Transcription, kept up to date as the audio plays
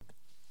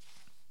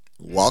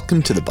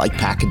Welcome to the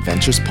Bikepack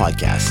Adventures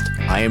podcast.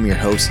 I am your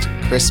host,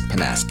 Chris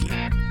Panaski.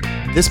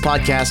 This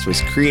podcast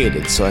was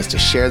created so as to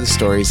share the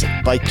stories of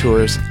bike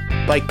tours,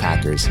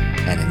 bikepackers,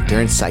 and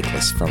endurance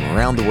cyclists from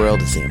around the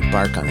world as they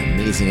embark on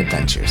amazing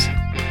adventures.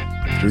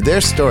 Through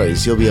their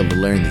stories, you'll be able to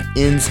learn the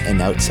ins and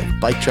outs of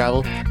bike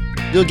travel.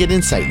 You'll get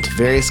insight into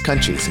various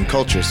countries and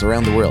cultures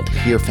around the world,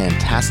 hear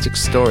fantastic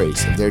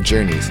stories of their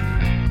journeys,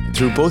 and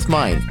through both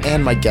mine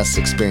and my guests'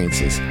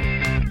 experiences,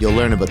 you'll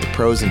learn about the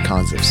pros and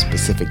cons of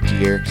specific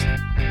gear,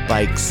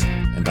 bikes,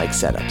 and bike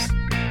setups.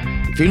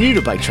 If you're new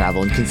to bike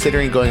travel and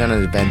considering going on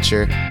an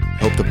adventure, I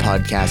hope the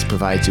podcast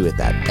provides you with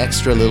that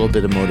extra little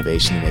bit of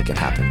motivation to make it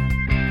happen.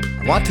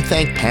 I want to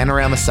thank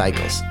Panorama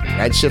Cycles,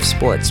 Redshift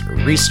Sports,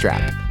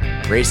 Restrap,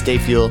 Race Day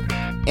Fuel,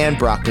 and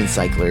Brockton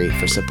Cyclery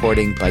for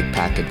supporting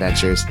Bikepack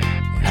Adventures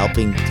and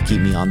helping to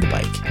keep me on the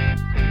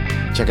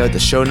bike. Check out the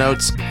show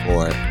notes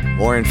for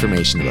more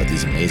information about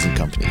these amazing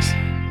companies.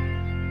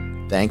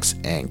 Thanks,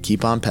 and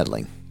keep on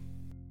pedaling.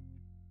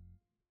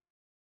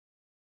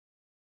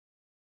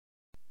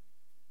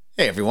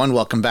 Hey everyone,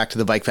 welcome back to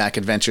the Bikepack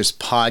Adventures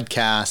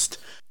podcast.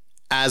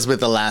 As with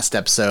the last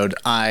episode,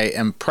 I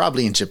am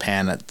probably in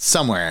Japan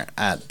somewhere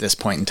at this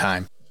point in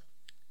time.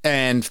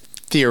 And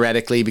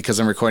theoretically, because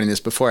I'm recording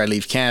this before I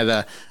leave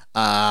Canada,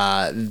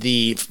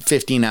 the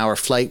 15-hour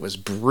flight was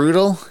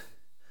brutal.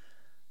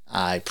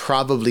 I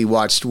probably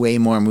watched way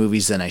more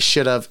movies than I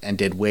should have and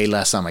did way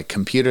less on my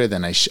computer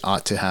than I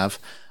ought to have.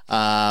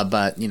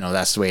 But, you know,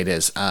 that's the way it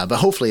is. But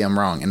hopefully I'm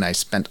wrong. And I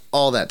spent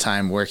all that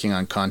time working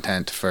on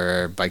content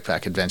for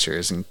Bikepack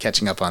Adventures and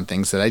catching up on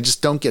things that I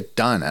just don't get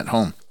done at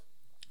home.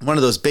 One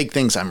of those big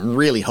things I'm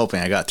really hoping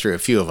I got through a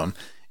few of them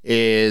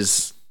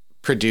is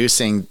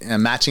producing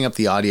and matching up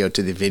the audio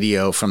to the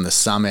video from the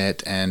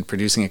summit and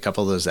producing a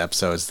couple of those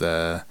episodes,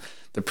 the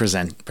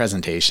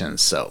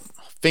presentations. So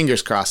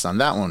fingers crossed on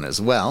that one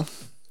as well.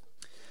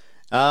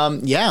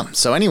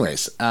 So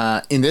anyways,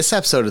 in this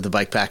episode of the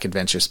Bikepack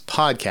Adventures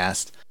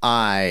podcast,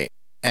 I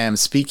am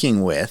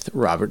speaking with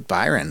Robert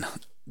Byron,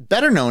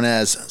 better known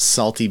as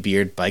Salty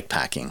Beard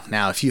Bikepacking.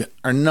 Now, if you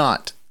are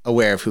not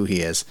aware of who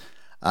he is,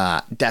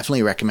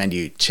 definitely recommend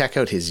you check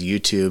out his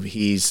YouTube.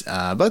 He's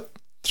about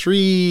 3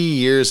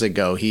 years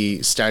ago,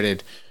 he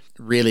started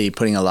really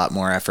putting a lot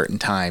more effort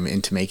and time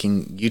into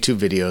making YouTube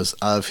videos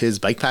of his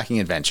bikepacking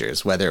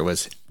adventures, whether it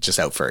was just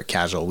out for a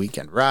casual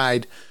weekend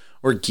ride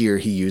or gear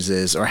he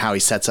uses or how he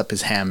sets up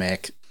his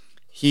hammock.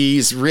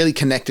 He's really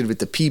connected with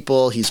the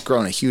people. He's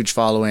grown a huge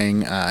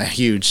following.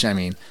 It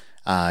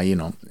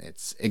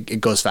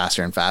goes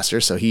faster and faster.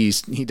 So he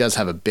does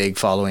have a big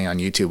following on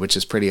YouTube, which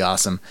is pretty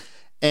awesome.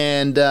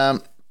 And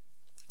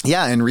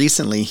and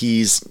recently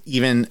he's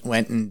even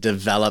went and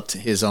developed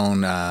his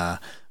own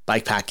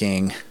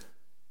bikepacking, I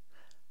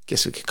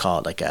guess we could call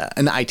it like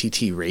an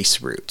ITT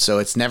race route. So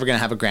it's never going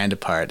to have a grand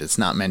depart. It's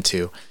not meant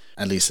to,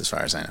 at least as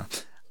far as I know.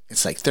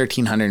 It's like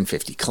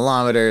 1,350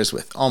 kilometers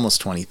with almost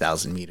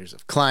 20,000 meters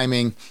of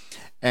climbing.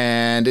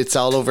 And it's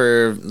all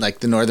over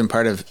like the northern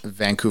part of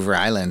Vancouver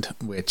Island,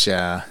 which is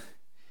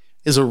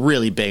a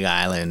really big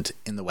island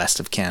in the west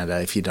of Canada,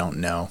 if you don't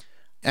know.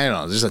 I don't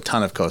know, there's a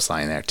ton of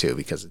coastline there too,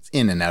 because it's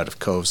in and out of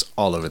coves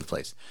all over the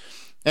place.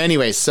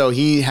 Anyway, so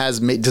he has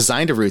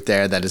designed a route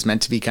there that is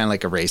meant to be kind of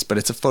like a race, but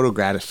it's a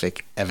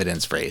photographic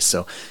evidence race.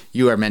 So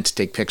you are meant to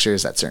take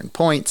pictures at certain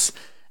points,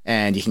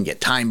 and you can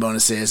get time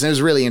bonuses. And it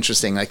was really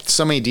interesting. Like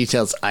so many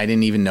details I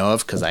didn't even know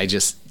of because I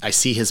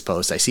see his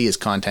posts, I see his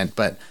content,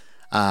 but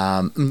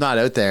I'm not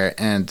out there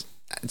and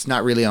it's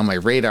not really on my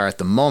radar at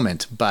the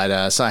moment.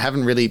 But so I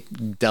haven't really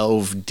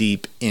delved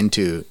deep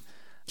into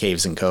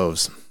caves and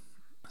coves.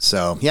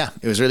 So yeah,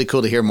 it was really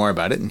cool to hear more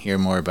about it and hear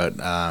more about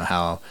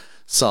how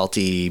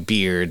Salty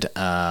Beard,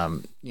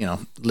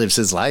 lives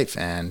his life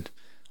and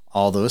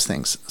all those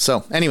things.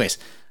 So anyways,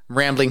 I'm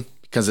rambling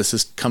because this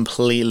is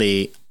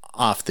completely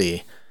off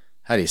the,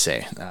 off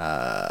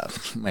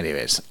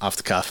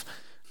the cuff.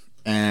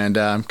 And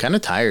I'm kind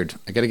of tired.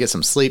 I got to get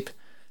some sleep.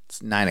 It's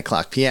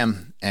 9:00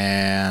 p.m.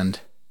 and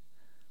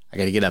I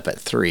got to get up at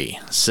 3.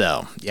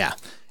 So yeah.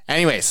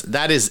 Anyways,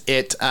 that is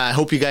it. I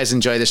hope you guys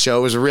enjoy the show.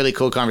 It was a really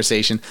cool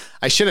conversation.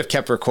 I should have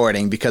kept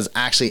recording because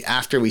actually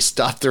after we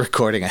stopped the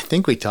recording, I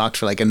think we talked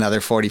for like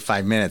another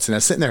 45 minutes and I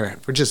was sitting there,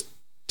 we're just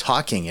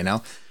talking, I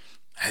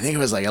think it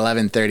was like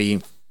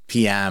 11:30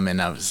 p.m.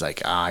 and I was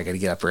like, I got to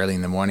get up early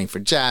in the morning for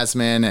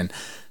Jasmine.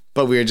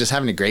 But we were just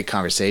having a great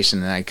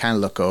conversation and I kind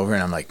of look over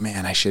and I'm like,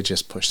 man, I should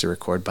just push the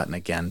record button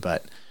again.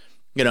 But,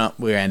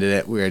 we ended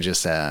it. We were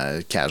just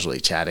casually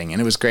chatting and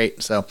it was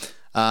great. So,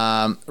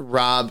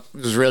 Rob,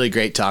 it was really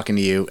great talking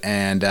to you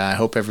and I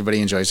hope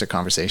everybody enjoys their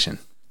conversation.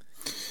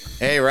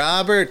 Hey,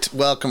 Robert,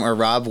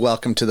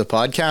 welcome to the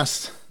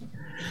podcast.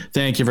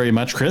 Thank you very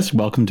much, Chris.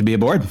 Welcome to be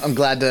aboard. I'm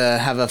glad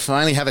to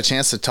finally have a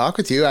chance to talk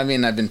with you. I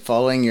mean, I've been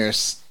following your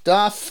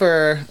stuff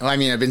I've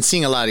been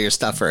seeing a lot of your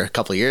stuff for a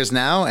couple of years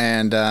now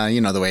and,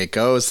 the way it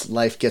goes,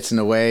 life gets in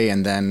the way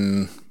and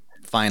then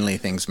finally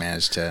things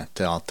manage to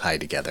all tie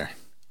together.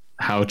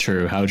 How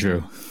true.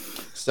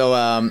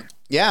 So,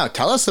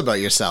 tell us about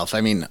yourself.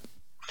 I mean,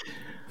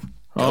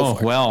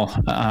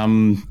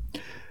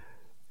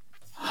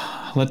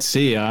 let's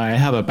see. I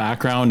have a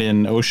background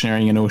in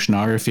oceaneering and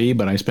oceanography,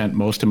 but I spent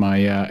most of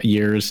my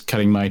years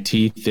cutting my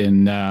teeth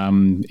in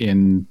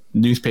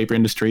newspaper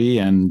industry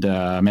and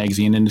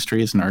magazine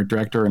industry as an art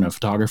director and a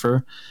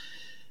photographer.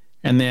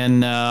 And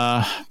then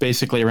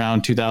basically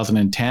around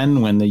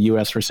 2010, when the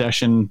U.S.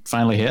 recession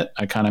finally hit,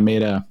 I kind of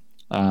made a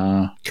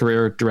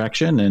career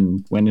direction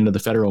and went into the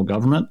federal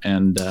government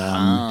and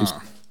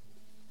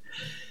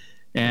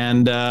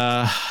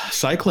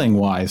cycling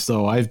wise,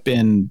 though, I've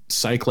been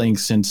cycling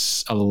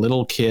since a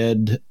little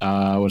kid.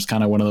 I was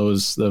kind of one of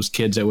those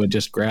kids that would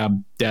just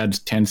grab dad's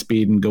 10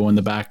 speed and go in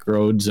the back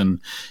roads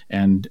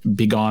and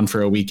be gone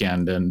for a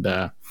weekend. And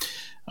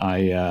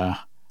I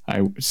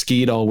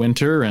skied all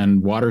winter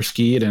and water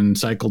skied and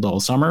cycled all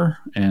summer.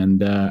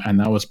 And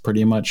that was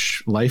pretty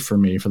much life for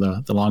me for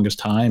the longest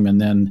time. And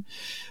then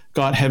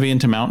got heavy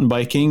into mountain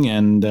biking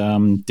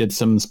and did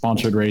some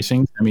sponsored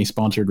racing,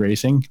 semi-sponsored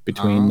racing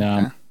between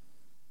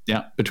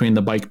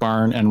the Bike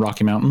Barn and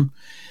Rocky Mountain,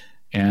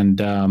 and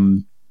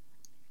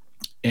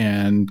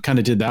kind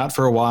of did that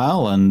for a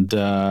while. And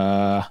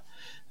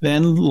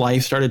then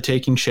life started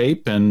taking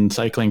shape and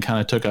cycling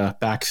kind of took a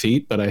back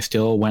seat, but I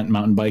still went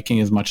mountain biking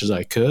as much as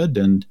I could.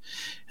 And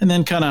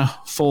then kind of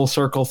full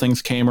circle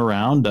things came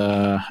around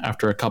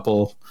after a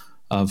couple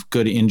of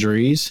good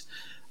injuries.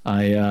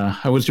 I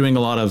was doing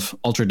a lot of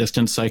ultra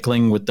distance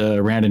cycling with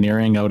the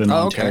Randoneering out in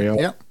Ontario.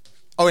 Okay. Yeah.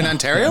 Oh, in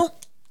Ontario?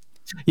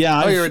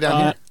 Yeah. You were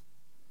down here?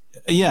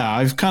 Yeah,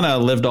 I've kind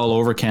of lived all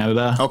over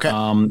Canada. Okay.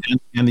 And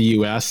the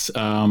US.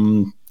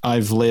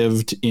 I've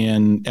lived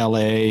in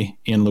LA,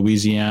 in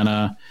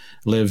Louisiana,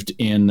 lived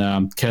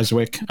in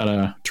Keswick at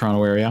a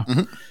Toronto area,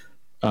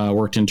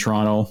 worked in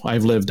Toronto.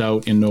 I've lived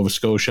out in Nova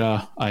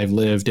Scotia. I've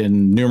lived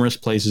in numerous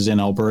places in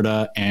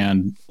Alberta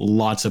and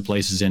lots of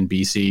places in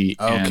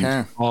BC. Okay.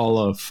 And all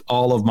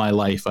of my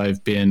life,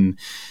 I've been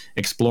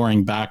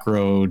exploring back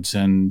roads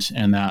and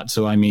that.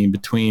 So, I mean,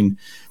 between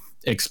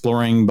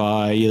exploring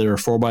by either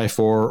 4x4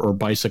 or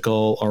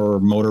bicycle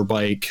or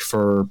motorbike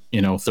for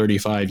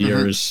 35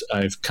 years,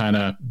 I've kind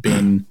of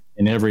been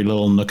in every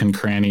little nook and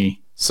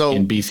cranny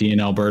in BC and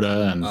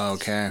Alberta. And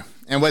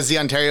and was the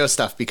Ontario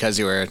stuff because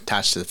you were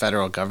attached to the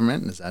federal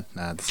government? Is that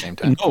at the same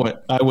time? No,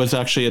 I was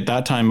actually at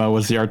that time I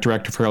was the art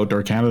director for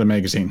Outdoor Canada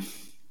magazine.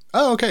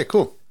 Oh, okay,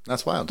 cool.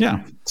 That's wild.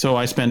 Yeah. So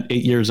I spent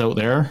 8 years out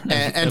there.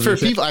 And for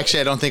people, actually,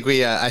 I don't think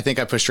I think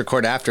I pushed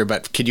record after,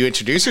 but could you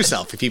introduce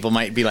yourself? If people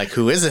might be like,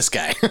 who is this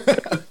guy?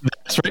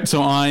 That's right.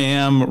 So I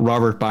am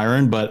Robert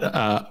Byron, but,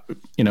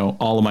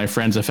 all of my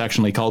friends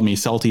affectionately called me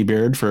Salty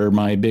Beard for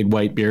my big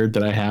white beard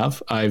that I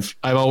have. I've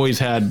always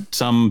had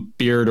some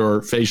beard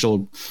or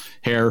facial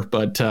hair,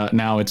 but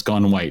now it's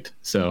gone white.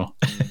 So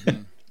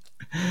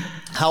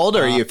How old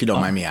are you, if you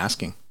don't mind me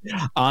asking?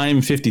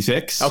 I'm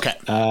 56. Okay.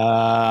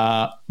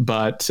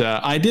 But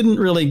I didn't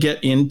really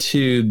get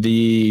into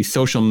the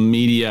social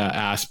media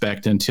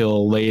aspect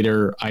until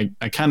later. I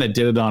kind of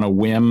did it on a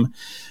whim.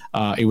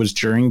 It was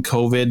during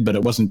COVID, but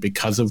it wasn't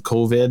because of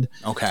COVID.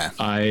 Okay.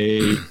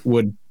 I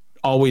would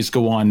always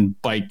go on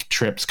bike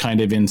trips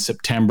kind of in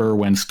September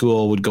when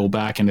school would go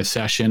back into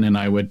session, and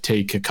I would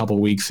take a couple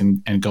weeks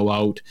and go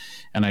out,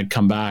 and I'd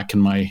come back,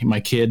 and my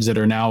kids that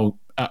are now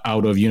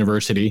out of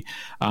university,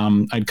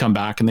 I'd come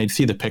back and they'd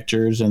see the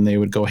pictures and they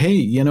would go, hey,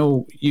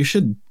 you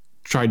should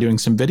try doing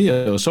some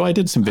videos. So I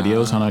did some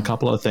videos on a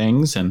couple of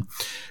things and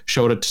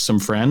showed it to some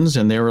friends,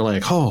 and they were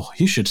like, oh,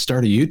 you should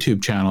start a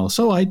YouTube channel.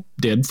 So I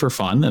did for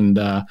fun and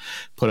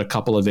put a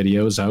couple of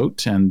videos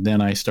out. And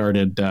then I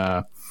started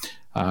my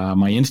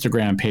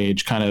Instagram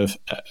page, kind of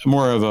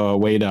more of a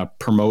way to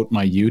promote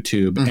my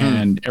YouTube,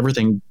 and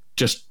everything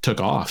just took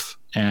off.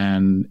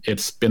 And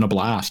it's been a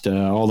blast.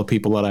 All the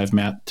people that I've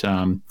met,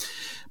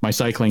 my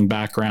cycling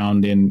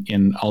background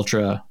in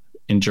ultra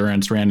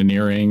endurance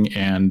randoneering,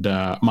 and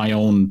my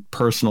own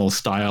personal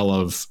style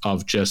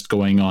of just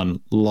going on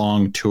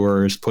long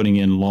tours, putting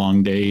in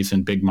long days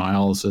and big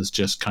miles, is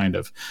just kind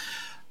of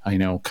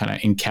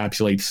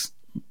encapsulates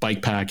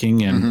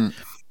bikepacking.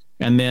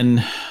 And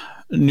then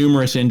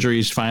numerous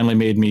injuries finally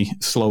made me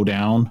slow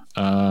down.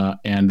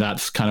 And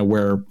that's kind of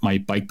where my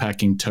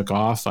bikepacking took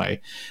off. I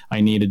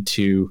needed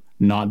to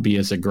not be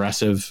as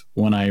aggressive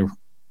when I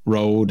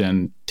rode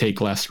and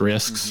take less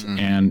risks.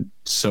 And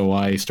so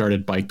I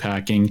started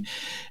bikepacking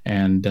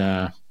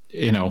and,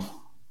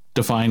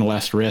 define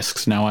less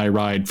risks. Now I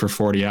ride for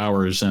 40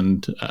 hours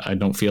and I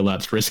don't feel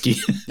that's risky.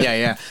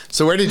 Yeah.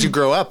 So where did you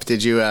grow up?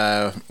 Did you,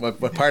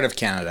 what part of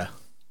Canada?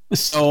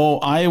 So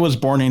I was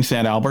born in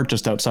St. Albert,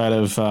 just outside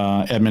of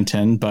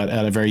Edmonton, but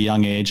at a very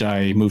young age,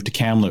 I moved to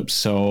Kamloops.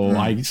 So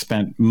I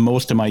spent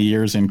most of my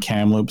years in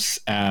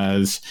Kamloops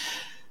as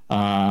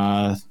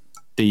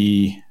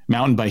the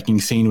mountain biking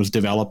scene was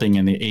developing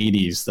in the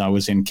 80s. I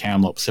was in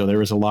Kamloops. So there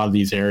was a lot of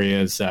these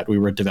areas that we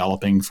were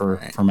developing for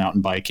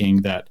mountain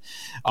biking that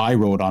I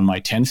rode on my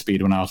 10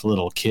 speed when I was a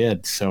little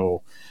kid.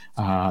 So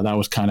that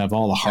was kind of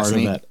all the heart of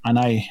it. And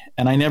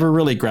I never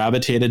really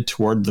gravitated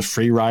toward the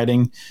free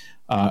riding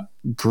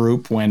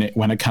group when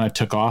it kind of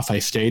took off. I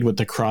stayed with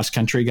the cross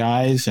country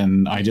guys,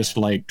 and I just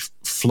liked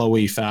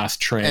flowy,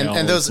 fast trails.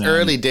 And those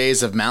early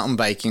days of mountain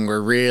biking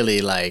were really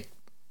like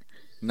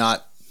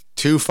not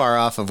too far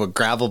off of what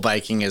gravel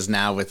biking is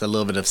now, with a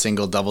little bit of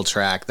single double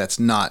track. That's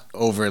not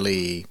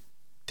overly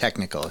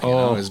technical. You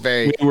know? It was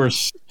very.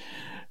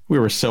 We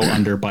were so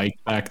under bike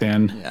back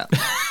then. Yeah.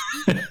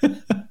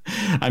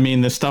 I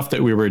mean, the stuff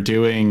that we were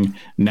doing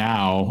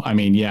now, I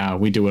mean, yeah,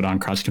 we do it on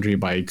cross country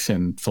bikes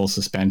and full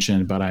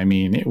suspension, but I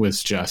mean, it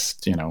was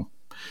just, you know,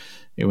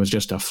 it was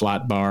just a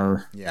flat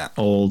bar,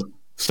 old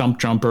stump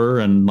jumper.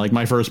 And like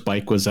my first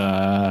bike was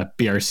a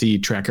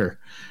BRC Trekker.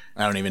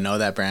 I don't even know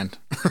that brand.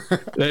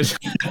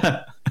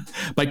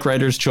 Bike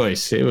rider's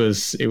choice. It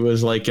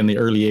was like in the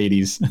early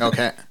 80s.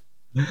 Okay.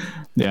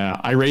 Yeah.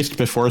 I raced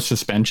before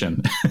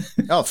suspension.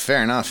 Oh,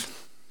 fair enough.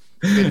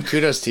 Good,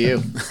 kudos to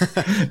you.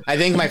 I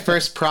think my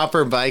first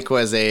proper bike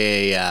was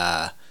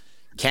a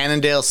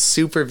Cannondale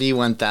Super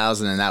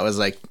V1000, and that was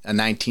like a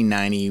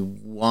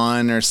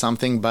 1991 or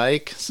something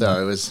bike.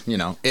 So it was, you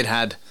know, it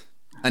had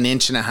an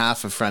inch and a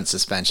half of front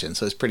suspension,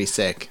 so it was pretty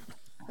sick.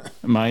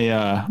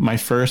 My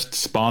first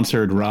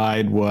sponsored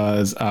ride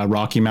was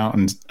Rocky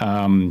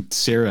Mountain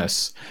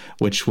Cirrus,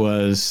 which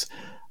was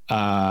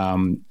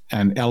an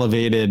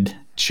elevated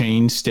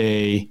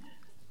chainstay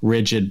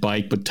rigid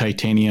bike with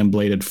titanium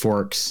bladed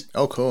forks.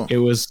 Oh, cool. It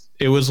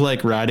was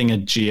like riding a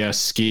GS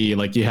ski.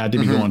 Like you had to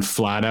be going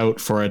flat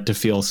out for it to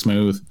feel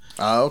smooth.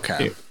 Oh,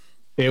 okay.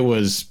 It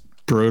was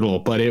brutal,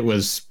 but it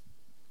was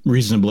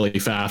reasonably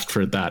fast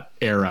for that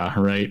era,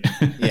 right?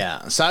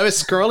 Yeah. So I was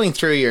scrolling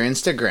through your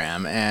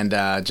Instagram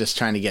and just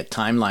trying to get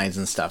timelines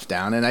and stuff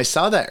down. And I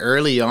saw that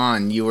early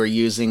on you were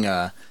using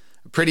a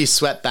pretty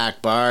swept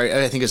back bar.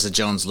 I think it's a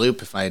Jones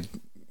Loop, if I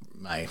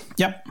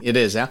Yep. It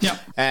is, yeah. Yep.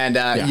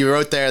 And you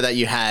wrote there that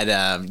you had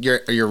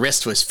your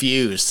wrist was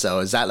fused. So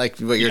is that like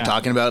what you're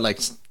talking about? Like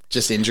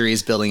just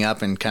injuries building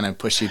up and kind of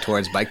push you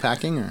towards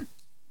bikepacking, or?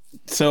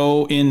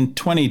 So in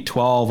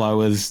 2012, I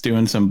was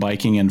doing some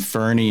biking in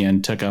Fernie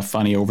and took a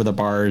funny over the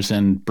bars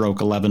and broke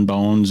 11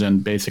 bones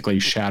and basically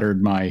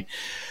shattered my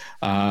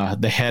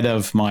the head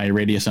of my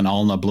radius and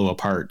ulna blew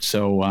apart.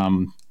 So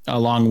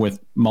along with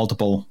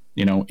multiple,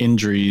 you know,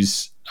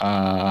 injuries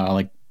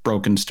like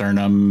broken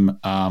sternum,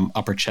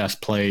 upper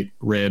chest plate,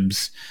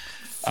 ribs,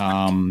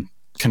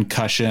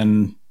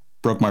 concussion,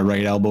 broke my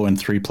right elbow in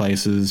 3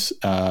 places,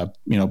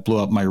 you know, blew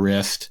up my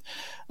wrist.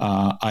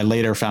 I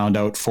later found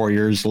out 4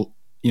 years,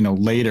 you know,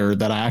 later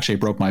that I actually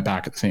broke my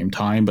back at the same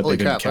time, but Holy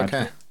they didn't crap,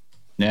 catch it.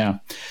 Yeah.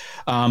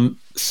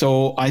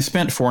 So I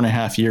spent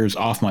 4.5 years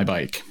off my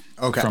bike.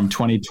 Okay. From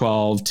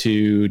 2012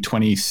 to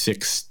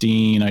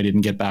 2016, I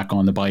didn't get back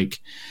on the bike.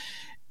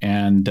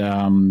 And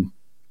the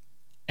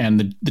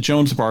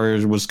Jones bar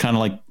was kind of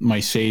like my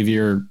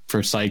savior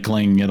for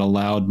cycling. It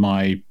allowed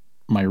my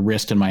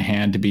wrist and my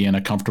hand to be in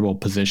a comfortable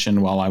position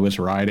while I was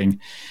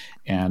riding.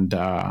 And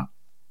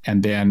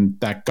then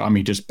that got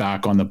me just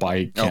back on the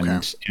bike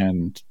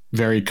and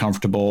very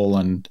comfortable.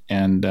 And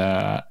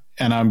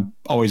I've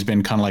always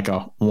been kind of like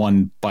a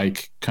one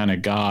bike kind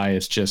of guy.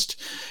 It's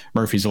just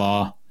Murphy's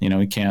Law, you know,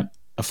 you can't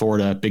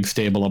afford a big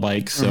stable of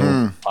bikes.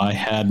 So I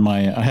had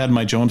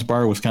my Jones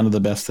bar was kind of the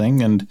best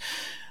thing. And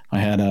I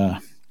had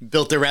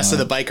built the rest of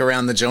the bike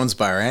around the Jones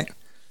bar, right?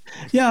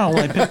 Yeah, well,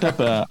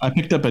 I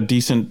picked up a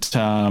decent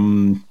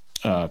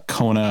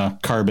Kona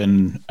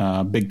Carbon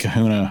Big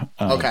Kahuna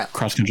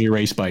cross country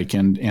race bike,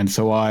 and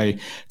so I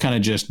kind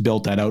of just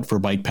built that out for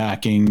bike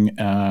packing.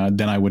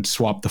 Then I would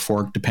swap the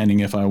fork depending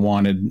if I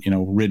wanted, you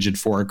know, rigid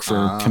fork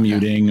for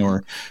commuting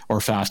or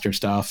faster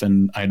stuff,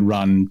 and I'd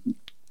run,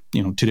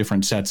 you know, 2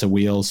 different sets of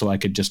wheels so I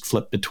could just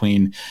flip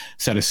between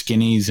a set of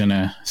skinnies and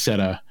a set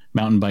of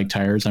mountain bike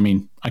tires. I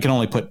mean, I can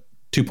only put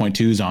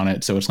 2.2s on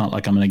it, so it's not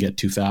like I'm going to get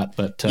too fat,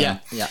 but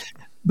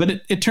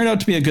but it turned out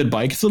to be a good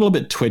bike. It's a little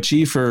bit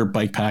twitchy for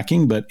bike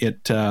packing, but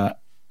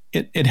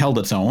it held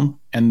its own.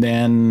 And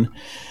then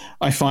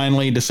I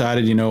finally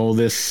decided, you know,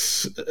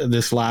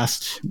 this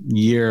last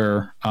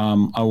year,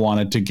 I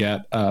wanted to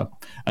get a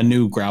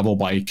new gravel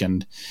bike,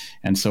 and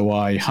so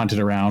I hunted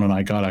around and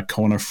I got a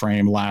Kona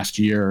frame last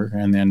year,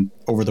 and then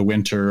over the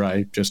winter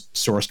I just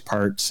sourced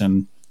parts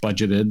and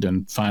budgeted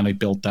and finally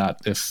built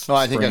that this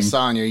I think spring. I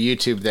saw on your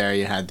YouTube there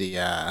you had the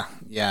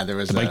there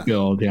was the bike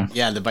build,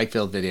 the bike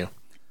build video.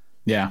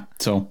 Yeah,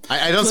 so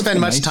I don't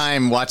spend much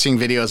time watching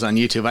videos on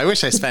YouTube. I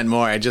wish I spent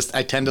more. I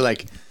tend to,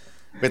 like,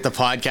 with the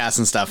podcast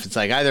and stuff, it's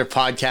like either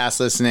podcast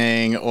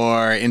listening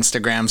or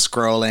Instagram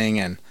scrolling,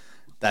 and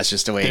that's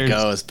just the way it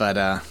goes.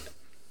 But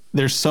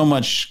there's so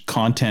much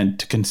content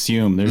to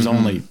consume. There's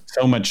only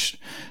so much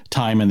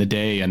time in the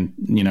day, and,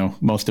 you know,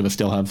 most of us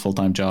still have a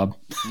full-time job.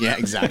 Yeah,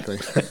 exactly.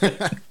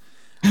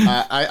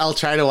 I'll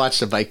try to watch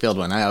the bike build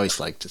one. I always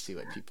like to see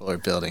what people are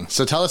building.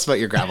 So tell us about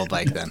your gravel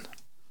bike then.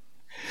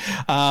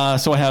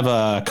 So I have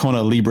a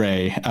Kona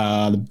Libre.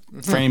 The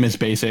frame is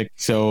basic,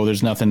 so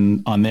there's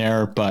nothing on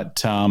there,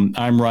 but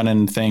I'm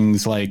running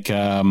things like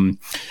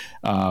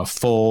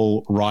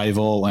full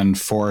rival and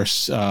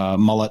force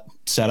mullet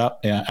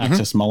setup,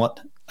 access mullet.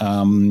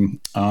 I'm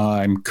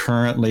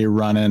currently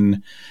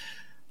running.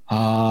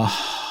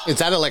 Is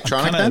that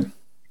electronic then?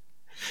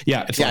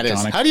 Yeah, it's electronic.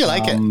 It is. How do you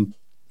like it?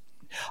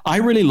 I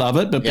really love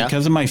it, but Yeah.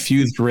 because of my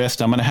fused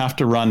wrist, I'm going to have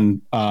to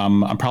run.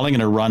 I'm probably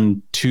going to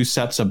run 2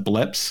 sets of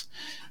blips,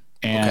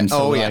 and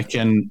so that I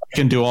can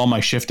do all my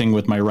shifting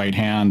with my right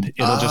hand.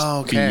 It'll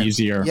just be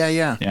easier.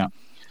 Yeah.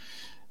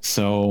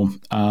 So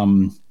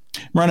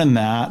running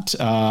that.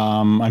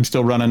 I'm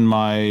still running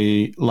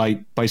my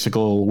light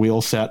bicycle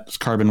wheel set,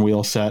 carbon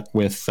wheel set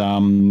with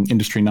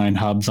Industry 9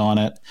 hubs on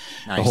it.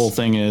 Nice. The whole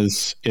thing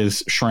is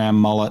SRAM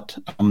mullet.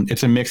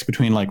 It's a mix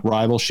between like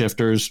rival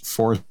shifters,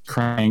 4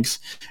 cranks,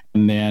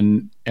 and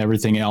then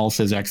everything else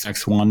is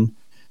XX1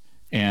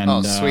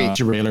 and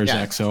derailleurs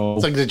XO.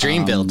 It's like the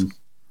dream build.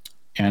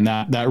 And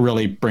that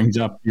really brings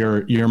up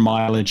your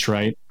mileage,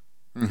 right?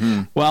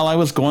 Mm-hmm. Well, I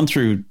was going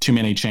through too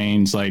many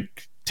chains,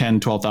 like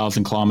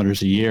 12,000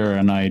 kilometers a year,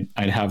 and I'd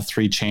have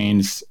 3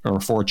 chains or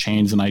 4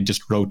 chains, and I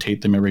just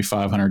rotate them every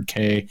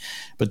 500K.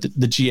 But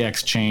the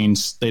GX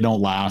chains, they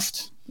don't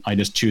last. I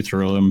just chew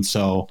through them.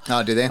 So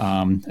do they?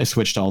 I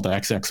switched all to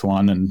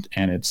XX1,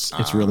 and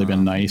it's really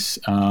been nice.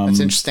 That's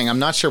interesting. I'm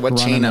not sure what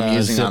chain I'm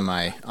using on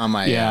my.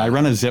 I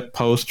run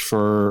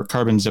a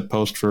carbon zip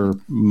post for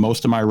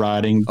most of my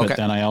riding, but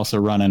then I also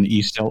run an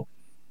e-silk.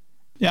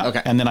 Yeah.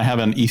 Okay. And then I have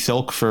an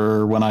e-silk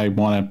for when I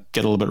want to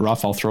get a little bit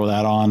rough. I'll throw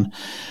that on.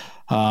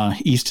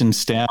 Easton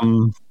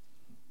stem.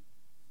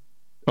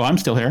 Oh, I'm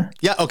still here.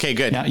 Yeah. Okay.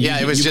 Good. Yeah.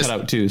 It was just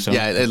cut out too. So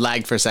yeah, it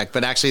lagged for a sec,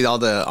 but actually all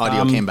the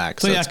audio came back.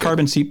 So yeah,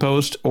 carbon seat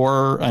post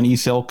or an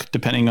e-silk,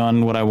 depending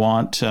on what I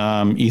want.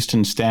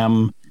 Easton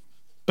stem,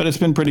 but it's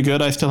been pretty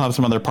good. I still have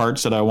some other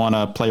parts that I want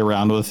to play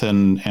around with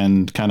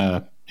and kind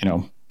of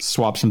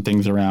swap some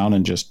things around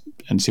and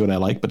see what I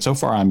like. But so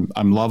far,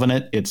 I'm loving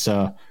it. It's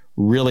a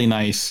really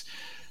nice,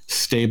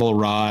 stable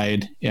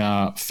ride,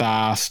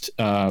 fast,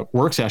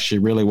 works actually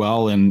really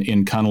well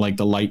in kind of like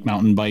the light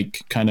mountain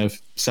bike kind of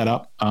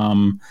setup.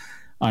 I'm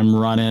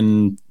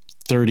running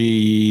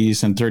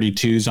 30s and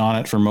 32s on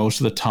it for most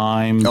of the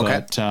time,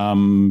 but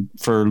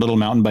for little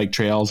mountain bike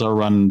trails, I'll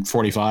run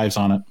 45s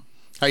on it.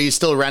 Are you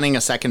still running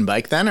a second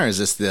bike then, or is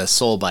this the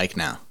sole bike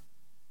now?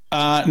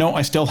 No,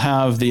 I still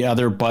have the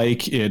other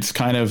bike. It's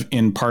kind of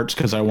in parts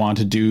because I want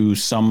to do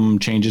some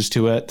changes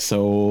to it,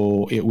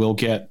 so it will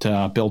get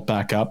built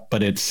back up.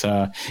 But it's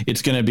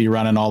going to be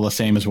running all the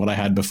same as what I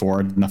had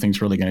before.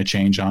 Nothing's really going to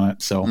change on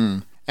it.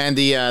 So, and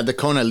the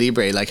Kona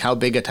Libre, like how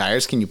big of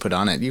tires can you put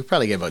on it? You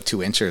probably get about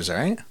 2 inches,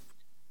 right?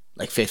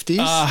 Like 50s?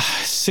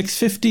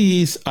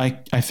 650s.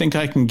 I think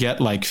I can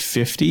get like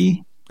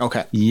 50.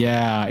 Okay.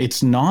 Yeah,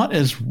 it's not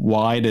as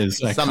wide as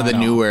some of the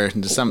newer.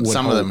 Some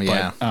of them,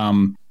 yeah. But,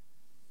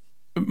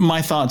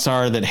 my thoughts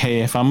are that,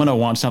 hey, if I'm going to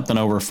want something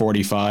over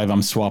 45,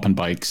 I'm swapping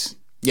bikes.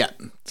 Yeah,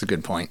 it's a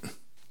good point.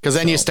 Because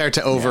then you start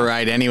to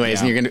override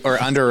anyways, and you're or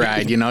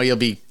underride. You'll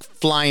be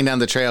flying down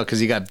the trail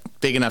because you got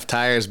big enough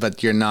tires,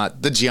 but you're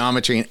not. The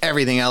geometry and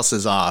everything else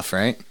is off,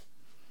 right?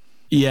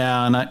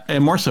 Yeah,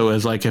 and more so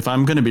is like if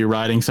I'm going to be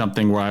riding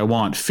something where I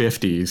want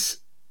 50s,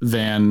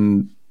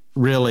 then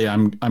really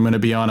I'm going to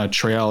be on a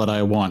trail that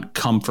I want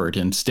comfort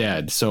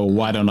instead. So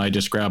why don't I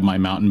just grab my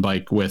mountain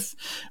bike with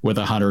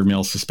 100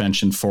 mil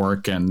suspension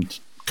fork and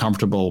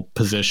comfortable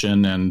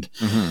position and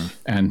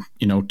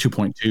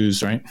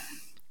 2.2s, right?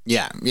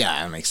 Yeah,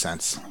 that makes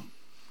sense.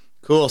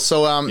 Cool.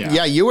 So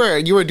you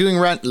were doing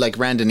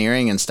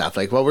randoneering and stuff.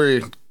 Like what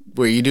were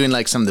you doing,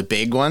 like some of the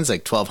big ones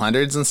like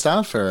 1200s and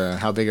stuff, or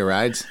how big are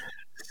rides?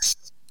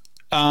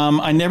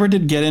 I never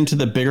did get into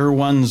the bigger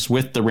ones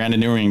with the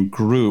randoneering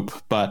group,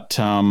 but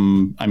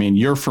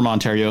you're from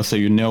Ontario, so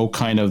you know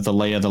kind of the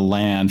lay of the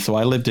land. So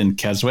I lived in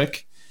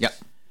Keswick. Yep.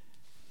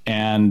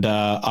 And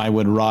I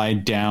would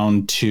ride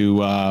down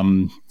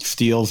to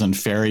Steeles and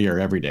Ferrier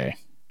every day.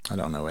 I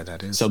don't know where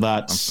that is. So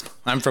that's...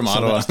 I'm from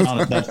Ottawa.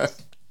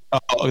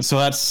 So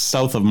that's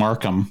south of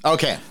Markham.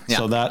 Okay. Yeah.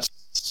 So that's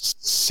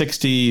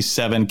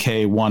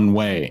 67K one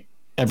way.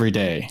 Every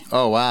day.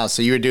 Oh, wow.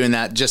 So you were doing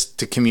that just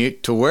to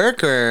commute to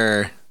work,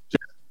 or?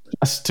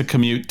 Just to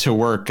commute to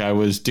work. I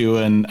was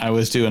doing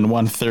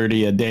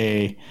 130 a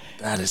day.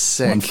 That is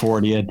sick.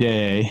 140 a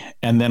day.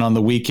 And then on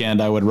the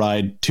weekend, I would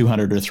ride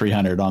 200 or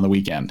 300 on the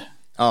weekend.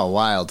 Oh,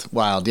 wild.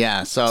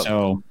 Yeah.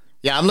 So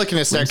yeah, I'm looking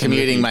to start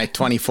commuting my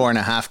 24 and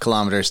a half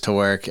kilometers to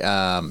work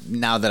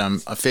now that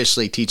I'm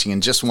officially teaching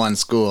in just one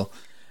school.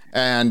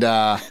 And,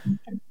 I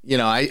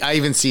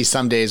even see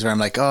some days where I'm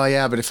like, oh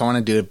yeah, but if I want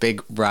to do a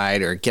big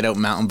ride or get out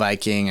mountain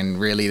biking and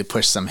really to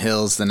push some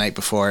hills the night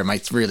before, it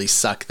might really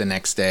suck the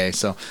next day.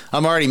 So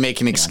I'm already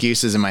making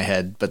excuses in my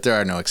head, but there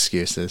are no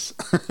excuses.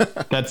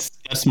 That's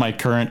my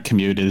current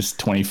commute is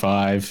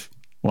 25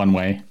 one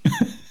way.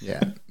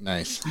 Yeah.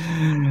 Nice.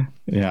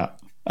 Yeah.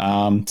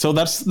 So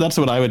that's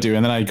what I would do.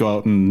 And then I'd go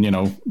out and,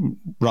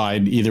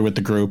 ride either with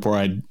the group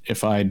or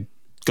if I'd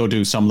go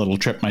do some little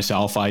trip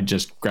myself, I'd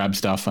just grab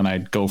stuff and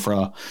I'd go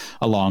for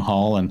a long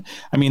haul. And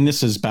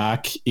this is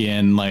back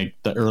in like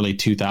the early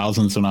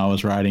 2000s when I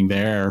was riding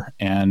there,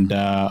 and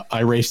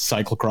I raced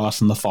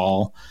cyclocross in the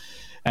fall,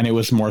 and it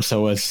was more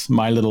so as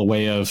my little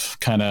way of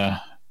kind of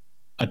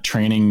a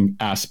training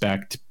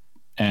aspect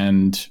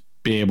and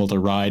be able to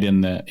ride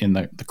in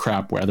the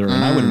crap weather.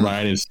 And I would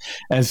ride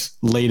as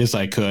late as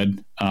I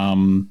could.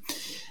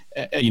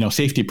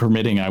 safety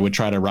permitting, I would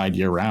try to ride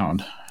year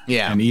round.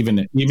 Yeah. And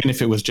even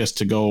if it was just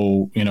to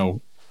go,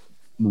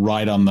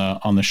 ride on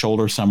the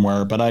shoulder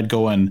somewhere, but I'd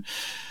go and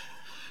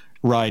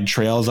ride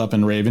trails up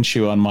in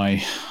Ravenshoe on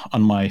my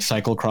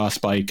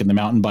cyclocross bike, and the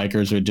mountain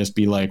bikers would just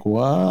be like,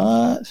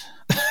 "What?"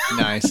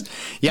 Nice.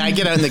 Yeah, I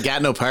get out in the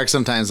Gatineau Park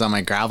sometimes on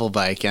my gravel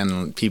bike,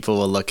 and people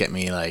will look at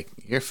me like,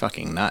 "You're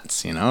fucking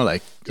nuts,"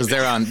 like, because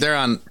they're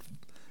on,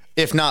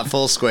 if not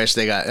full squish,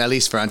 they got at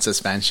least front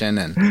suspension,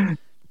 and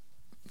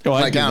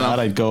I'd do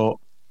that.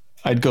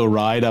 I'd go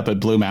ride up at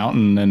Blue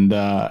Mountain,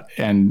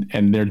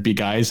 and there'd be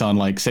guys on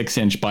like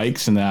 6-inch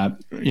bikes and that,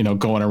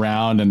 going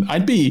around, and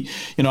I'd be,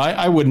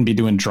 I wouldn't be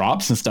doing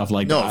drops and stuff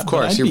like that. No, of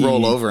course, you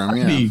roll over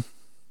them.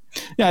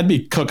 I'd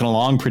be cooking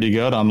along pretty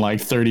good on like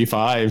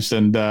 35s,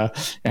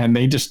 and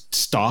they just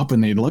stop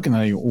and they look and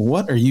they,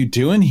 "What are you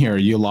doing here? Are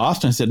you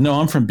lost?" And I said,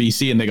 "No, I'm from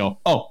BC." And they go,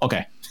 "Oh,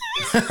 okay."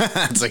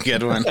 That's a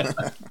good one.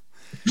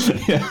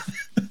 Yeah.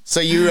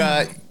 So you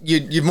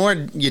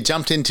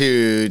jumped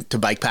into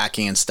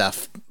bikepacking and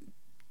stuff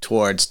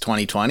towards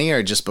 2020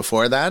 or just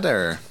before that,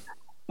 or?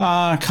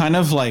 Kind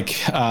of like,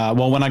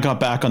 when I got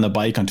back on the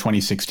bike on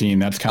 2016,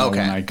 that's kind of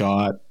when I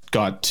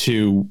got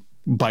to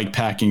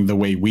bikepacking the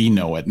way we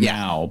know it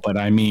now. But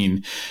I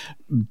mean,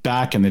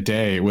 back in the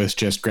day, it was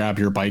just grab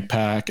your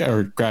backpack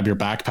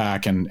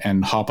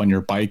and hop on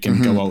your bike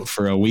and go out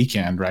for a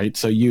weekend, right?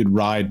 So you'd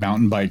ride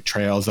mountain bike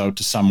trails out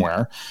to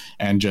somewhere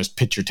and just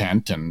pitch your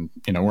tent and,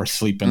 or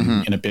sleep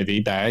in a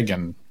bivy bag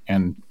and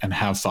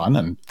have fun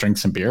and drink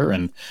some beer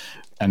and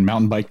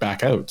mountain bike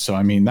back out. So,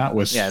 I mean, that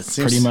was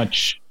pretty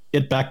much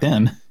it back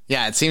then.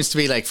 Yeah, it seems to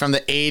be like from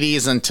the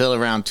 80s until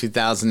around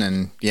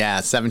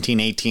 2017,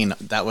 18,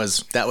 that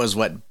was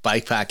what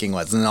bikepacking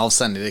was. And all of a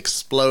sudden it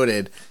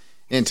exploded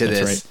into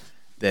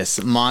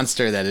this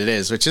monster that it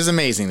is, which is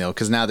amazing though,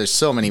 because now there's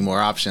so many more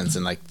options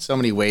and like so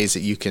many ways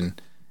that you can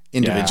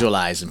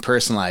individualize and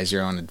personalize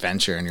your own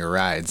adventure and your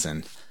rides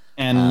and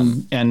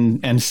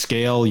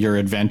scale your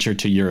adventure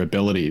to your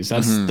abilities.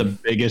 That's the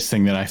biggest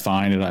thing that I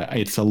find.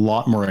 It's a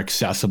lot more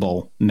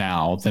accessible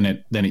now than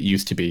it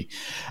used to be.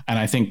 And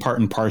I think part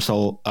and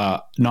parcel,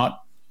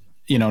 not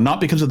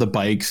because of the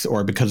bikes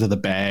or because of the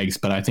bags,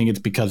 but I think it's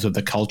because of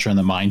the culture and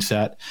the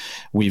mindset.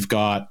 We've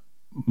got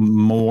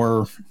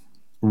more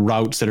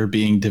routes that are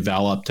being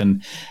developed,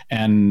 and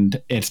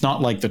it's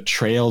not like the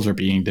trails are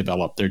being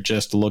developed. They're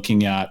just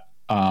looking at,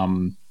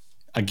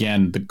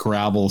 again, the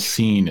gravel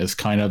scene is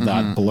kind of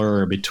that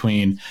blur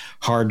between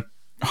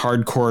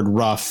hardcore,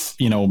 rough,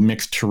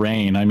 mixed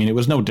terrain. I mean, it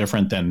was no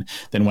different than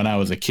when I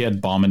was a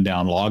kid bombing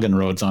down logging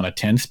roads on a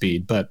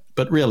 10-speed. But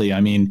really,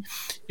 I mean,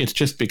 it's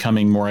just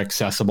becoming more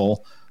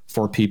accessible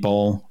for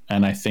people.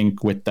 And I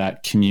think with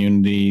that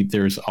community,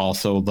 there's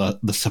also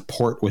the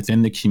support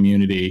within the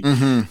community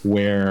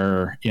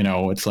where,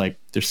 it's like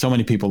there's so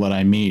many people that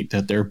I meet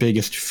that their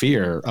biggest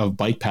fear of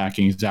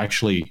bikepacking is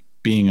actually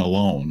being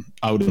alone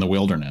out in the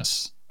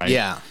wilderness,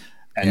 right?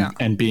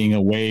 And being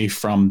away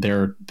from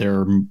their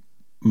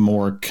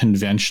more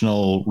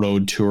conventional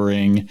road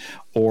touring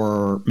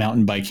or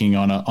mountain biking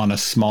on a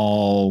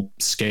small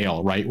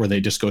scale, right? Where they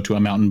just go to a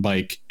mountain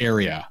bike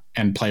area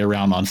and play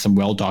around on some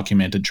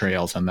well-documented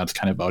trails. And that's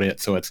kind of about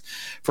it. So it's,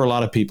 for a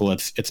lot of people,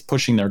 it's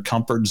pushing their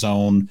comfort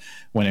zone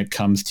when it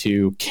comes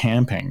to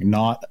camping,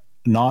 not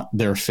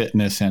their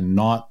fitness and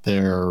not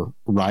their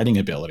riding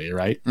ability.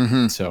 Right.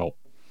 So,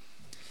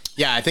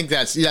 yeah, I think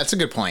that's a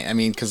good point. I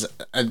mean, because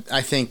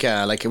I think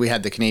like we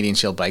had the Canadian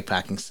Shield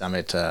Bikepacking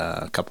Summit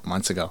a couple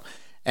months ago,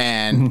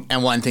 and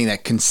one thing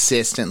that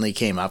consistently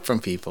came up from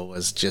people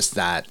was just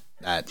that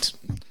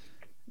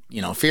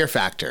fear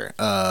factor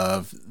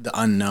of the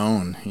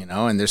unknown.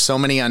 And there's so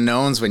many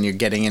unknowns when you're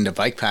getting into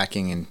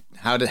bikepacking, and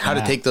how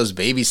to take those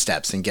baby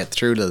steps and get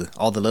through to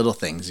all the little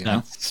things.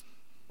 That's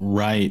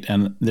right,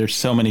 and there's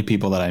so many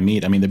people that I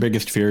meet. I mean, the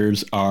biggest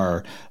fears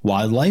are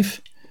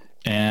wildlife.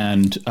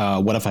 And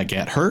what if I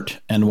get hurt?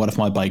 And what if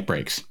my bike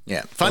breaks?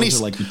 Yeah, funny. Those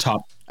are like the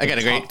top. I got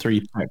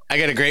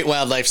a great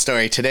wildlife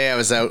story. Today I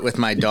was out with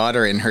my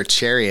daughter in her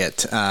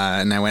chariot,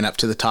 and I went up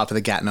to the top of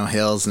the Gatineau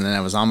Hills, and then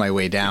I was on my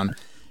way down,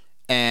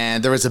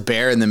 and there was a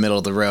bear in the middle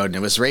of the road, and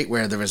it was right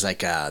where there was like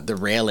the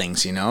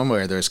railings,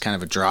 where there's kind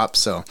of a drop.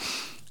 So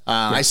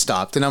I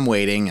stopped and I'm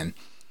waiting, and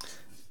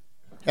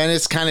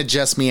it's kind of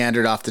just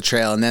meandered off the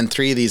trail. And then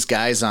 3 of these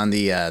guys on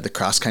the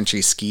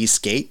cross-country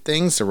skate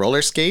things, the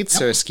roller skates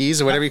or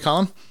skis or whatever you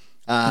call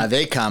them,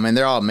 they come and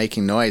they're all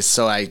making noise.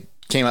 So I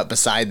came up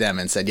beside them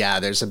and said, "Yeah,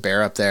 there's a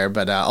bear up there,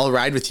 but I'll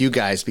ride with you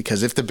guys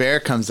because if the bear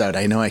comes out,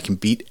 I know I can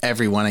beat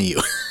every one of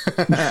you."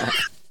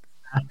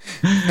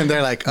 And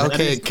they're like,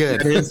 "Okay,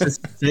 good." It's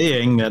just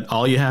saying that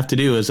all you have to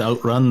do is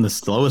outrun the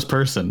slowest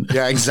person.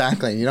 Yeah,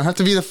 exactly. You don't have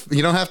to be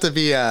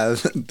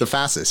the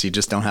fastest. You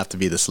just don't have to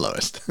be the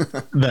slowest.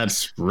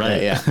 That's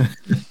right. Yeah.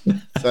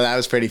 So that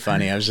was pretty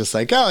funny. I was just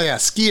like, "Oh yeah,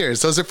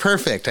 skiers. Those are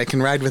perfect. I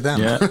can ride with them."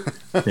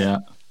 Yeah.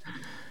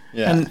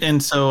 Yeah.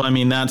 And so, I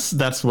mean,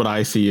 that's what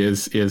I see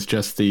is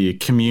just the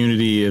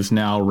community is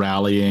now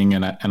rallying.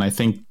 And I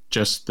think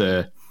just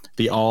the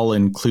all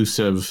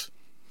inclusive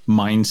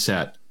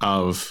mindset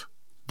of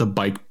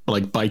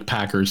the bike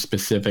packers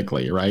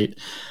specifically, right?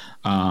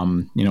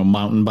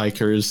 Mountain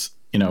bikers,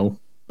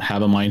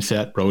 have a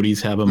mindset,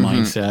 roadies have a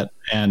mindset,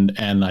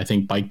 and I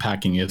think bike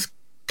packing is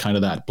kind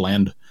of that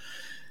blend.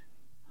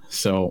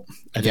 So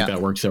I think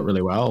that works out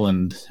really well,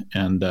 and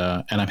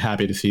I'm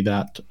happy to see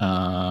that.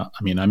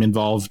 I'm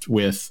involved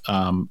with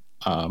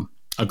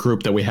a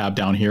group that we have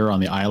down here on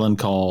the island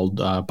called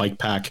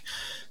Bikepack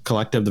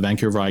Collective, the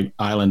Vancouver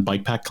Island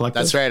Bikepack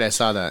Collective. That's right, I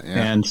saw that.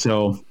 Yeah. And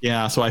so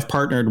I've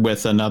partnered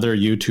with another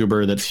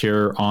YouTuber that's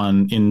here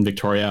in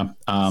Victoria.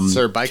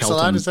 Sir Bikes a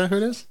Lot, is that who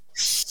it is?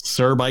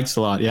 Sir Bikes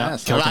a Lot, yeah.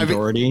 Yes. Kelton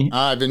Doherty.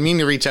 I've been meaning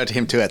to reach out to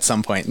him too at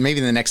some point, maybe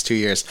in the next 2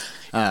 years.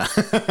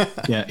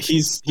 Yeah,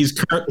 he's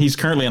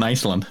currently in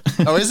Iceland.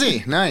 Oh, is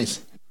he?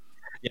 Nice.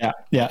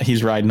 Yeah,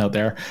 he's riding out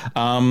there.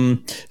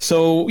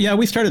 So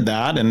we started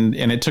that, and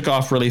it took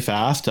off really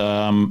fast.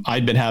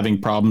 I'd been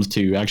having problems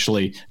to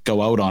actually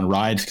go out on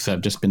rides because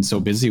I've just been so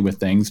busy with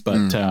things,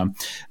 but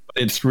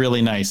it's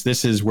really nice.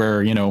 This is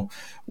where,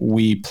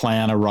 we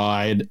plan a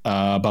ride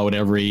about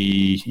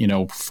every,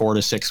 4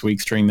 to 6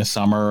 weeks during the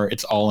summer.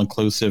 It's all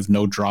inclusive,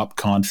 no drop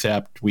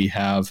concept. We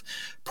have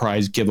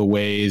prize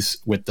giveaways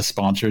with the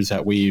sponsors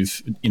that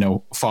we've,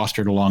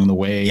 fostered along the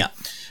way. Yeah.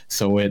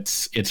 So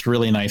it's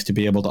really nice to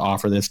be able to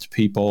offer this to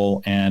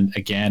people. And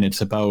again, it's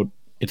about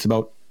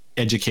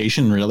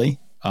education, really,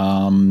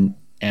 and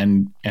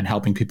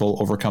helping people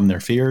overcome their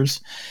fears.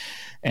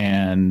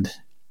 And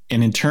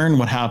in turn,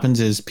 what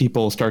happens is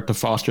people start to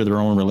foster their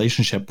own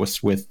relationship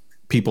with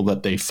people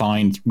that they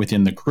find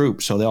within the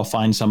group. So they'll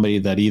find somebody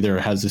that either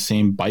has the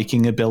same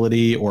biking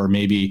ability or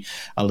maybe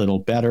a little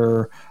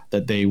better,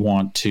 that they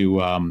want to,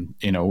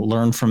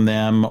 learn from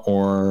them,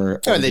 or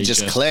they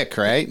just click,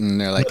 right?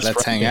 And they're like,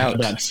 let's hang out.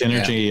 That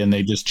synergy, and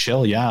they just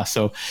chill. Yeah.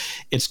 So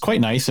it's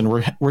quite nice. And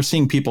we're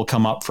seeing people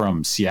come up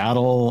from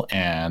Seattle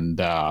and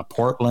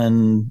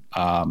Portland,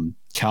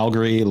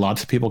 Calgary.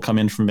 Lots of people come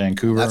in from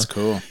Vancouver. That's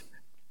cool.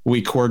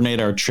 We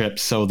coordinate our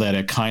trips so that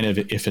it kind of,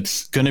 if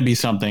it's going to be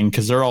something,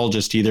 because they're all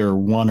just either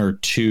 1 or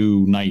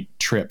 2 night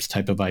trips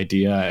type of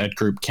idea at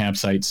group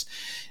campsites.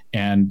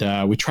 And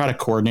we try to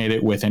coordinate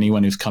it with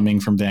anyone who's coming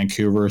from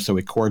Vancouver. So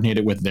we coordinate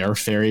it with their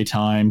ferry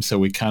time. So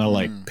we kind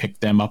of pick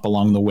them up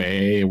along the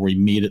way. We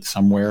meet it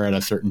somewhere at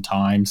a certain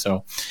time.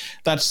 So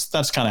that's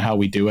kind of how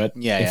we do it.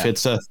 Yeah. If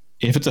it's a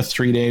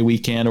 3-day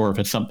weekend, or if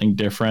it's something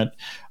different,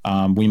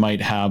 we might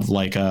have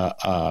like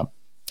a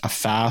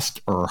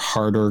fast or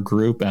harder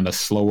group and a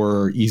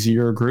slower,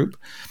 easier group,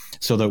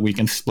 so that we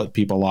can split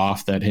people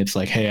off. That it's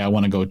like, hey, I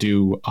want to go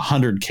do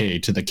 100K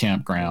to the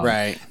campground,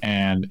 right,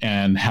 and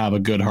have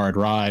a good hard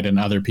ride, and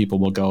other people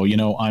will go,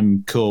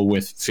 I'm cool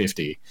with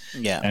 50.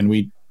 Yeah, and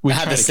we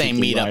have the same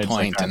meetup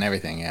point and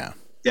everything.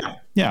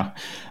 Yeah,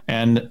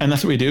 and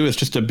that's what we do. It's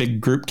just a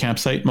big group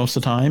campsite most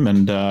of the time,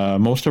 and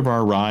most of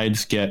our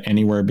rides get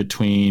anywhere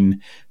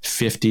between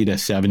 50 to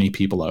 70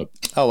 people out.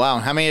 Oh wow!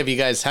 How many of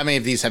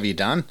these have you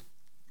done?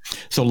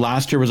 So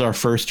last year was our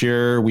first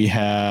year. We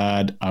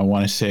had, I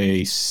want to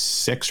say,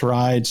 6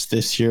 rides.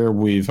 This year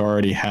we've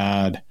already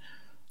had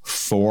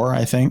 4,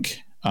 I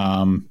think,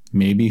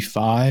 maybe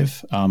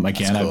 5. Again,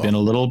 cool. I've been a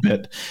little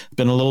bit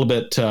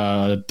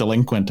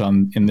delinquent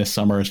in this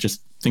summer. It's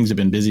just things have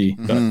been busy.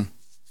 But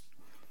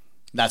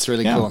that's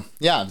really cool.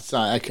 Yeah, so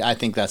I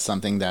think that's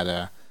something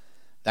that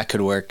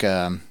could work.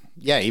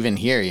 Even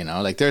here,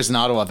 like there's an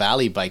Ottawa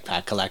Valley Bike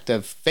Pack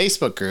Collective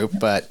Facebook group,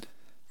 but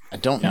I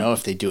don't know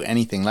if they do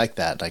anything like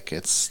that. Like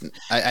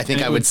I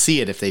think I would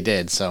see it if they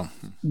did. So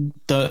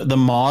the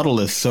model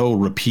is so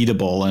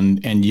repeatable,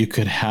 and you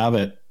could have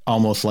it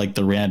almost like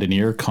the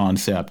Randonneur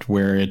concept,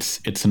 where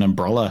it's an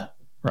umbrella,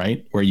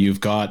 right? Where you've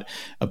got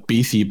a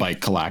BC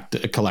bike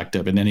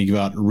collective, and then you've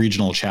got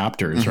regional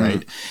chapters,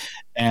 right?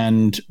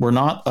 And we're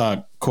not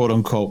a quote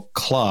unquote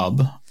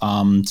club.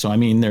 So I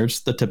mean,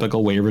 there's the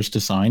typical waivers to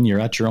sign. You're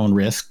at your own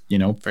risk,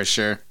 for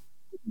sure.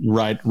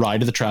 Ride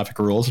to the traffic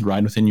rules and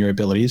ride within your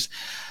abilities.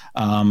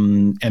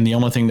 And the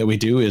only thing that we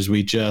do is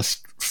we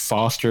just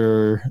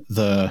foster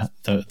the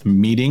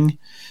meeting,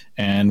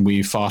 and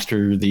we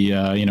foster the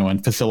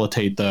and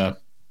facilitate the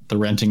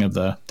renting of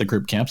the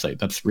group campsite.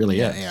 That's really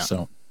it. Yeah.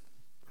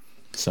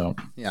 So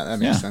yeah, that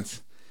makes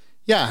sense.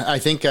 Yeah, I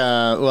think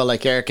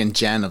like Eric and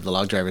Jen of the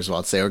Log Drivers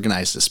Waltz, they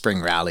organized a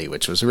spring rally,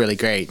 which was really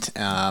great.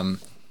 And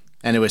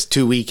it was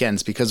 2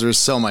 weekends because there was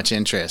so much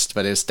interest,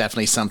 but it was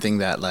definitely something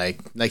that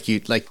like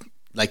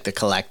the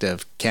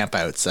collective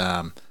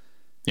campouts.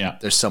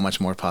 There's so much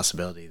more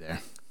possibility there.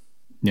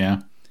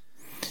 Yeah.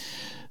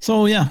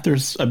 So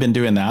I've been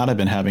doing that. I've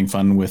been having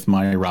fun with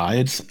my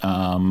rides.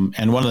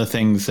 And one of the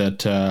things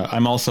that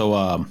I'm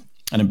also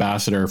an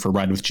ambassador for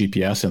Ride with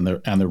GPS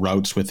and the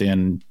routes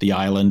within the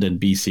island and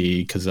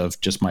BC, because of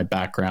just my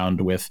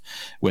background with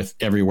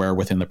everywhere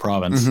within the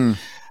province.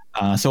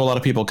 So a lot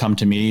of people come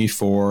to me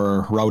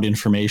for route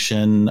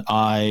information.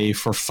 I,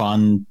 for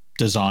fun,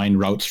 design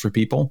routes for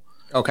people.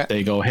 Okay.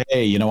 They go,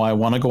 hey, I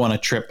want to go on a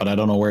trip, but I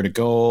don't know where to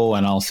go.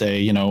 And I'll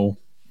say,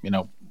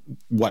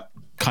 what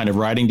kind of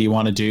riding do you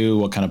want to do?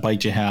 What kind of bike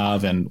do you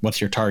have? And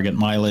what's your target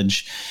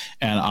mileage?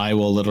 And I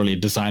will literally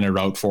design a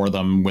route for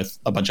them with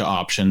a bunch of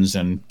options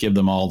and give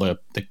them all the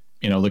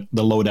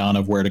lowdown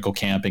of where to go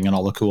camping and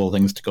all the cool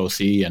things to go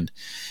see. And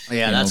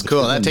that's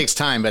cool. That takes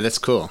time, but it's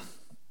cool.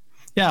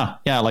 Yeah.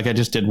 Like I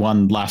just did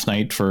one last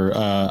night for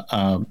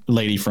a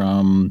lady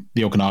from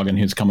the Okanagan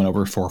who's coming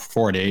over for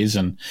 4 days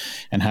and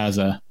has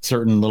a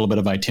certain little bit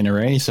of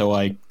itinerary. So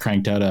I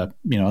cranked out a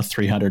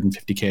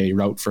 350K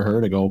route for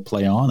her to go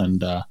play on and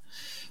go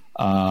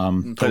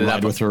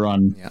ride with her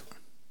on.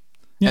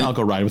 Yeah, I'll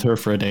go ride with her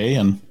for a day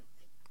and.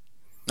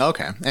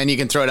 Okay, and you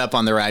can throw it up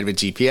on the ride with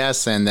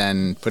GPS and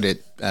then put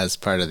it as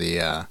part of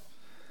the.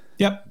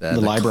 The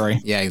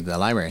library. Yeah, the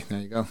library. There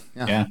you go.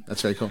 Yeah,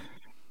 that's very cool.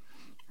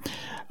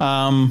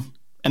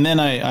 And then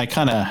I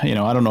kind of,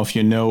 I don't know if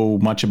you know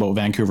much about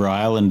Vancouver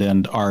Island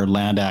and our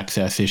land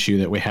access issue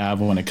that we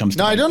have when it comes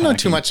to. No, I don't know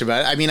too much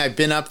about it. I mean, I've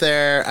been up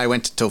there. I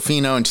went to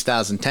Tofino in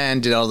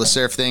 2010, did all the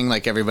surf thing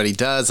like everybody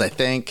does, I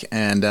think.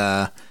 And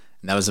that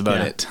was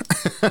about it.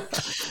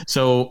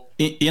 So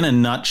in a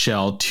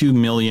nutshell, 2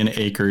 million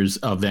acres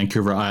of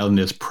Vancouver Island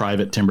is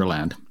private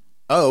timberland.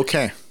 Oh,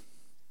 okay.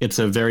 It's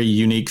a very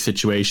unique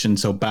situation.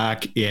 So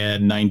back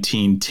in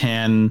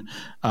 1910,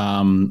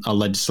 a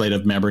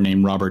legislative member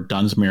named Robert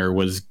Dunsmuir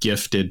was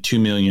gifted 2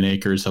 million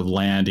acres of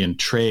land in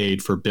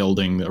trade for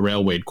building the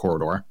railway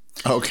corridor.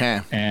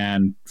 Okay.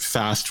 And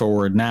fast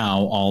forward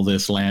now, all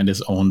this land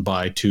is owned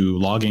by 2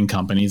 logging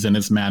companies and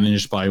it's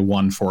managed by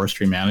one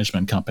forestry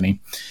management company.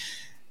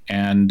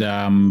 And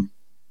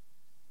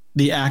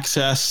the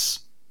access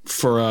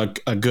for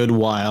a good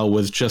while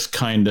was just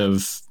kind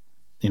of,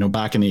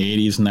 back in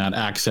the 80s, and that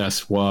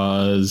access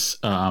was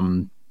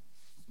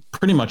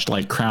pretty much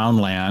like Crown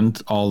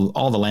land.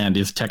 All the land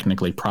is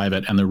technically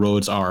private, and the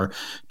roads are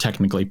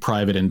technically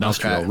private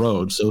industrial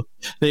roads. So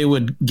they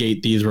would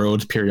gate these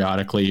roads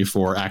periodically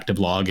for active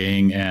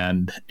logging,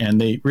 and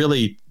they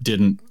really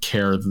didn't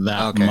care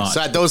that much.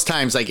 So at those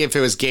times, like if it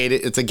was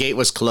gated, if the gate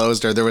was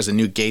closed or there was a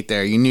new gate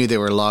there, you knew they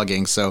were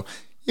logging. So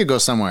you go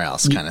somewhere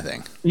else, kind of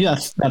thing.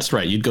 Yes, that's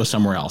right. You'd go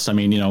somewhere else. I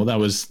mean, that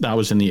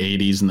was in the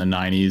 80s and the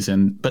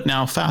 90s, but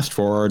now fast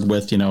forward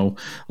with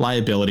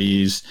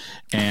liabilities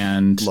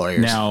and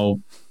lawyers. Now,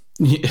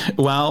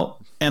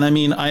 and I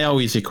mean, I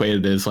always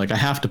equated it as like I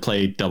have to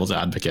play devil's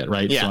advocate,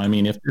 right? Yeah. So I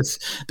mean, if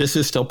this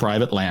is still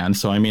private land,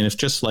 so I mean, it's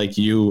just like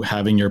you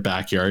having your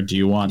backyard. Do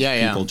you want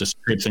people just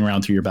traipsing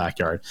around through your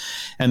backyard?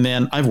 And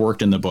then I've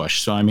worked in the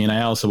bush, so I mean,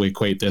 I also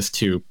equate this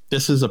to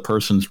this is a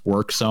person's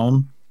work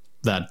zone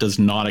that does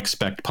not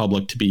expect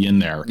public to be in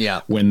there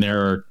when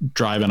they're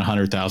driving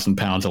 100,000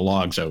 pounds of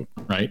logs out,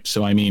 right?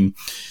 So, I mean,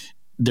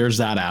 there's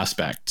that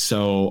aspect.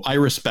 So I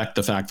respect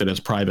the fact that it's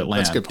private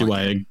land. That's a good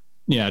point.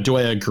 Do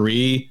I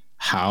agree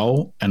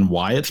how and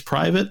why it's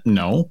private?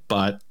 No,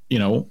 but,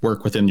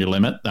 work within your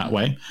limit that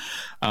way.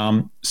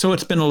 So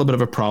it's been a little bit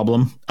of a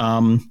problem.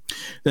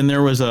 Then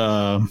there was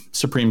a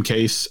Supreme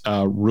case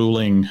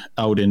ruling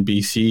out in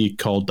BC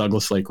called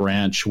Douglas Lake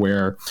Ranch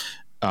where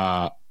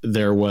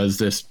there was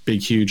this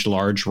big, huge,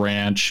 large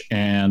ranch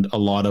and a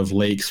lot of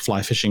lakes,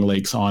 fly fishing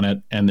lakes on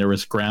it. And there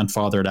was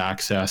grandfathered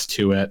access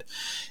to it.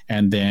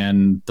 And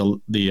then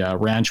the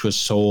ranch was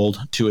sold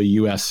to a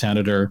U.S.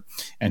 senator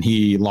and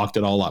he locked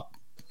it all up.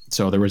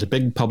 So there was a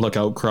big public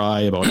outcry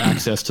about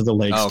access to the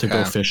lakes to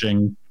go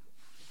fishing.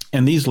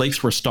 And these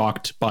lakes were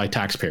stocked by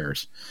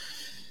taxpayers.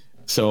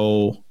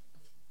 So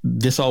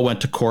this all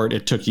went to court.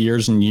 It took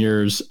years and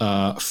years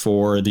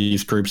for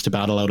these groups to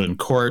battle out in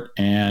court.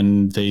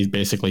 And they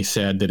basically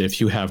said that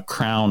if you have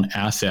Crown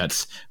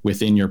assets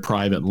within your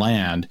private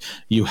land,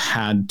 you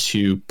had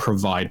to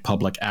provide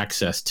public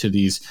access to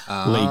these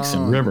lakes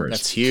and rivers.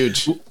 That's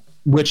huge.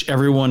 Which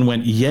everyone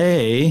went,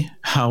 yay.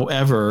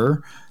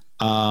 However,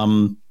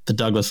 the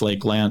Douglas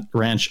Lake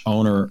Ranch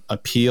owner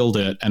appealed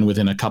it. And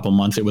within a couple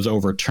months, it was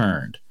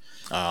overturned.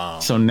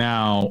 So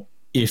now,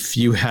 if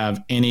you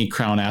have any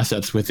Crown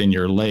assets within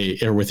your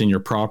lake or within your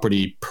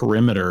property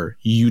perimeter,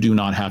 you do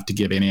not have to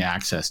give any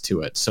access to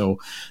it. So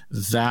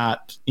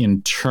that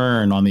in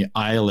turn on the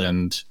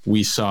island,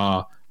 we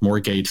saw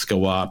more gates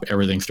go up.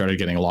 Everything started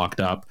getting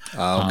locked up.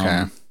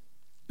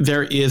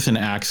 There is an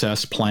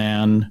access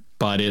plan,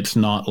 but it's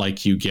not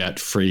like you get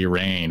free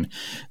reign.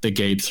 The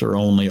gates are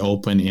only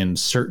open in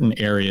certain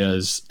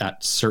areas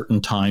at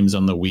certain times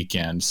on the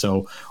weekend.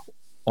 So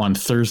on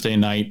Thursday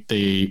night,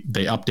 they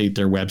update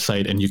their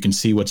website and you can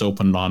see what's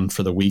open on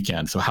for the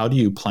weekend. So how do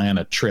you plan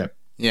a trip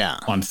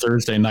on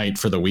Thursday night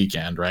for the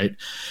weekend, right?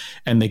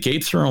 And the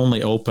gates are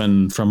only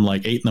open from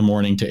like 8 in the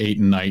morning to 8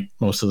 at night,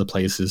 most of the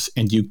places.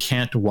 And you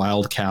can't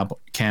wild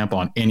camp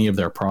on any of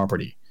their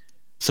property.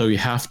 So you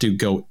have to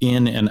go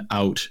in and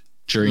out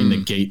during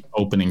the gate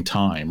opening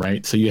time,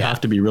 right? So you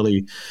have to be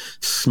really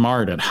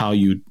smart at how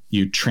you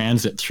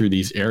transit through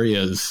these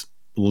areas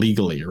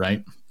legally,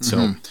 right?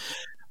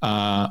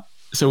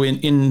 So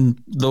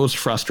in those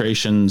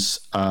frustrations,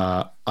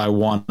 I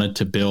wanted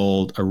to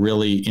build a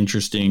really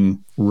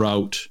interesting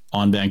route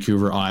on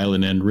Vancouver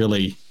Island, and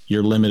really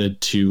you're limited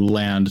to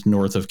land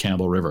north of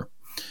Campbell River.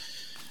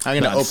 I'm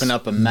going to open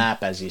up a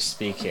map as you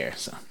speak here.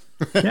 So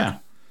yeah.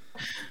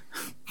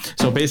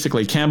 So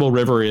basically, Campbell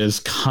River is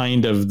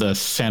kind of the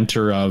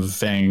center of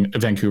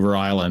Vancouver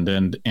Island,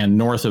 and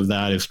north of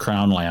that is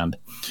Crown Land.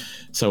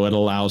 So it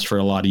allows for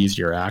a lot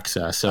easier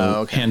access.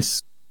 So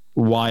hence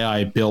why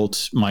I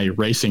built my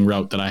racing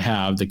route that I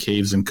have, the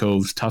Caves and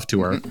Coves Tough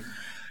Tour,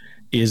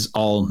 is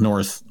all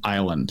North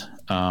Island.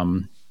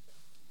 I'm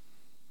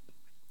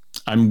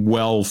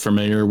well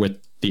familiar with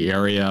the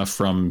area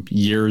from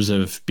years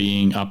of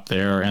being up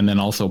there, and then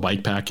also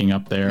bikepacking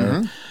up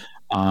there.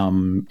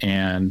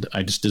 And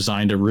I just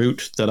designed a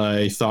route that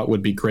I thought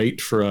would be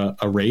great for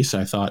a race.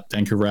 I thought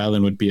Vancouver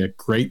Island would be a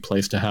great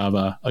place to have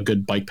a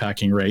good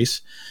bikepacking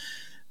race.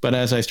 But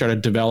as I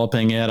started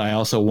developing it, I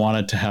also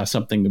wanted to have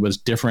something that was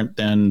different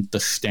than the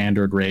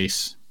standard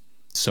race.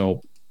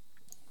 So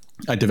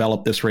I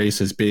developed this race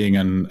as being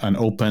an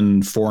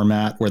open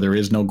format where there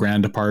is no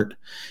grand depart.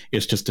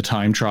 It's just a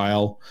time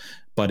trial,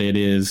 but it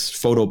is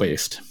photo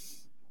based.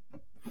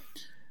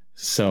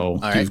 So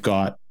you've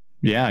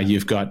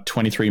got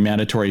 23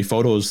 mandatory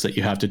photos that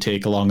you have to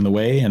take along the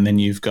way. And then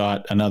you've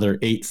got another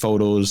 8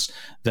 photos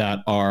that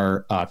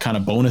are kind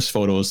of bonus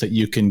photos that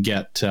you can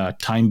get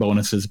time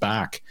bonuses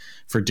back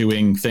for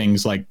doing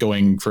things like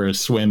going for a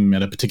swim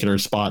at a particular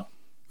spot.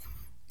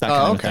 That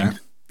kind of thing.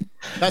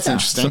 That's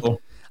interesting.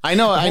 So, I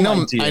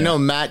know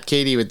Matt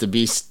Cady with the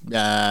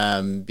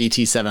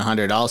BT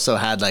 700 also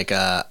had like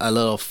a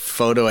little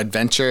photo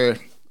adventure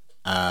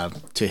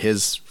to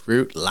his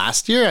route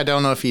last year. I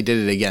don't know if he did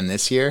it again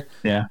this year.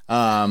 Yeah.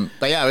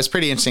 But yeah, it was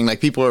pretty interesting.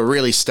 Like people were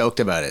really stoked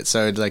about it.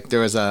 So like there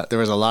was a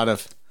lot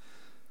of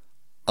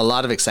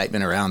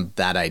excitement around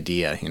that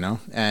idea, you know?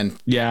 And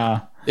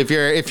yeah, if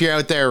you're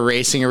out there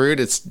racing a route,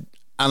 it's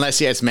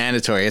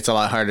mandatory, it's a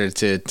lot harder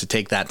to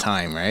take that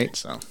time, right?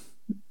 So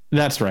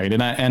that's right.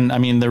 And I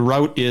mean, the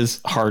route is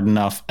hard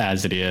enough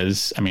as it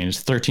is. I mean,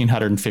 it's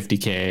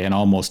 1,350K and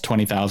almost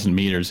 20,000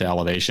 meters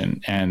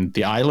elevation. And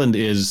the island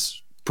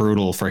is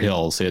brutal for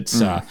hills.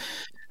 It's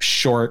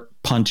short,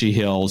 punchy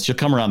hills. You'll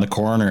come around the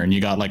corner and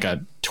you got like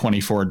a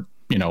 24%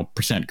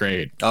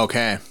 grade.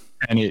 Okay.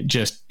 And it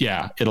just,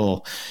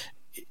 it'll,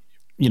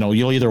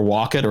 you'll either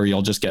walk it or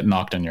you'll just get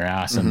knocked on your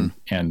ass.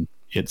 And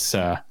it's,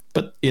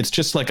 but it's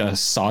just like a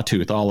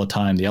sawtooth all the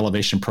time. The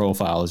elevation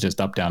profile is just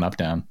up,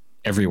 down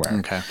everywhere.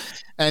 Okay.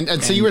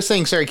 And so you were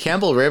saying, sorry,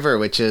 Campbell River,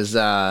 which is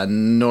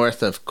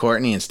north of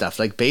Courtenay and stuff,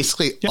 like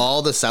basically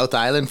all the South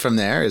Island from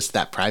there is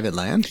that private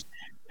land?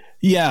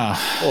 Yeah.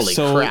 Holy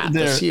crap,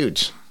 that's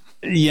huge.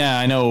 Yeah,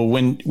 I know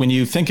when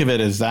you think of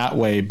it as that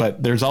way,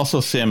 but there's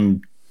also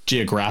some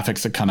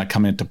geographics that kind of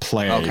come into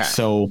play. Okay.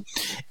 So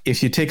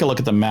if you take a look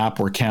at the map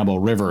where Campbell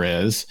River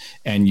is,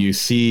 and you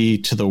see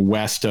to the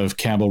west of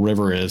Campbell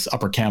River is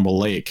Upper Campbell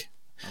Lake.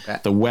 Okay.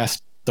 The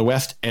west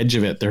edge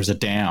of it, there's a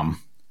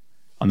dam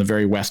on the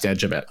very west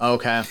edge of it.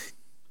 Okay.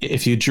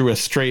 If you drew a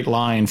straight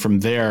line from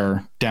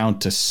there down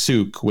to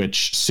Souk,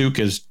 which Souk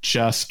is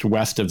just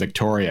west of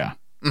Victoria.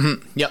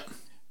 Yep.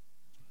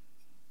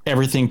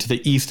 Everything to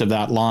the east of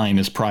that line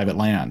is private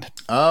land.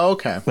 Oh,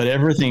 okay. But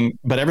everything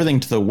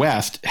to the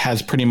west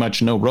has pretty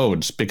much no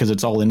roads because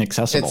it's all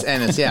inaccessible.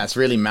 It's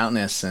really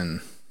mountainous and.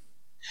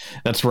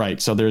 That's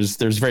right. So there's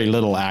very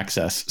little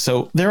access.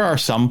 So there are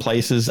some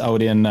places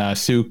out in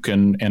Souk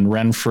and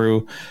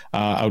Renfrew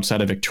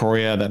outside of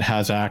Victoria that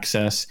has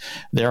access.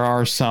 There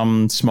are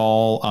some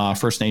small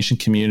First Nation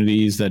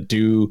communities that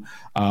do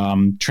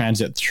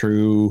transit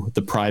through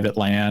the private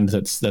land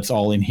that's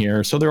all in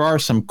here. So there are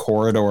some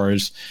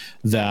corridors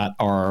that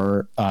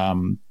are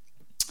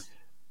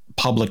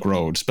public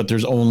roads, but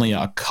there's only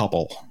a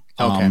couple.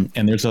 Okay.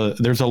 And there's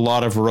a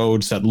lot of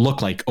roads that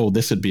look like, oh,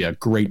 this would be a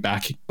great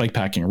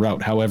bikepacking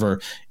route.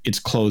 However, it's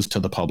closed to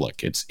the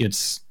public.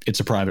 It's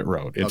a private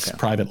road. It's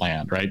private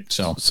land, right?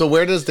 So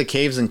where does the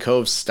Caves and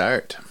Coves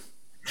start?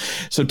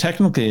 So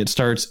technically, it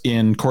starts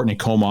in Courtenay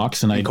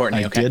Comox, and I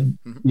did,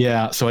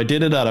 So I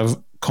did it out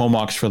of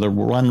Comox for the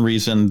one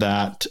reason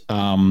that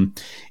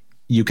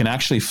you can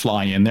actually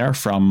fly in there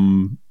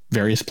from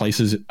various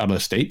places out of the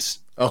States.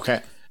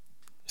 Okay.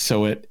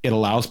 So it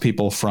allows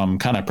people from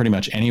kind of pretty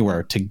much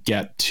anywhere to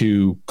get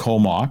to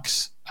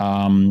Comox.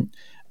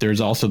 There's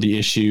also the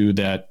issue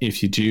that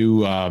if you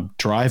do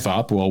drive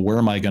up, well, where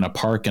am I going to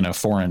park in a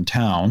foreign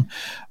town?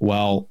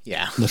 Well,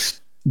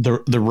 the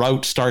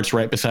route starts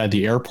right beside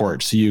the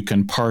airport, so you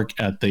can park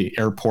at the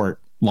airport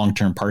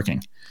long-term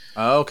parking.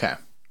 Oh, okay.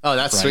 Oh,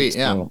 that's sweet.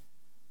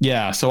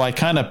 Yeah. So I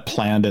kind of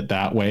planned it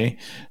that way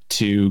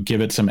to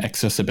give it some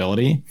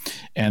accessibility.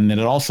 And then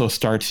it also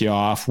starts you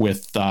off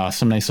with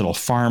some nice little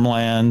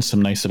farmland,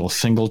 some nice little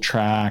single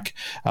track,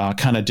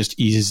 kind of just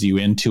eases you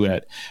into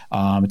it.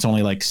 It's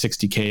only like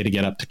 60K to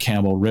get up to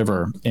Campbell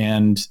River.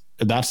 And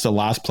that's the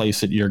last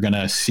place that you're going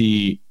to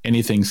see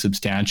anything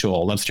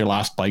substantial. That's your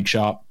last bike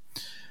shop.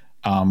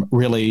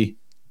 Really,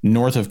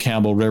 north of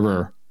Campbell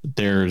River,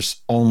 there's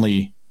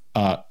only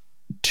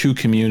 2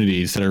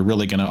 communities that are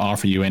really going to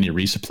offer you any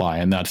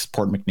resupply, and that's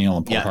Port McNeill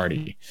and Port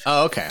Hardy.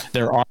 Oh, okay.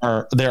 There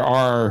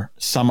are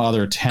some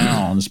other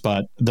towns,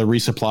 but the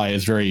resupply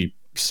is very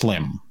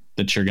slim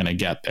that you're going to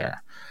get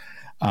there.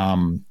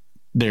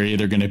 They're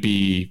either going to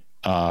be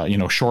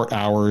short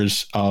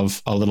hours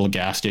of a little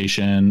gas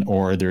station,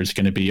 or there's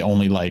going to be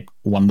only like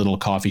one little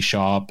coffee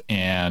shop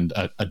and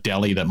a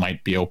deli that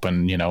might be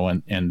open,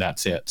 and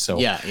that's it. So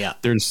yeah.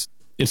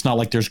 It's not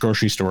like there's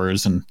grocery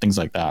stores and things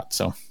like that.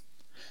 So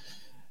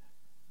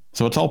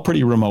it's all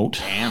pretty remote.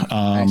 Damn,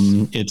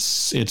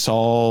 nice. It's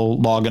all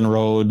logging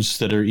roads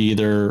that are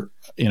either,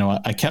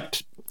 I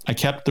kept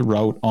the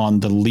route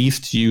on the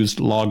least used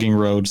logging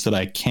roads that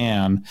I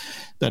can,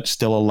 that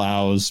still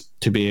allows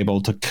to be able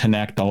to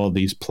connect all of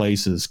these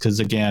places. Because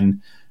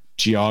again,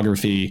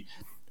 geography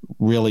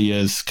really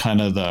is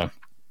kind of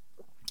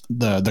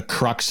the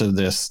crux of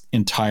this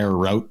entire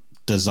route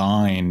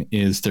design.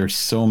 Is there's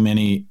so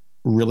many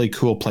really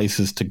cool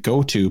places to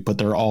go to, but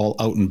they're all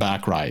out and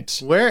back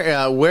rides.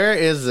 Where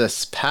is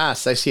this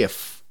pass? I see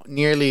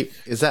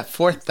is that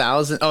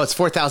 4,000? Oh, it's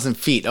 4,000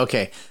 feet.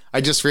 Okay.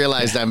 I just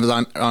realized I was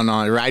on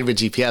a ride with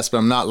GPS, but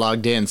I'm not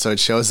logged in, so it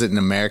shows it in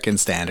American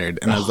standard.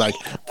 And I was like,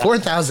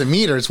 4,000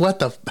 meters? What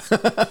the?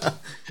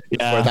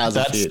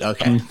 4,000 feet.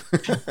 Okay.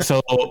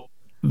 So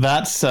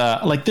that's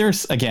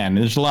there's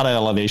a lot of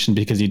elevation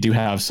because you do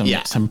have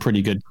some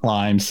pretty good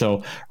climbs.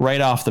 So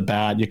right off the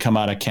bat, you come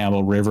out of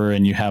Campbell River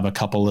and you have a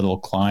couple little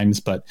climbs,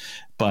 but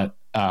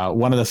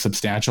one of the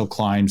substantial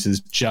climbs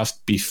is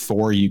just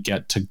before you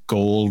get to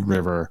Gold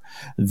River.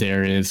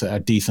 There is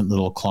a decent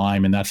little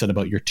climb, and that's at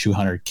about your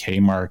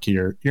 200K mark.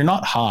 You're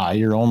not high.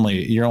 You're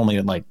only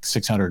at like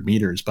 600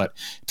 meters, but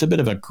it's a bit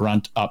of a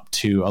grunt up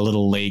to a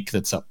little lake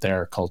that's up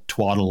there called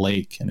Twaddle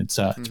Lake, and it's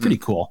pretty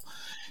cool.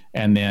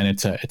 And then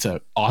it's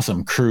a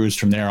awesome cruise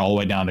from there all the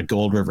way down to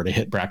Gold River to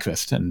hit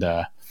breakfast, and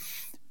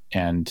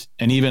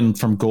even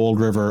from Gold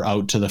River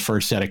out to the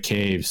first set of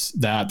caves.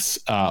 That's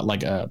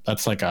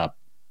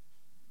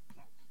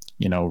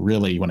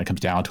really, when it comes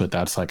down to it,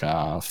 that's like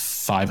a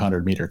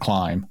 500 meter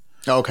climb.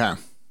 Okay.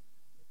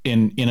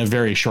 In a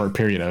very short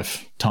period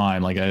of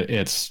time. Like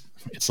it's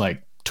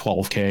like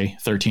 12K,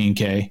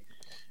 13K.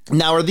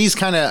 Now, are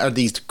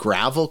these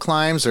gravel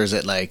climbs, or is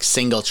it like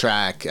single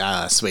track,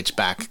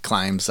 switchback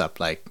climbs up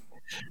like?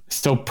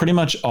 So pretty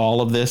much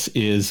all of this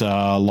is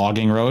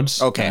logging roads.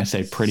 Okay. I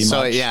say pretty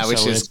much. Yeah,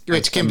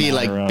 which can be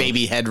like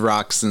baby head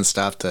rocks and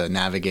stuff to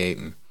navigate.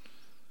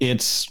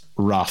 It's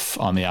rough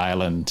on the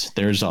island.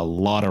 There's a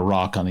lot of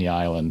rock on the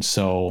island.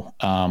 So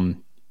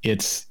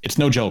it's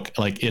no joke.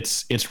 Like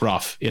it's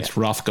rough. It's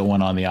rough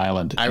going on the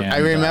island. I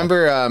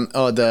remember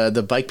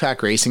the Bike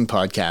Pack Racing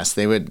podcast.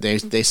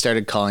 They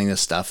started calling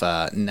this stuff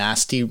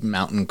nasty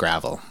mountain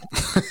gravel.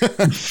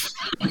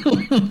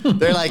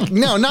 They're like,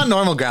 no, not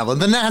normal gravel,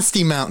 the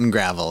nasty mountain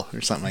gravel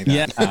or something like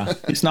that. Yeah,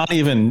 it's not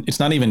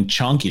even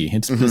chunky.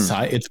 It's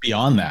it's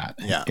beyond that.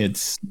 Yeah,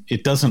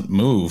 it doesn't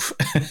move.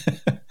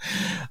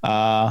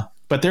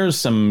 But there's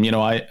some,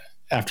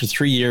 after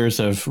 3 years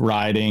of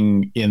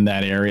riding in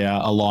that area,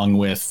 along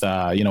with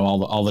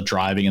all the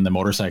driving and the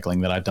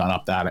motorcycling that I've done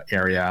up that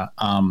area,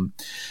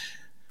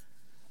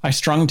 I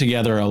strung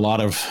together a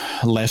lot of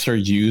lesser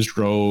used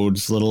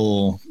roads,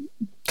 little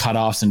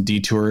cutoffs and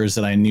detours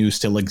that I knew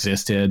still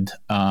existed.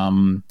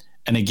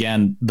 And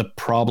again, the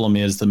problem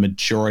is the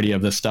majority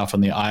of the stuff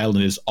on the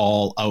island is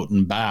all out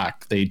and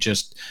back. They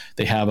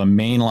have a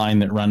main line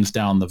that runs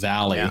down the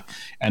valley,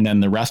 and then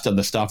the rest of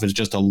the stuff is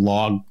just a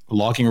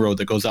logging road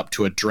that goes up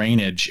to a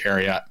drainage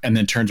area and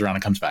then turns around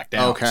and comes back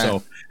down. Okay.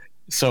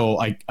 So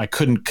I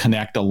couldn't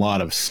connect a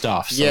lot of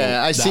stuff. So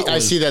I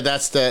see that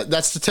that's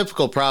the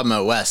typical problem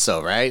out west,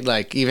 though, right?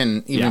 Like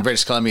even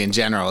British Columbia in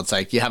general, it's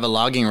like you have a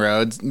logging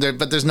road there,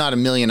 but there's not a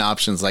million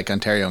options like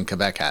Ontario and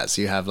Quebec has.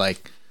 You have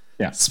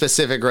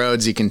specific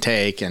roads you can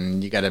take,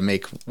 and you got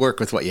to work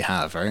with what you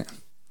have, right?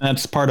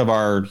 That's part of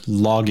our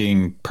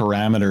logging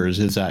parameters,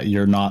 is that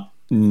you're not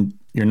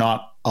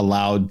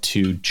allowed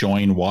to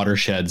join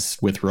watersheds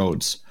with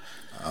roads.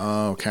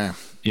 Oh, okay.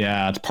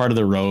 Yeah, it's part of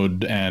the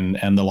road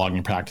and the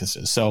logging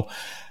practices. So,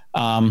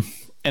 and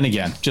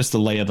again, just the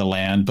lay of the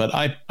land. But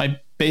I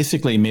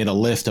basically made a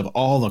list of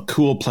all the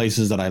cool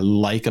places that I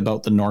like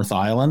about the North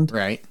Island,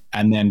 right?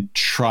 And then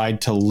tried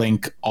to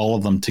link all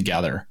of them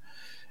together.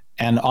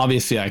 And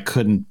obviously I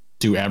couldn't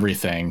do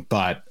everything,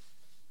 but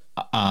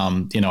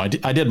I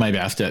did my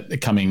best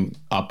at coming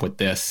up with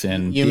this.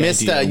 And you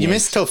missed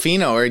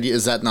Tofino, or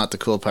is that not the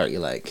cool part you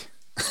like?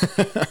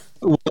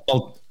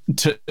 Well,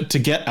 to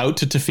get out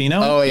to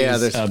Tofino,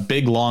 there's a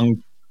big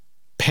long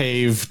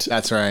paved.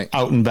 That's right.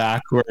 Out and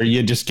back where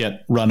you just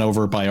get run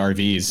over by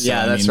RVs. So,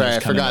 yeah, that's right. I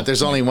forgot.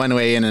 There's only one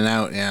way in and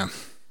out. Yeah,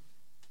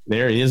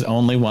 there is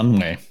only one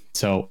way.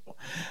 So.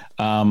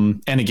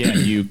 And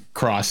again, you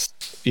cross,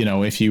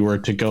 if you were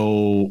to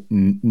go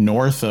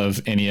north of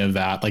any of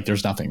that, like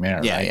there's nothing there.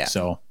 Yeah. Right? Yeah.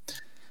 So,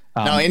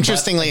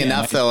 interestingly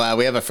enough, though,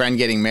 we have a friend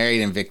getting married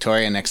in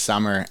Victoria next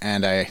summer.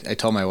 And I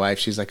told my wife,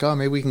 she's like, oh,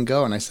 maybe we can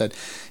go. And I said,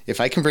 if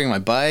I can bring my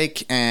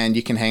bike and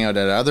you can hang out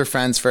at other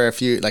friends for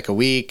a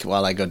week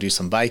while I go do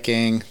some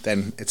biking,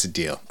 then it's a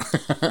deal.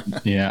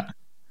 Yeah.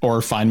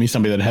 Or find me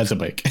somebody that has a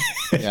bike.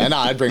 Yeah, no,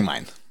 I'd bring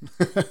mine.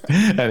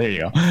 There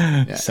you go.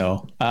 Yeah.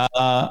 So,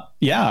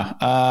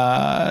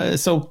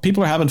 so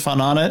people are having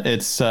fun on it.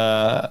 It's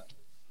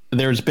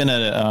there's been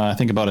I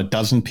think about a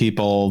dozen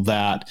people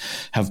that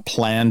have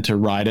planned to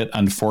ride it.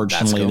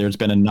 Unfortunately, there's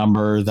been a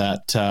number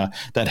that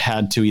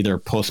had to either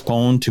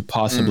postpone to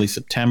possibly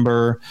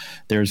September.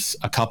 There's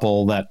a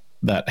couple that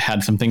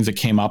had some things that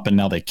came up and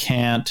now they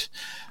can't.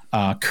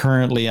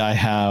 Currently, I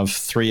have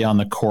 3 on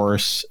the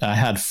course. I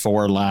had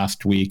 4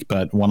 last week,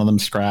 but one of them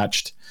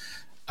scratched.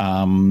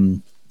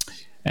 And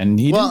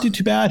he didn't do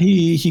too bad.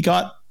 He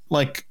got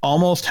like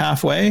almost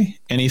halfway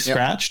and he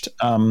scratched.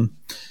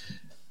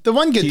 The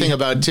one good thing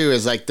about it too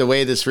is like the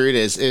way this route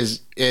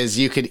is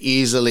you could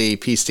easily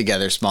piece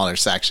together smaller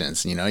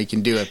sections. You know, you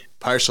can do a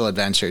partial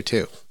adventure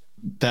too.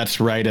 That's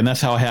right. And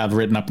that's how I have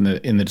written up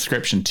in the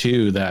description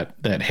too,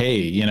 that, hey,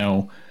 you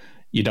know,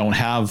 you don't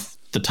have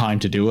the time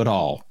to do it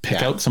all.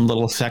 Pick out some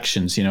little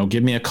sections, you know,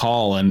 give me a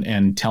call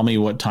and tell me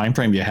what time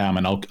frame you have,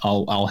 and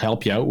I'll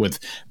help you out with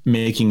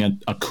making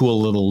a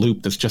cool little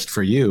loop that's just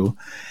for you.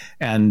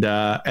 And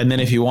then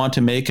if you want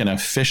to make an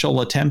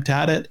official attempt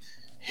at it,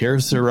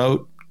 here's the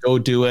route. Go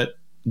do it.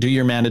 Do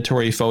your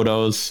mandatory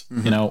photos,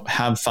 you know,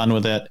 have fun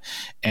with it.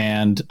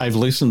 And I've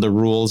loosened the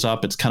rules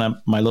up. It's kind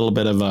of my little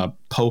bit of a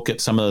poke at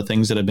some of the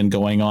things that have been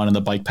going on in the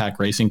bike pack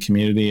racing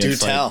community. Do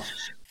tell.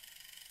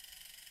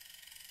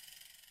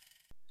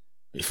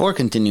 Before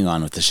continuing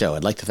on with the show,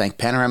 I'd like to thank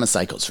Panorama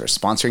Cycles for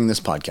sponsoring this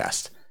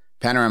podcast.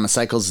 Panorama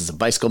Cycles is a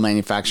bicycle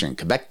manufacturer in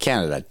Quebec,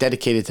 Canada,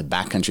 dedicated to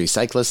backcountry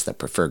cyclists that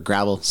prefer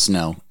gravel,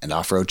 snow, and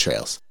off-road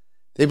trails.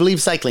 They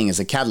believe cycling is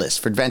a catalyst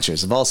for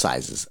adventures of all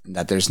sizes, and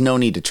that there's no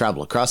need to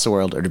travel across the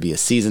world or to be a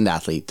seasoned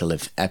athlete to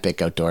live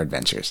epic outdoor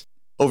adventures.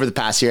 Over the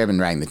past year, I've been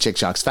riding the Chick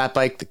Shocks Fat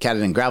Bike, the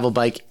Cadogan Gravel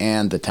Bike,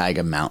 and the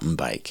Taiga Mountain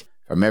Bike.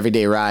 From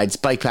everyday rides,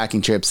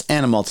 bikepacking trips,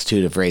 and a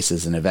multitude of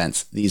races and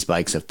events, these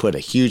bikes have put a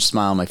huge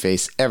smile on my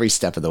face every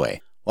step of the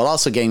way, while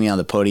also getting me on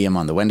the podium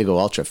on the Wendigo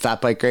Ultra Fat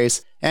Bike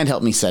Race and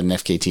helped me set an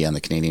FKT on the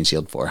Canadian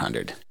Shield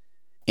 400.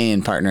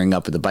 In partnering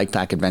up with the Bike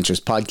Pack Adventures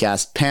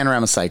podcast,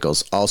 Panorama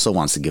Cycles also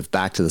wants to give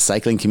back to the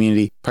cycling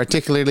community,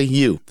 particularly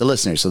you, the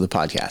listeners of the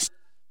podcast.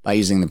 By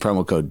using the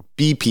promo code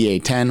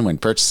BPA10 when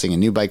purchasing a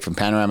new bike from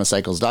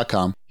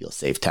panoramacycles.com, you'll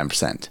save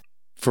 10%.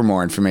 For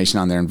more information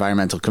on their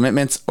environmental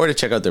commitments or to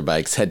check out their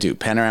bikes, head to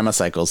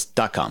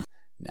panoramacycles.com.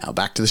 Now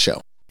back to the show.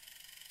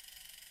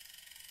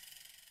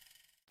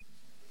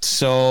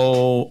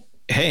 So,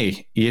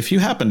 hey, if you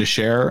happen to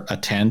share a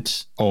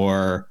tent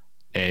or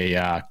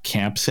a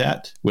camp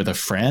set with a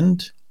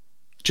friend,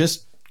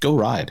 just go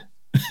ride.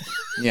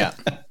 Yeah.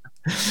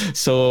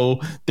 So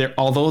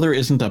although there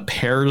isn't a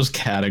pairs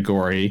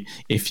category,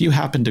 if you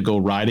happen to go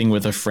riding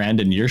with a friend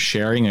and you're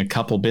sharing a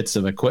couple bits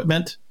of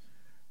equipment,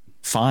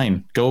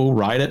 fine, go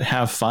ride it,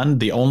 have fun.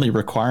 The only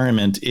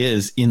requirement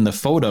is in the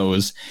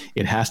photos,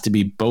 it has to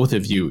be both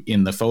of you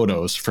in the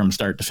photos from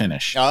start to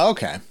finish. Oh,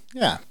 okay.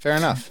 Yeah, fair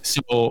enough.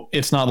 So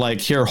it's not like,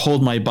 here,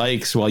 hold my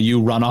bikes while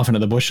you run off into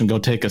the bush and go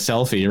take a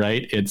selfie,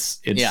 right?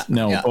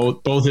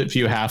 Both of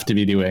you have to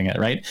be doing it,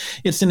 right?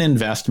 It's an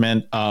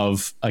investment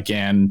of,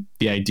 again,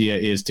 the idea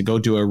is to go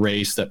do a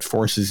race that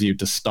forces you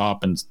to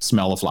stop and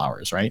smell the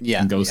flowers, right? Yeah.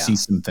 And go see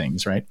some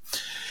things, right?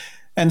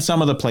 And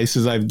some of the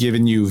places I've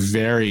given you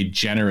very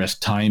generous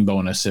time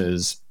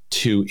bonuses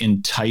to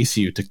entice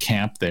you to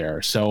camp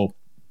there. So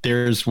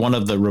there's one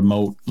of the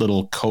remote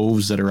little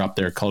coves that are up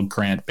there called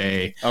Grant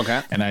Bay.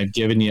 Okay. And I've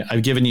given you a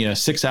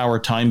 6-hour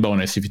time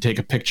bonus if you take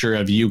a picture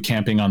of you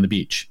camping on the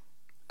beach.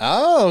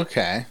 Oh,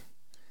 okay.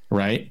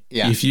 Right?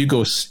 Yeah. If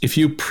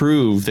you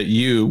prove that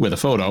you, with a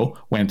photo,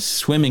 went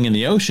swimming in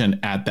the ocean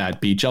at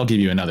that beach, I'll give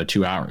you another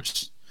 2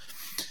 hours.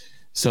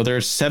 So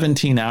there's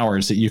 17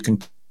 hours that you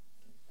can.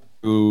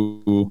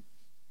 Oh,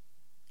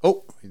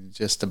 we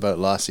just about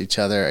lost each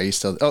other. Are you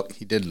still? Oh,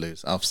 he did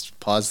lose. I'll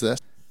pause this.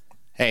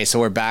 Hey, so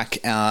we're back.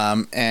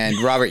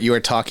 And Robert, you were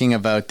talking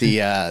about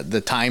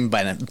the time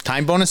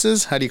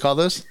bonuses. How do you call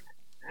those?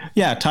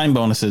 Yeah, time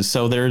bonuses.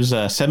 So there's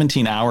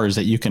 17 hours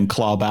that you can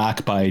claw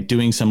back by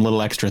doing some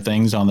little extra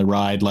things on the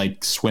ride,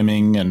 like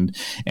swimming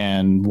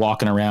and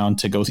walking around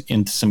to go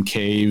into some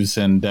caves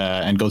and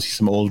go see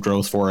some old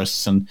growth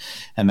forests and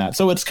that.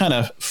 So it's kind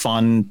of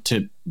fun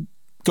to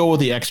go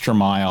the extra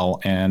mile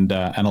and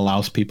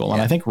allows people. Yeah.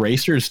 And I think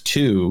racers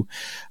too,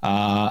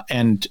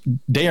 and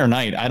day or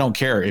night, I don't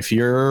care if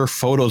your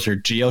photos are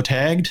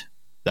geotagged,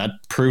 that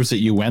proves that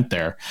you went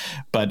there.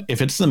 But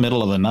if it's the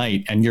middle of the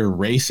night and you're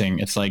racing,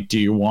 it's like, do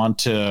you want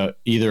to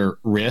either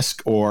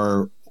risk,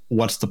 or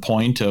what's the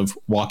point of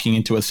walking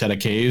into a set of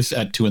caves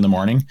at 2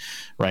 a.m,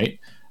 right?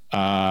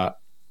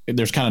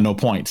 There's kind of no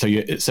point. So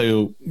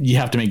you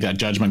have to make that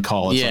judgment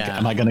call. It's like,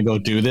 am I going to go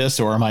do this,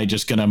 or am I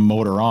just going to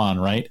motor on,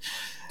 right?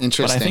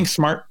 Interesting. But I think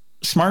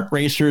smart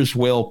racers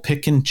will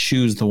pick and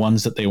choose the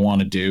ones that they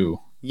want to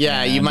do.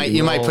 Yeah, and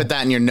you might put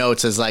that in your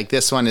notes as like,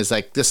 this one is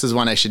like, this is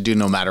one I should do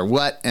no matter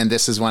what, and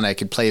this is one I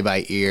could play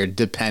by ear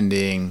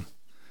depending.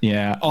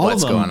 Yeah, all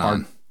what's of them going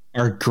on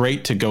are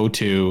great to go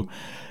to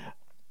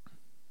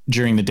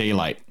during the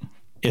daylight.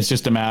 It's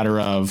just a matter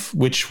of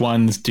which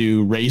ones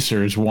do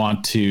racers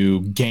want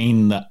to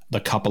gain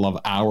the couple of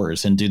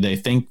hours, and do they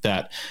think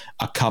that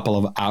a couple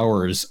of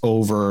hours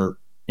over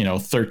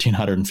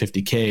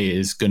 1,350K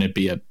is going to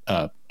be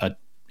a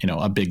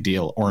a big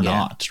deal or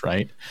not,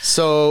 right?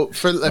 So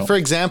for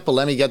example,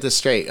 let me get this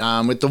straight.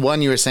 With the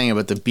one you were saying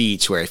about the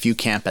beach, where if you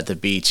camp at the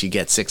beach, you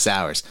get 6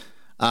 hours.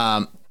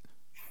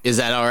 Is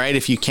that all right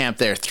if you camp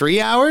there 3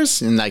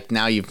 hours and like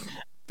now you've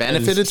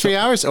benefited 3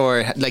 hours,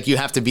 or like you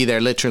have to be there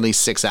literally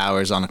 6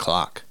 hours on a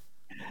clock?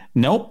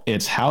 Nope,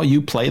 it's how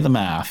you play the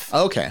math.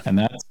 Okay. And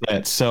that's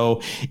it.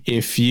 So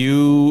if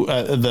you,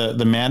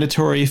 the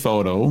mandatory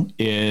photo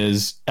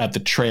is at the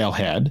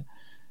trailhead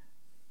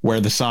where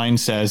the sign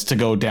says to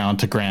go down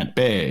to Grant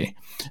Bay.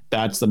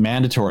 That's the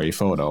mandatory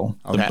photo.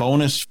 Okay. The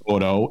bonus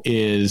photo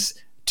is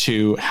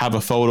to have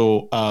a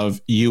photo of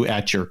you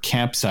at your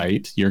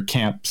campsite, your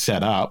camp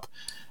set up,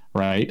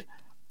 right,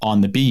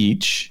 on the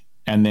beach.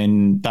 And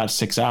then that's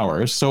 6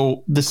 hours.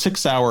 So the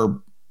 6 hour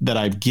that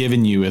I've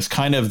given you is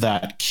kind of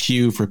that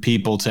cue for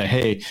people to,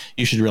 hey,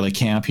 you should really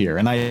camp here.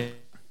 And hey,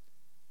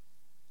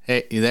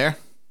 you there?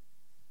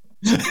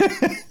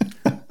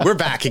 We're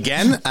back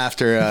again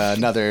after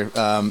another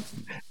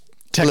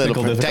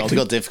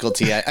technical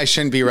difficulty. I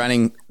shouldn't be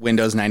running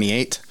Windows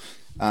 98.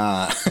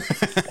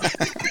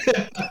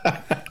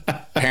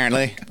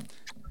 Apparently.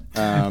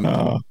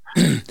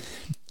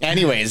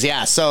 Anyways,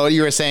 yeah. So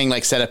you were saying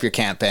like set up your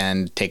camp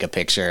and take a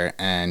picture,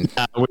 and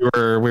we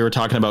were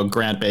talking about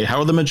Grant Bay.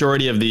 How the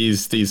majority of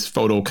these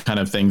photo kind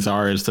of things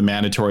are is the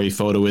mandatory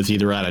photo is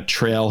either at a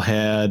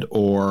trailhead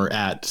or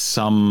at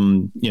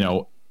some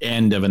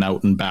end of an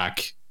out and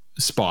back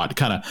spot.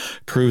 Kind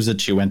of proves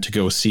that you went to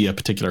go see a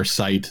particular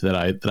site that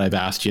I've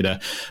asked you to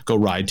go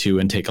ride to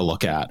and take a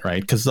look at,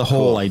 right? Because the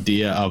whole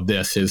idea of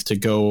this is to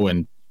go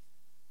and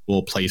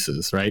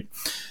places, right?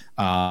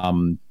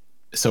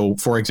 So,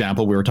 for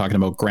example, we were talking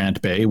about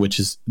Grant Bay, which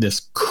is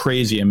this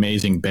crazy,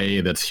 amazing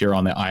bay that's here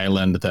on the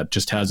island that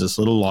just has this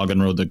little logging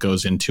road that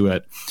goes into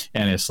it.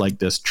 And it's like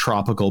this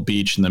tropical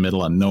beach in the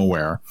middle of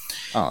nowhere.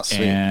 Oh,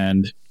 sweet.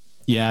 And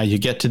yeah, you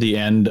get to the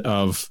end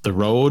of the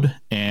road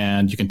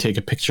and you can take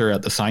a picture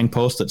at the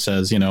signpost that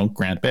says,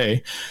 Grant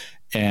Bay.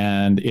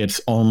 And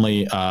it's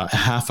only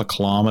half a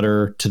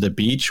kilometer to the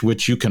beach,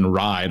 which you can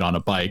ride on a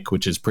bike,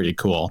 which is pretty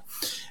cool.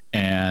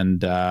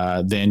 And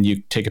then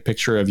you take a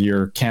picture of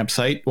your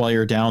campsite while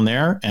you're down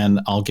there, and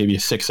I'll give you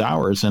 6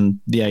 hours. And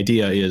the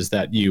idea is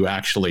that you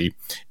actually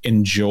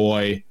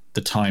enjoy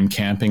the time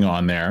camping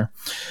on there.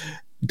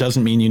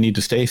 Doesn't mean you need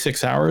to stay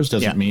 6 hours.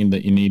 Doesn't mean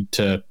that you need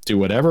to do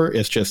whatever.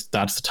 It's just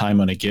that's the time I'm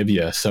going to give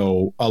you.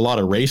 So a lot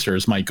of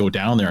racers might go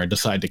down there and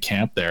decide to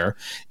camp there,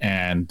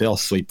 and they'll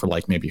sleep for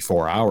like maybe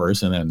 4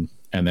 hours and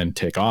then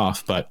take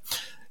off. But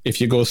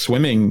if you go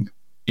swimming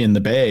in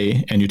the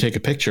bay and you take a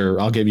picture,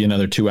 I'll give you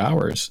another 2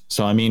 hours.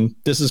 So, I mean,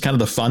 this is kind of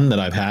the fun that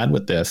I've had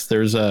with this.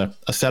 There's a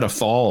set of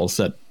falls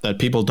that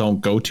people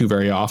don't go to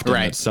very often.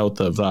 Right. It's south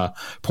of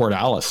Port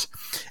Alice.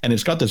 And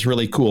it's got this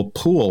really cool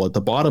pool at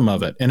the bottom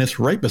of it. And it's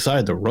right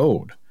beside the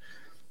road.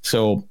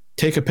 So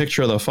take a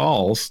picture of the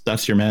falls.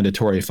 That's your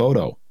mandatory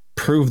photo.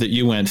 Prove that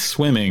you went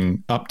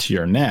swimming up to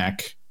your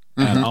neck,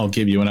 and I'll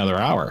give you another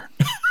hour.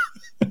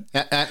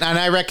 And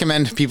I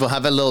recommend people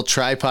have a little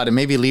tripod and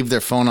maybe leave their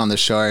phone on the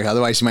shore.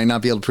 Otherwise, you might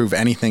not be able to prove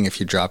anything if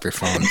you drop your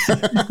phone.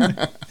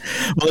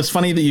 Well, it's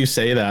funny that you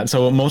say that.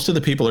 So most of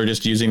the people are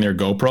just using their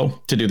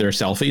GoPro to do their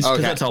selfies.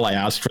 Because that's all I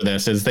asked for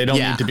this is they don't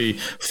need to be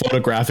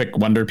photographic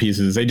wonder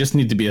pieces. They just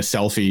need to be a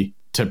selfie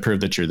to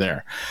prove that you're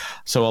there.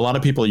 So a lot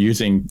of people are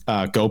using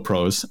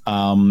GoPros.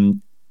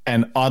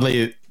 And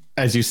oddly,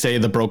 as you say,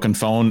 the broken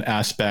phone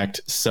aspect.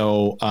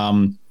 So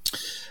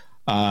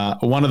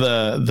one of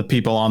the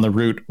people on the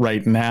route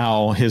right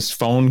now, his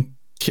phone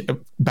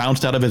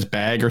bounced out of his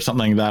bag or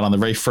something like that on the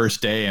very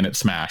first day, and it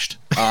smashed.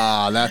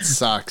 That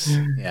sucks.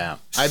 Yeah,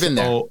 I've been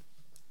there.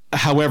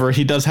 However,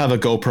 he does have a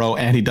GoPro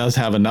and he does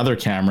have another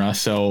camera,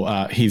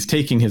 so he's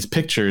taking his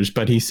pictures.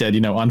 But he said,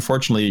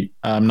 unfortunately,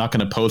 I'm not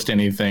going to post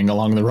anything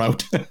along the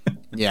route.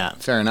 Yeah,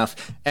 fair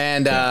enough.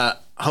 And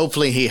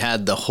hopefully, he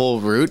had the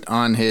whole route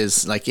on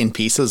his in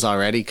pieces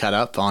already cut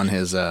up on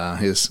his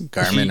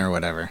Garmin or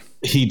whatever.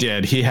 He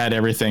did. He had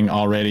everything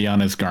already on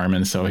his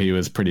Garmin, so he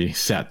was pretty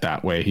set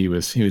that way. He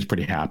was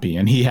pretty happy,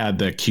 and he had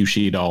the cue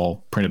sheet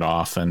all printed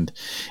off, and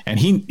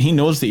he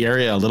knows the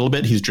area a little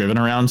bit. He's driven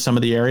around some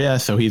of the area,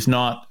 so he's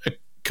not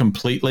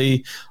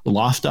completely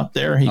lost up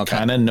there. He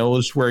kind of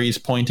knows where he's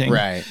pointing,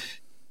 right?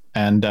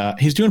 And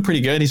he's doing pretty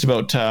good. He's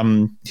about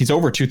he's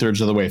over 2/3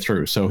 of the way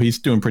through, so he's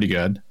doing pretty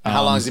good.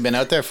 How long has he been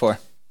out there for?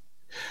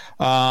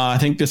 I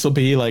think this will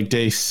be like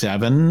day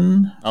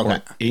 7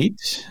 or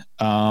 8.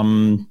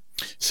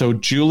 So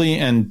Julie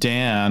and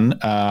Dan,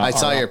 I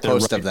saw your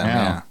post of them.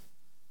 Now.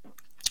 Yeah,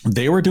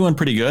 they were doing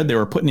pretty good. They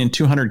were putting in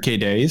 200K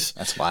days.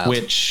 That's wild.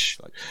 Which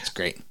it's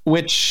great.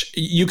 Which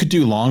you could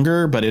do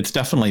longer, but it's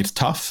tough.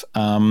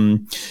 I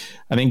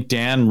think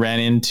Dan ran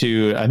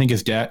into. I think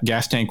his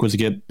gas tank was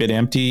a bit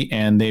empty,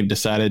 and they've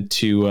decided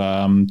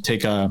to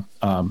take a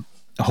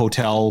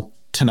hotel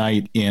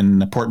tonight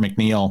in Port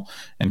McNeill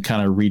and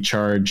kind of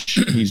recharge.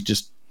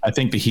 I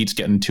think the heat's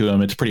getting to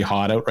him. It's pretty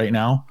hot out right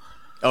now.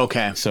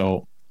 Okay.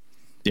 So.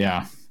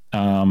 Yeah.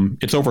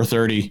 It's over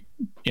 30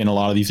 in a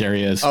lot of these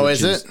areas. Oh,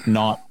 is it?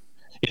 Not.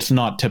 it's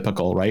not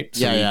typical, right?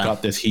 So you've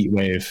got this heat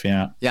wave.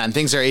 Yeah. Yeah. And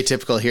things are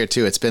atypical here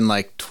too. It's been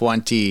like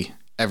 20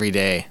 every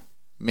day,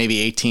 maybe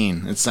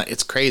 18.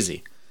 It's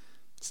crazy.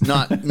 It's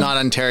not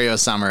Ontario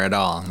summer at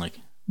all. Like,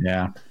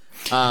 yeah.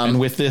 And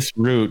with this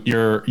route,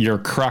 your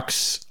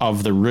crux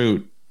of the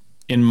route,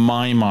 in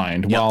my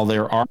mind, while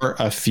there are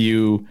a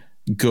few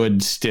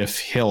good stiff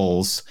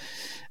hills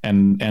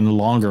and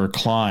longer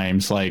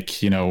climbs, like,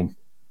 300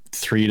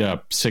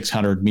 to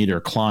 600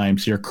 meter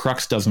climbs, your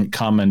crux doesn't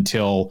come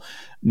until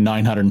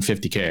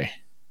 950K.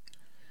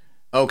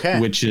 Okay.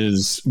 Which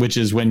is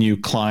when you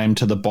climb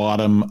to the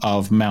bottom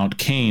of Mount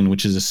Cain,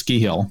 which is a ski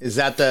hill. Is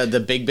that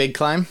the big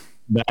climb?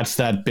 That's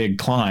that big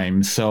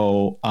climb.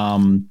 So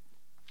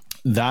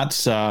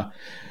that's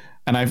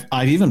and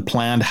I've even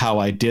planned how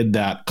I did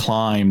that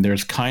climb.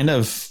 There's kind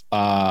of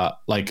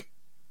like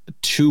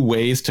two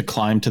ways to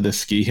climb to the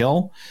ski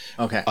hill.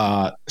 Okay.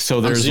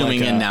 So there's I'm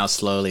zooming in now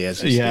slowly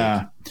as you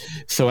speak.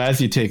 So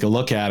as you take a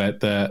look at it,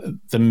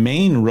 the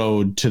main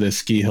road to the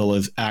ski hill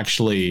is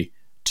actually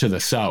to the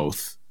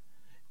south,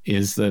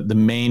 is the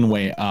main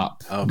way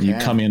up. Okay. You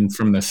come in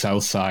from the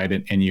south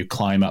side and you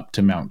climb up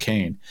to Mount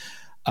Cain.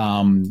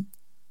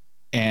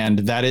 And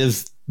that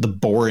is the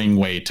boring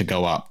way to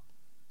go up.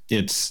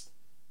 It's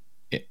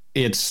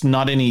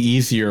not any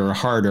easier or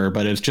harder,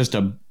 but it's just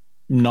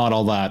not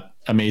all that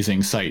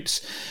amazing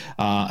sights.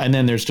 And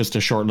then there's just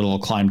a short little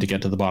climb to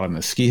get to the bottom of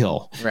the ski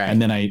hill. Right.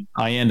 And then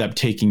I end up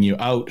taking you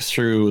out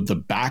through the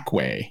back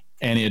way,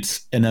 and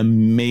it's an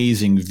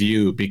amazing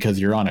view because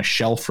you're on a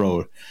shelf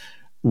road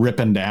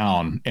ripping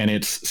down, and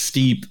it's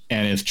steep,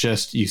 and it's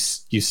just, you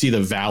see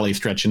the valley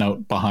stretching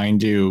out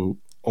behind you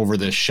over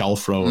this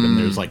shelf road, and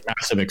there's like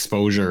massive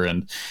exposure,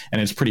 and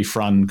it's pretty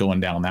fun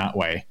going down that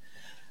way.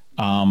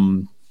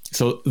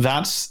 So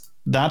that's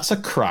a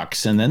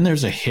crux. And then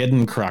there's a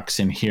hidden crux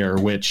in here,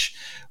 which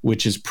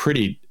is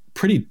pretty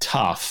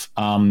tough.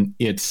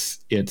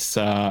 It's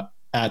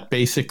at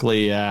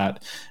basically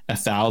at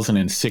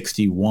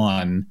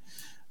 1,061,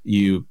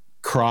 you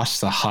cross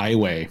the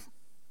highway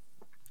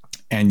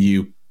and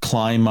you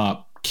climb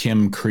up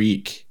Kim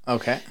Creek.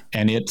 Okay.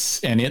 And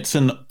it's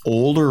an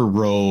older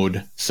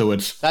road, so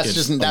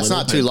that's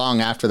not too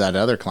long after that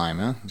other climb,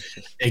 huh?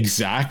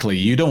 Exactly.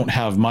 You don't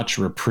have much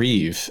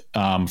reprieve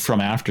from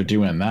after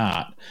doing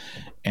that,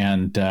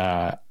 and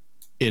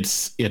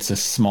it's a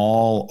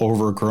small,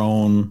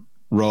 overgrown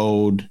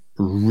road,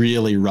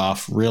 really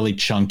rough, really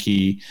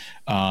chunky.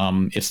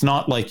 It's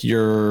not like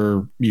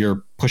you're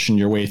pushing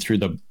your way through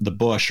the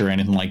bush or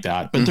anything like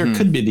that, but there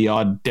could be the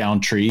odd down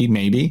tree,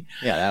 maybe.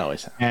 Yeah, that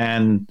always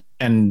happens.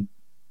 And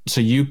so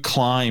you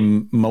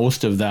climb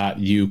most of that,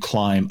 you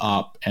climb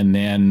up, and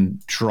then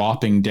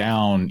dropping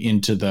down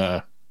into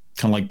the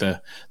kind of like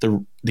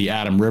the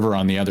Adam River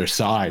on the other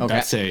side. Okay.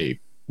 That's a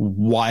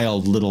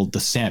wild little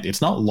descent. It's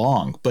not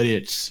long, but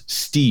it's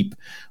steep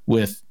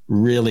with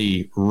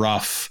really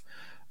rough,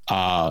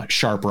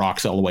 sharp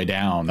rocks all the way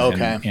down.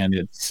 Okay. And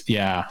it's,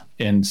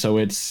 and so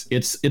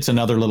it's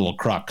another little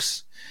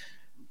crux.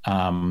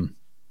 And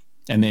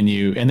then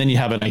you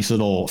have a nice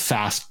little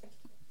fast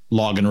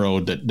logging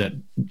road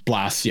that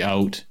blasts you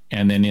out,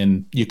 and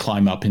then you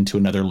climb up into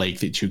another lake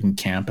that you can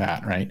camp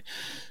at, right?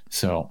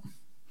 So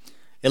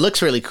it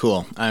looks really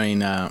cool. I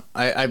mean,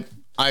 I'd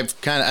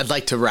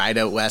like to ride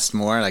out west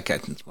more. Like,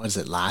 was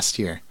it last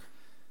year?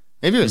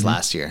 Maybe it was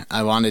last year.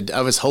 I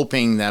was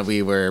hoping that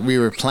we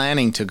were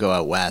planning to go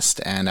out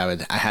west, and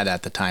I had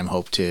at the time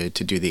hoped to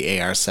do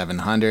the AR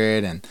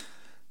 700 and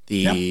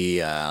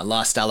the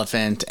Lost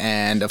Elephant,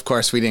 and of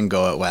course we didn't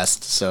go out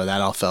west, so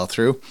that all fell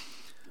through.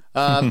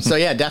 So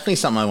yeah, definitely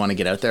something I want to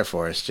get out there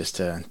for, is just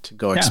to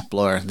go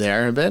explore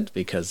there a bit,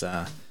 because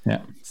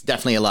it's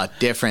definitely a lot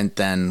different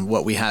than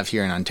what we have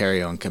here in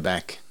Ontario and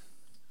Quebec.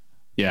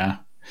 Yeah.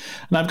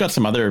 And I've got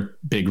some other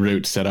big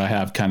routes that I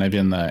have kind of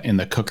in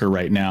the cooker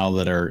right now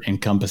that are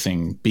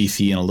encompassing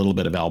BC and a little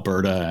bit of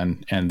Alberta,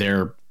 and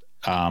they're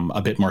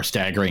a bit more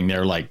staggering.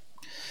 They're like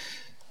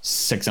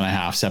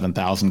 6,500,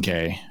 7,000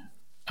 K.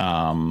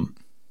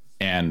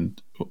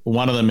 And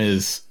one of them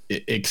is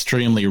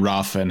extremely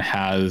rough and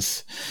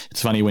it's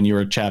funny, when you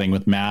were chatting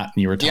with Matt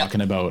and you were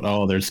talking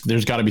about,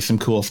 there's got to be some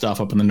cool stuff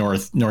up in the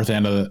north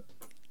end of the,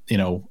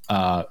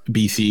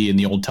 BC and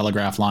the old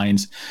telegraph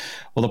lines.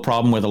 Well, the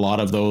problem with a lot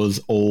of those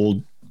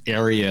old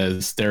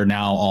areas, they're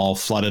now all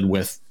flooded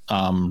with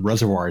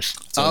reservoirs.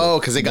 So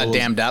because they got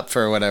dammed up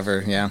for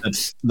whatever. Yeah,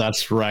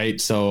 that's right.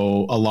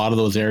 So a lot of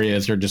those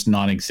areas are just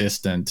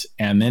non-existent,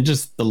 and then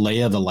just the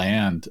lay of the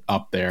land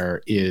up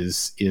there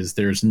is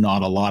there's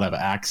not a lot of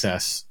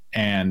access,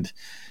 and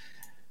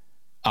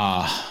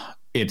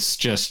it's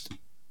just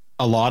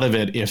a lot of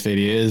it, if it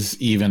is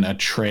even a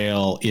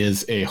trail,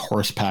 is a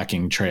horse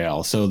packing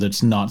trail. So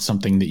that's not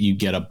something that you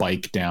get a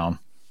bike down.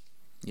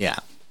 Yeah.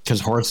 Because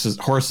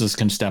horses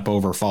can step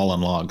over fallen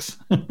logs.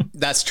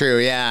 That's true.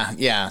 Yeah.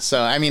 Yeah.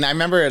 So, I mean, I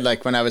remember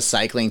like when I was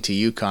cycling to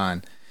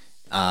Yukon,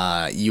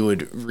 you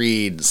would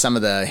read some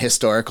of the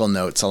historical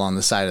notes along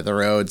the side of the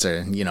roads,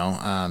 or,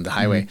 the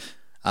highway,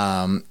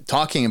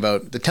 talking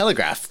about the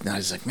telegraph. And I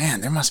was like,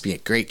 man, there must be a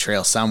great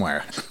trail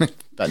somewhere.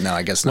 But no,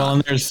 I guess not. Well,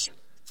 and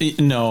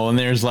No, and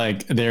there is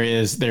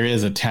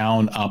a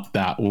town up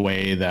that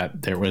way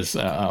that there was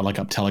like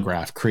up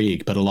Telegraph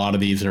Creek, but a lot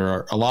of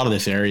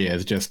this area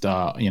is just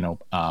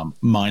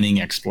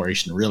mining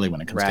exploration really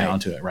when it comes down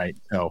to it, right?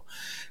 So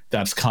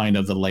that's kind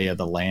of the lay of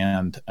the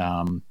land.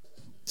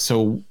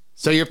 So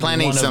you're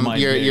planning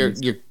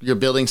you're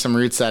building some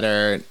routes that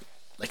are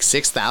like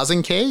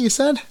 6,000 K, you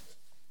said?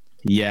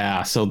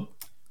 Yeah. So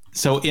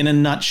in a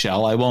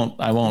nutshell, I won't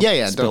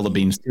spill the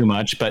beans too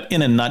much, but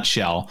in a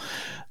nutshell,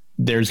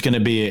 there's going to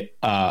be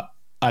a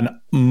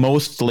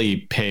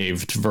mostly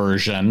paved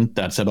version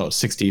that's about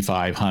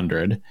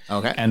 6,500.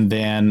 Okay. And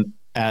then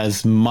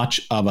as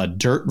much of a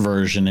dirt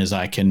version as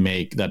I can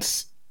make,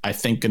 that's, I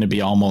think, going to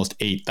be almost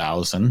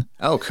 8,000.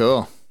 Oh,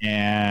 cool.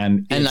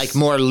 And like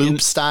more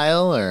loop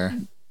style, or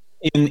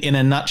in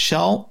a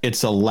nutshell,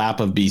 it's a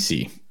lap of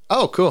BC.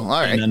 Oh, cool.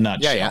 All right. In a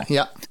nutshell.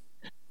 Yeah.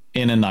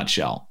 In a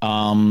nutshell.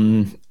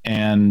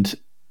 And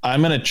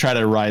I'm going to try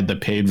to ride the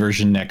paid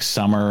version next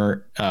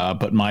summer.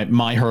 But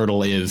my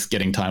hurdle is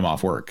getting time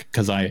off work,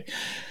 because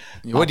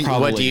what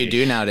do you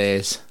do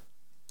nowadays?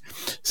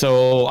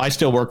 So I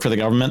still work for the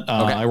government.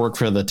 Okay. I work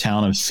for the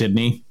town of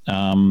Sydney.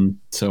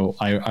 So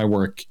I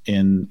work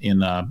in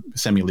a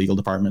semi-legal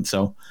department.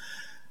 So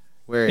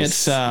where is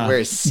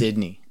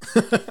Sydney?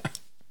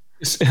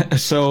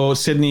 So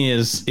Sydney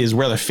is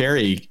where the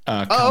ferry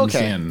comes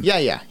in.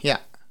 Yeah.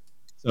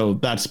 So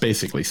that's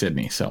basically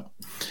Sydney. So,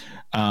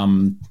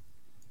 so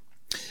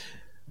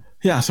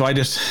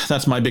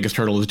that's my biggest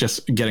hurdle, is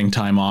just getting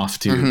time off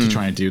to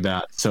try and do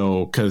that.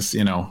 So, cause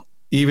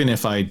even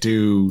if I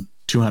do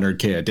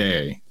 200K a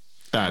day,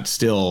 that's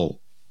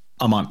still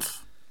a month,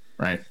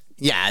 right?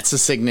 Yeah, it's a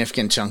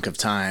significant chunk of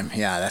time.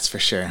 Yeah, that's for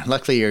sure.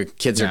 Luckily, your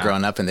kids are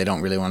growing up and they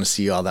don't really want to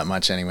see you all that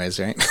much anyways,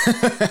 right?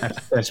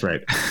 That's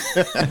right.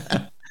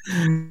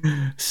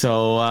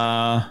 So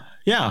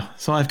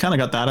I've kind of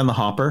got that in the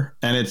hopper.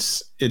 And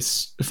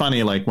it's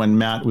funny, like when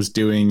Matt was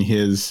doing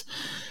his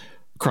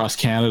cross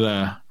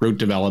Canada route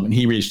development,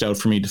 he reached out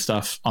for me to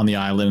stuff on the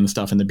island and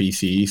stuff in the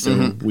BC.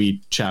 So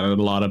we chatted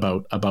a lot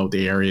about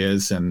the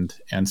areas and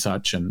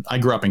such. And I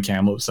grew up in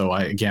Kamloops, so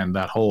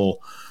that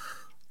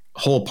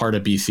whole part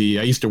of BC.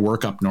 I used to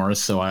work up north,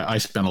 so I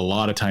spent a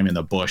lot of time in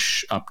the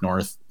bush up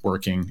north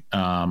working.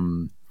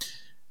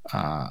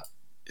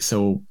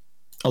 So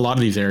a lot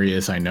of these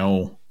areas I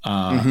know.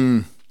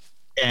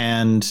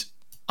 And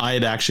I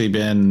had actually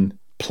been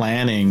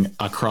planning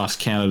a cross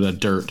Canada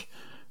dirt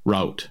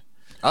route.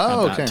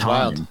 Oh, okay.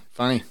 Wild.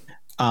 Funny.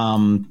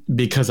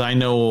 Because I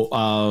know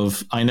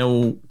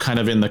kind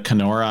of in the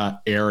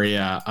Kenora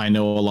area, I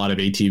know a lot of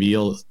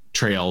ATV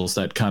trails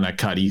that kind of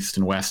cut east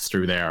and west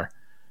through there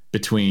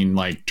between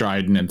like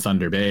Dryden and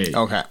Thunder Bay.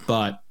 Okay.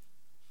 But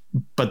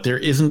there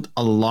isn't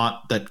a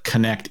lot that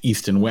connect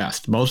east and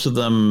west. Most of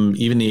them,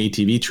 even the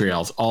ATV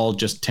trails, all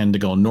just tend to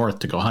go north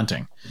to go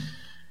hunting.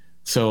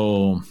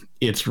 So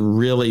it's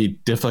really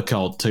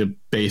difficult to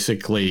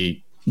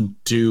basically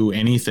do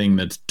anything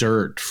that's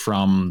dirt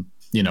from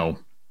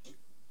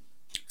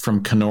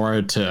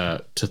Kenora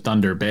to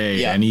Thunder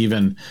Bay, and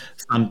even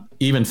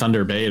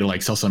Thunder Bay to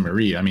like Sault Ste.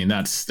 Marie. I mean,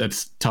 that's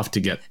tough to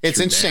get. It's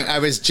interesting. There. I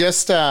was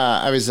just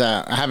I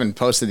haven't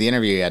posted the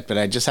interview yet, but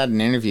I just had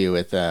an interview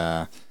with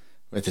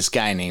this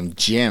guy named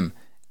Jim,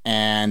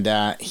 and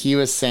he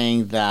was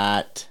saying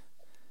that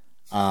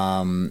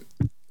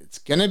it's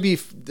gonna be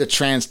the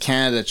Trans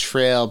Canada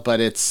Trail, but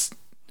it's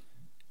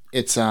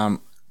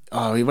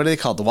what do they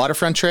call it? The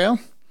Waterfront Trail.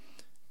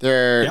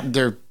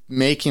 They're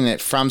making it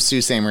from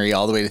Sault Ste. Marie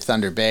all the way to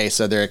Thunder Bay,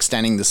 so they're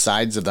extending the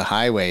sides of the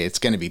highway. It's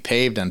going to be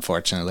paved,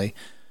 unfortunately,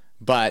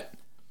 but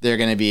they're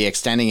going to be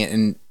extending it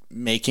and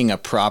making a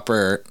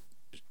proper,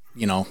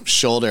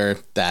 shoulder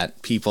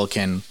that people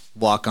can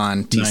walk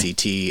on,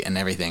 TCT and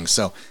everything.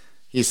 So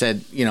he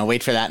said,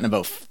 wait for that in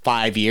about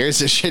 5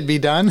 years, it should be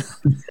done.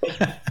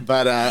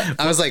 But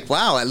I was like,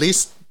 wow, at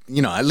least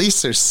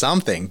there's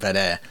something.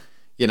 But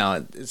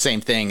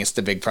same thing. It's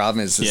the big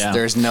problem is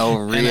there's no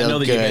real. And I know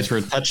that you guys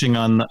were touching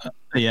on.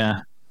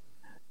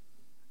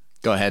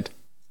 Go ahead.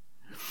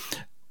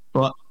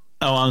 Well,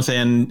 I'm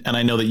saying, and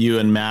I know that you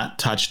and Matt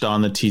touched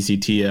on the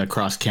TCT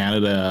across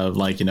Canada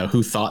of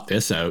who thought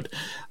this out.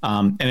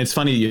 And it's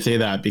funny you say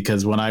that,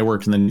 because when I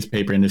worked in the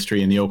newspaper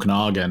industry in the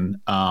Okanagan,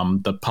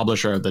 the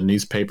publisher of the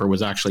newspaper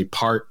was actually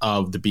part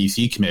of the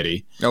BC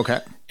committee.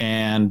 Okay.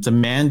 And the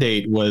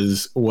mandate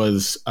was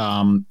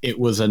it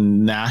was a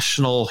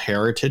national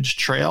heritage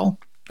trail.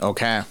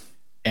 Okay.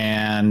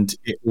 And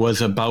it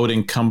was about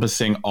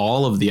encompassing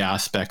all of the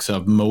aspects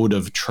of mode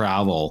of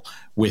travel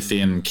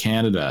within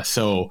Canada.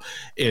 So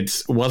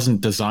it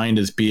wasn't designed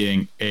as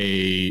being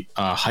a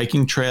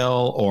hiking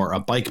trail or a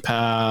bike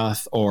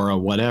path or a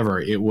whatever.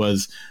 It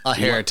was a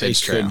heritage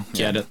trail.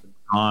 At the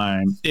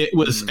time. It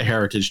was a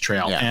heritage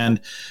trail. Yeah.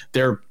 And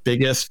their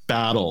biggest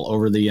battle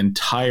over the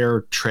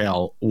entire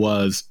trail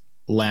was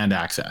land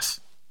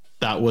access.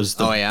 That was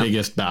the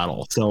biggest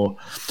battle.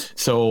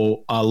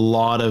 So a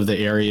lot of the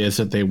areas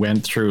that they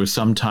went through,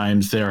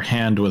 sometimes their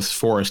hand was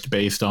forced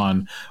based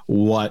on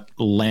what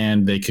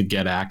land they could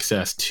get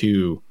access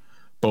to,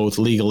 both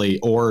legally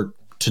or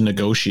to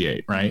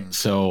negotiate, right?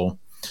 So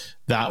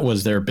that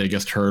was their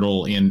biggest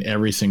hurdle in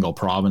every single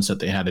province that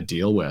they had to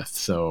deal with.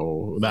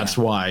 So that's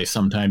why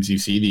sometimes you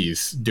see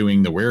these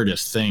doing the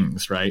weirdest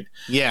things, right?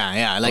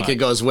 Yeah. Like it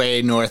goes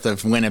way north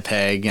of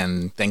Winnipeg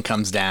and then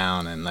comes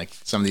down, and like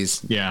some of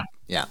these. Yeah.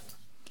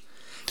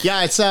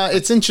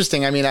 It's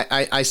interesting. I mean,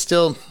 I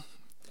still,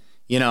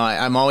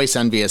 I'm always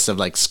envious of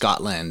like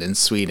Scotland and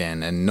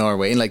Sweden and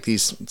Norway and like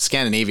these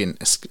Scandinavia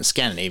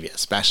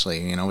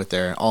especially, with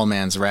their all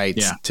man's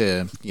rights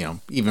to,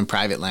 even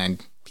private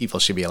land. People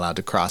should be allowed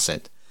to cross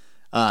it.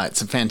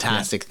 It's a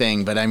fantastic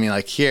thing. But I mean,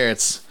 like here,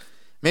 it's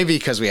maybe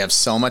because we have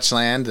so much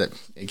land that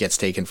it gets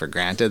taken for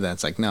granted.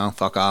 That's like, no,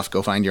 fuck off.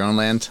 Go find your own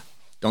land.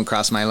 Don't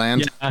cross my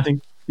land. Yeah, I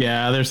think,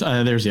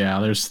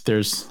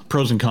 there's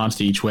pros and cons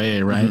to each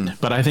way. Right. Mm-hmm.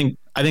 But I think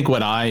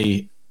what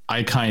I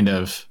kind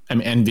of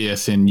am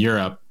envious in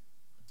Europe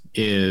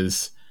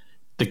is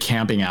the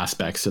camping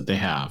aspects that they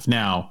have.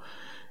 Now,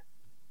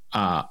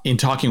 in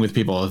talking with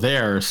people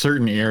there,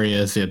 certain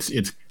areas,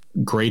 it's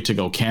great to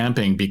go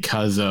camping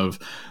because of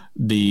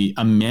the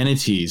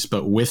amenities,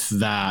 but with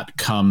that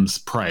comes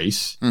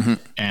price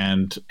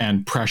and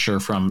pressure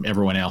from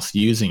everyone else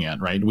using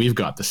it, right? We've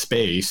got the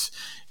space,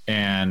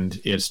 and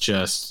it's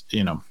just,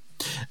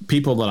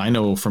 people that I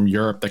know from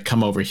Europe that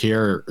come over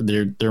here,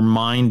 their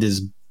mind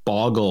is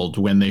boggled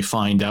when they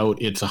find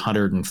out it's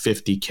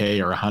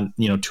 150K or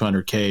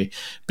 200K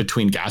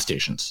between gas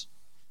stations.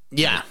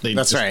 Yeah,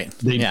 that's right.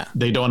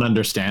 They don't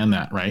understand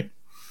that, right?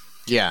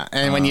 Yeah,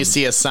 and when you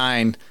see a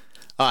sign,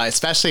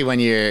 especially when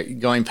you're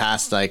going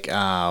past like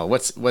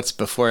what's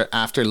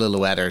after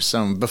Lillooet or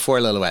some before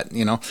Lillooet,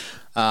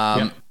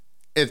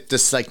 it's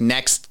just like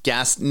next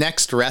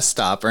rest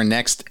stop or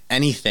next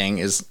anything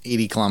is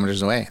 80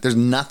 kilometers away. There's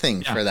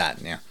nothing for that.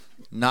 Yeah,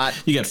 not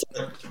you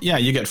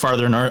get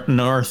farther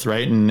north,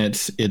 right? And it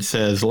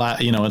says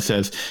it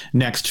says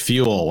next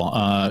fuel,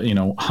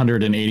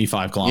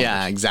 185 kilometers.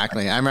 Yeah,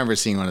 exactly. I remember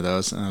seeing one of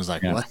those, and I was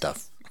like, what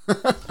the.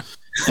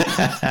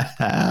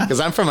 Because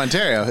I'm from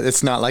Ontario,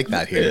 it's not like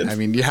that here. I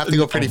mean, you have to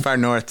go pretty far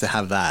north to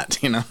have that,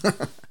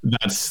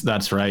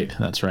 That's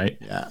right.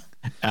 Yeah.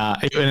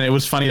 And it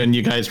was funny when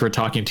you guys were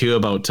talking too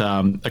about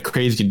the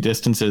crazy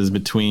distances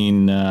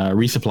between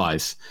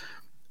resupplies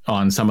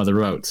on some of the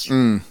routes.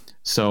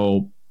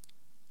 So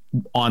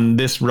on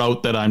this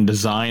route that I'm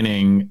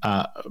designing,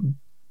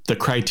 the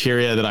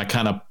criteria that I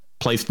kind of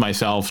placed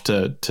myself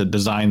to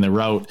design the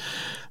route,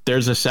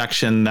 there's a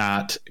section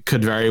that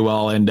could very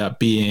well end up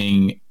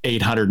being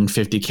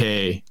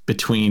 850K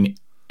between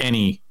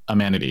any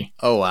amenity.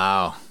 Oh,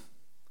 wow.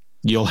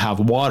 You'll have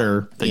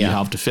water that you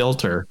have to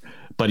filter,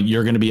 but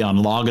you're going to be on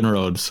logging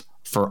roads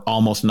for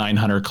almost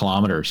 900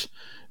 kilometers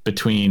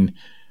between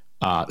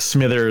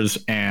Smithers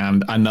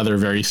and another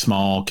very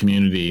small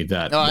community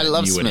that I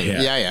love you would Smithers.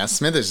 hit. Yeah.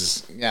 Smithers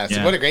is,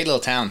 what a great little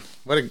town.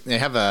 They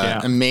have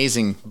an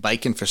amazing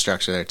bike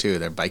infrastructure there too.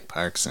 Their bike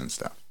parks and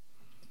stuff.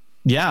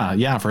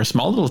 Yeah. For a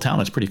small little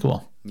town, it's pretty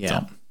cool. Yeah.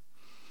 So,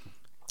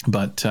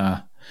 but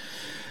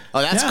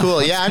that's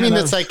cool. Yeah, I mean,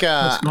 it's like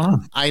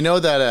I know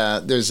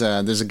that there's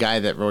a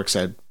guy that works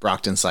at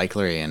Brockton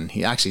Cyclery, and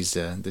he actually is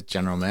the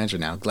general manager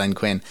now, Glenn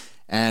Quinn,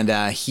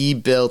 and he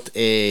built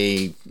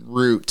a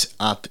route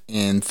up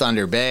in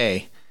Thunder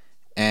Bay,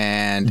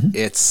 and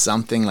it's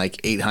something like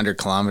 800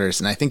 kilometers,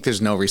 and I think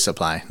there's no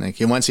resupply. Like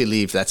once you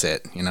leave, that's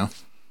it.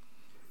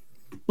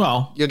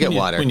 Well, you'll get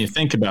water. When you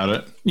think about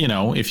it,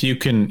 if you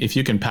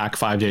can pack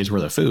 5 days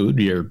worth of food,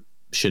 you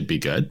should be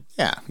good.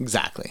 Yeah,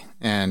 exactly.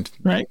 And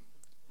right.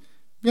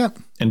 Yeah.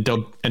 And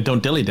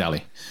don't dilly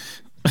dally.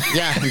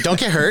 Yeah, and don't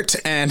get hurt.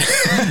 And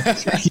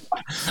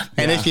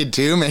if you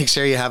do, make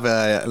sure you have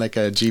a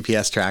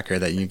GPS tracker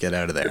that you get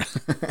out of there.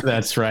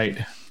 That's right.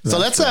 So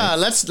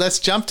let's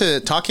jump to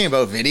talking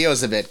about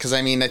videos a bit, because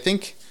I mean, I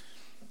think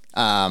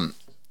from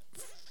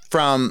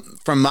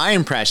my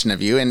impression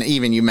of you, and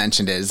even you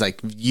mentioned it, is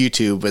like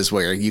YouTube was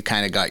where you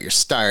kind of got your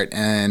start,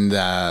 and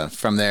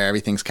from there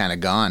everything's kind of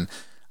gone.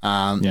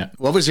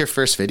 What was your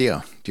first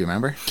video? Do you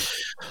remember?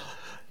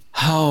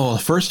 Oh, the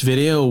first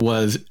video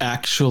was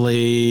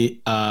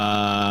actually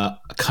I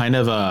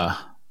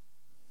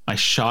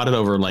shot it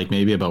over like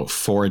maybe about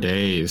 4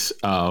 days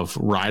of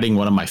riding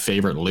one of my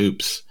favorite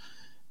loops.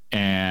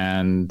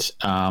 And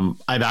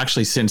I've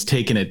actually since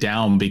taken it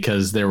down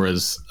because there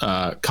was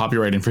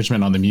copyright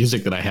infringement on the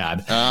music that I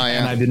had. Oh,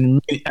 yeah.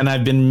 And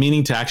I've been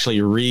meaning to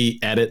actually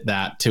re-edit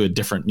that to a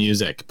different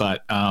music.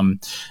 But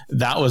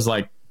that was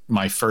like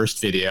my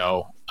first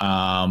video.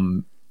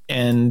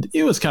 And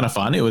it was kind of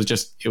fun. It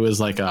was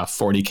like a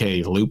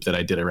 40K loop that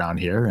I did around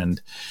here. And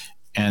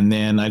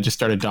then I just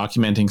started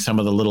documenting some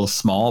of the little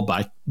small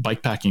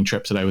bikepacking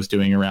trips that I was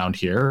doing around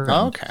here.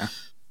 Oh, okay.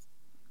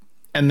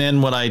 And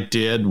then what I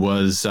did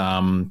was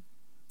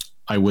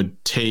I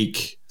would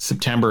take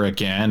September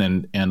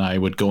again and I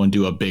would go and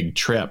do a big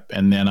trip.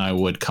 And then I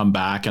would come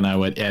back and I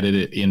would edit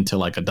it into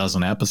like a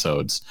dozen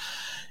episodes.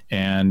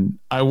 And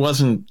I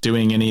wasn't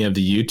doing any of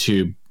the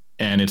YouTube,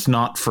 and it's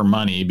not for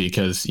money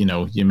because,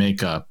 you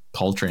make a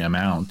paltry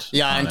amount.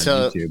 Yeah,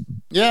 until YouTube.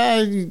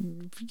 Yeah,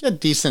 you get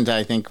decent,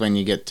 I think, when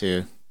you get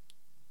to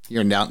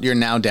your now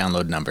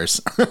download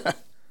numbers.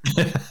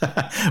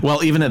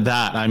 Well, even at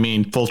that, I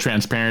mean, full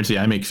transparency,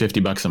 I make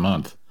 $50 a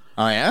month.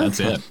 Oh yeah, that's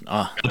it.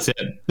 Oh. That's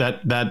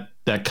it.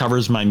 That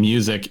covers my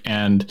music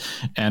and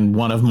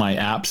one of my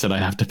apps that I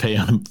have to pay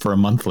on for a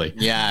monthly.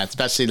 Yeah,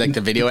 especially like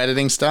the video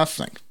editing stuff.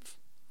 Like,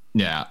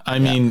 yeah, I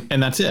mean,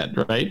 and that's it,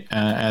 right?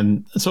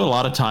 And so a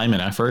lot of time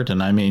and effort,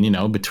 and I mean, you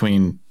know,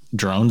 between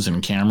drones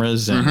and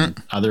cameras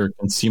and other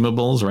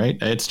consumables, right?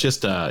 It's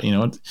just you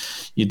know,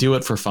 you do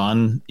it for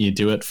fun, you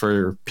do it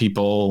for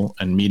people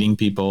and meeting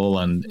people,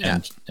 and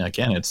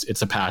again,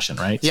 it's a passion,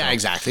 right? Yeah, so,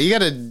 exactly. You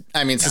gotta,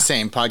 I mean, it's the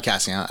same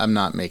podcasting. I'm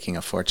not making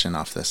a fortune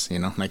off this, you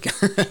know, like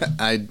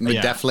I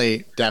would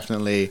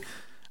definitely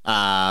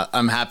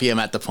I'm happy I'm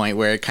at the point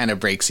where it kind of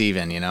breaks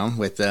even, you know,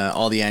 with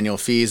all the annual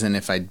fees, and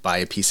if I buy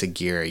a piece of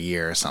gear a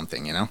year or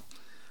something, you know.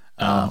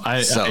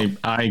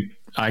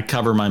 I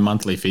cover my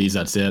monthly fees.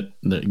 That's it.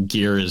 The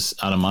gear is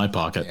out of my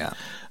pocket. Yeah.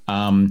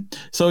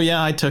 So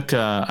yeah, I took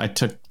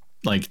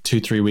like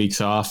 2-3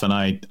 weeks off, and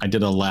I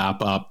did a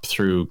lap up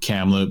through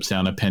Kamloops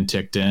down to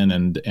Penticton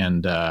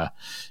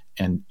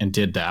and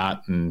did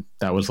that. And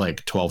that was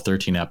like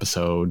 12-13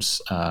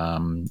 episodes.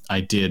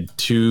 I did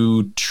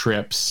 2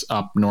 trips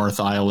up North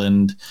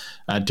Island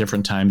at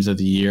different times of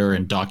the year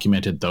and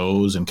documented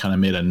those and kind of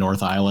made a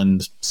North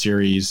Island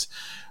series.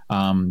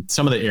 Some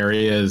of the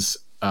areas,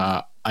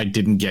 I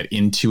didn't get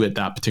into at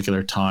that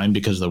particular time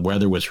because the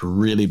weather was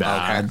really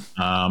bad.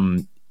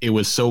 Okay. It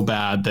was so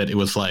bad that it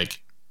was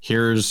like,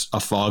 here's a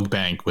fog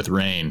bank with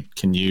rain.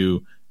 Can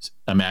you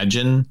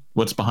imagine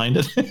what's behind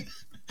it?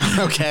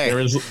 Okay. there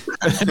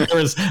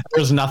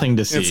was nothing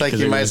to see. It's like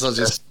you might as well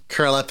just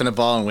curl up in a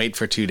ball and wait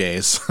for 2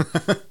 days.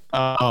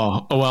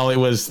 Oh, well, it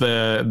was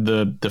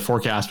the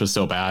forecast was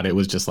so bad. It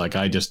was just like,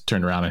 I just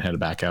turned around and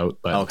headed back out.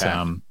 But,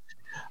 okay.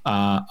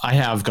 I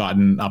have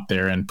gotten up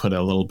there and put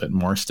a little bit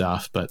more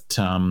stuff, but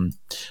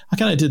I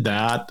kind of did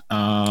that.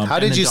 How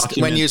did you,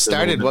 when you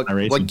started,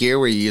 what gear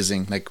were you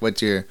using? Like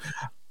what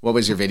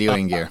was your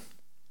videoing gear?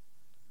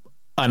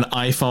 An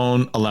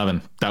iPhone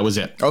 11. That was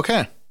it.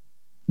 Okay.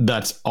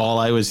 That's all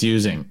I was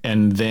using.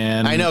 And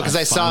then I know, because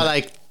I saw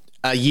like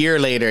a year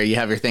later, you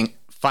have your thing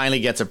finally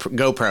gets a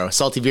GoPro.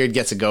 Salty Beard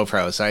gets a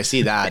GoPro. So I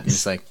see that. And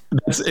it's like,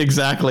 that's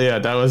exactly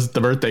it. That was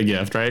the birthday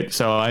gift, right?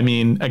 So, I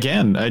mean,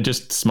 again, I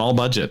just small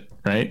budget.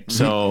 Right. Mm-hmm.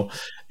 So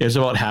it was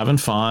about having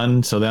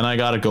fun. So then I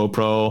got a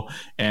GoPro,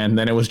 and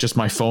then it was just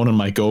my phone and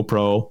my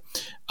GoPro.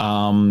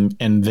 And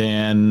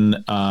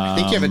then I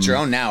think you have a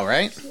drone now,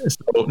 right?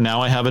 So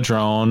now I have a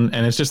drone,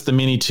 and it's just the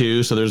Mini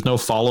 2. So there's no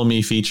follow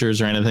me features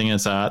or anything.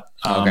 It's that.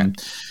 Okay.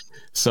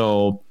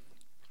 So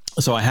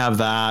I have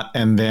that.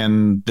 And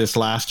then this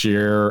last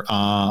year,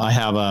 I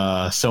have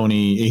a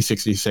Sony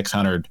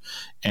A6600.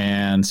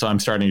 And so I'm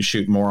starting to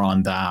shoot more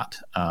on that.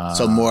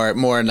 So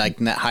more like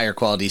higher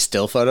quality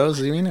still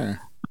photos, you mean, or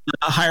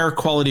higher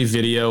quality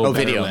video,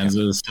 video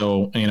lenses. Yeah.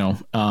 So, you know,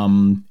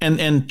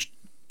 and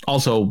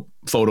also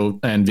photo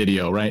and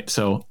video. Right.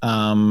 So,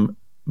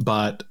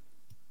 but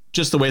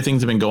just the way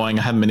things have been going,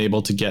 I haven't been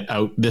able to get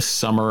out this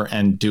summer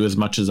and do as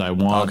much as I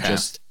want. Okay.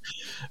 Just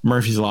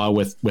Murphy's Law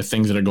with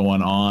things that are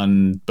going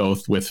on,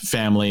 both with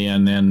family,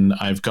 and then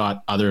I've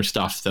got other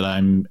stuff that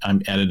I'm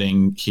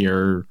editing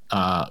here,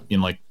 you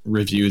know, like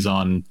reviews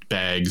on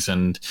bags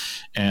and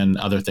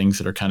other things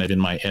that are kind of in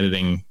my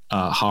editing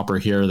hopper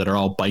here that are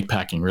all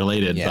bikepacking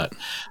related. Yeah.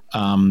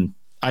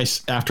 But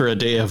after a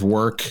day of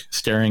work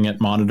staring at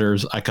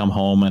monitors, I come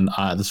home and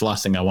this the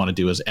last thing I want to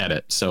do is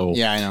edit. So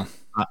yeah, I know.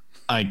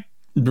 I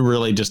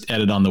really just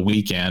edit on the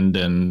weekend,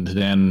 and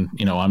then,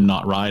 you know, I'm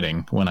not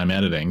riding when I'm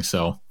editing.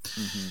 So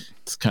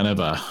it's kind of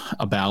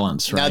a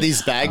balance, right? Now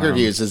these bag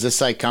reviews, is this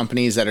like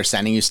companies that are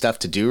sending you stuff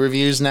to do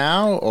reviews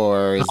now,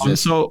 or is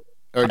this, or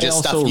just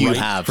stuff you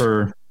have?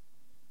 So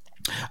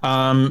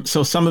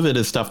some of it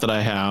is stuff that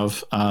I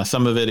have.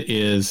 Some of it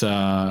is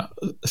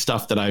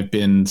stuff that I've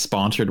been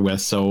sponsored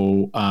with.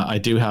 So I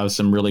do have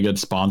some really good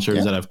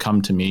sponsors that have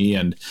come to me.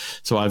 And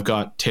so I've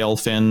got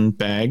Tailfin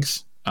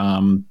bags.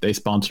 They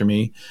sponsor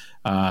me.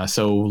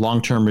 So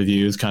long-term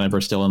reviews kind of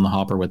are still in the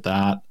hopper with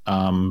that.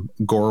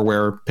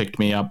 Goreware picked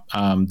me up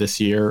this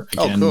year.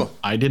 Again, cool.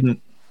 I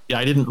didn't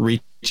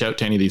reach out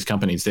to any of these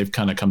companies. They've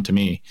kind of come to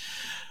me.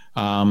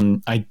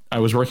 I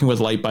was working with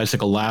Light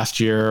Bicycle last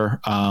year,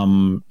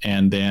 and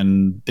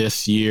then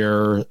this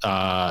year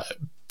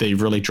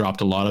they've really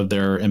dropped a lot of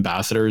their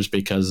ambassadors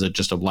because of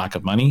just a lack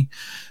of money.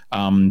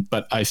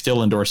 But I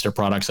still endorse their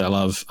products. I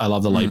love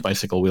the Light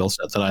Bicycle wheel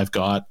set that I've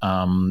got,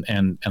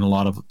 and a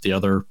lot of the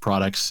other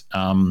products.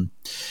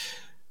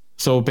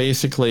 So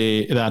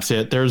basically that's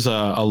it. There's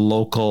a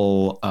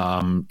local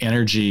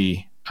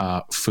energy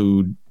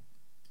food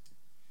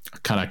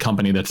kind of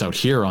company that's out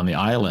here on the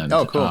island.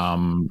 Oh,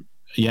 cool.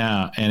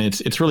 Yeah, and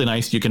it's really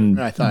nice. You can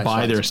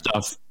buy their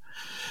stuff.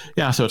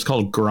 Yeah, so it's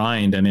called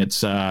Grind, and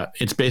it's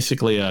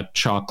basically a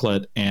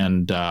chocolate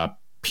and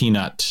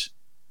peanut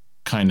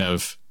kind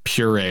of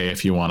puree,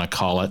 if you want to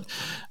call it,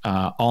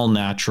 all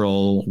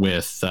natural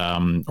with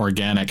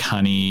organic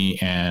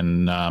honey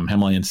and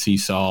Himalayan sea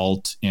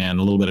salt and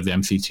a little bit of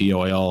MCT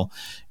oil,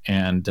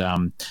 And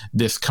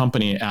this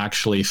company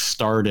actually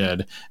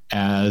started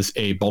as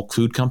a bulk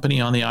food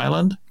company on the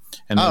island.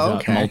 And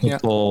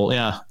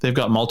they've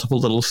got multiple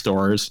little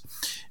stores.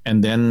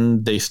 And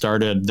then they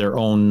started their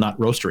own nut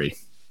roastery.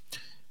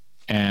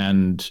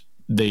 And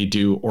they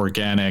do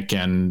organic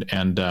and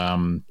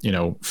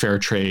fair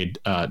trade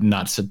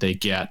nuts that they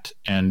get,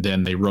 and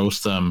then they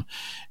roast them.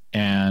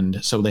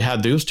 And so they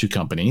had those two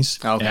companies,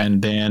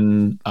 and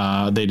then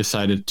they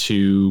decided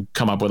to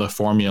come up with a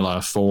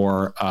formula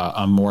for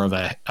a more of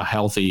a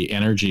healthy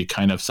energy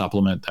kind of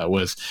supplement that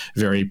was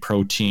very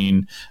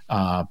protein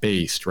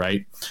based,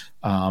 right?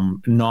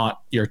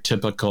 Not your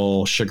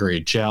typical sugary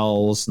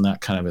gels and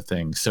that kind of a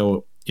thing.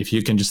 So if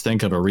you can just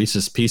think of a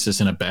Reese's Pieces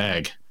in a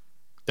bag,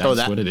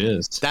 that's what it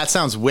is. That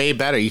sounds way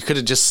better. You could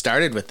have just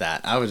started with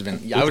that.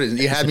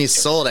 You had me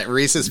sold at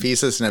Reese's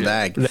Pieces in a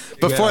bag.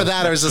 Before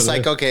that, I was just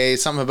like, okay,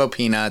 something about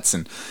peanuts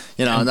and,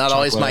 not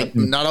always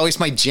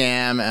my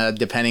jam,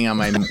 depending on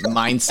my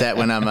mindset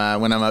when I'm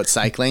out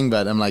cycling.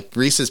 But I'm like,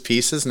 Reese's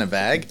Pieces in a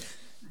bag.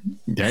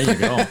 There you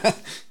go.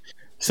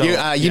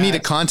 So you need to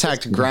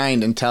contact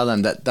Grind and tell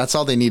them that that's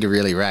all they need to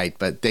really write,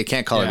 but they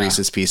can't call it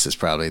Reese's Pieces.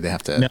 Probably they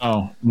have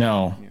to.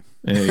 No.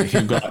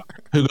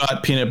 Who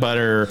got peanut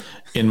butter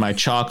in my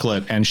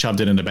chocolate and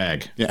shoved it in a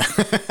bag? Yeah.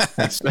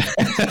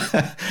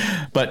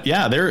 But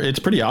it's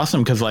pretty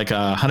awesome because like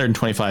a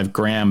 125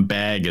 gram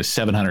bag is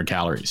 700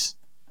 calories.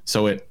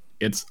 So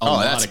it's a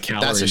lot of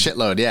calories. That's a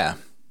shitload. Yeah.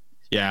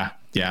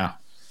 Yeah.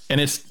 And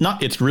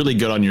it's really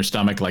good on your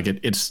stomach. Like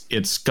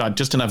it's got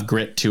just enough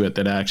grit to it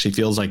that it actually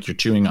feels like you're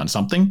chewing on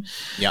something.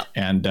 Yeah.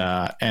 And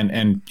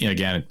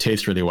again, it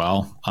tastes really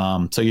well.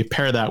 So you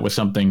pair that with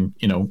something,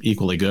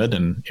 equally good,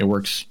 and it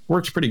works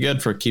pretty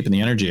good for keeping the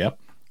energy up.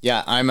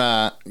 Yeah.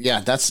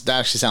 That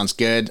actually sounds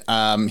good.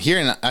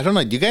 Here I don't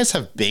know, do you guys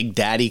have Big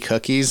Daddy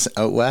cookies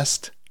out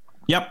west?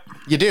 Yep.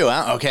 You do,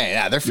 huh? Okay,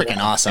 yeah, they're freaking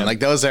awesome. Yeah. Like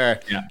those are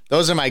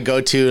my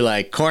go-to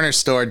like corner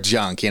store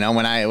junk. When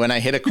I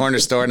hit a corner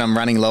store and I'm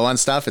running low on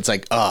stuff, it's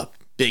like, oh,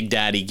 Big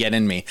Daddy, get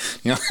in me.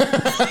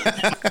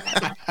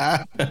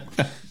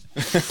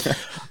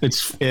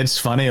 It's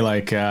funny.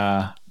 Like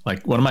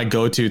one of my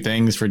go-to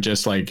things for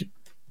just like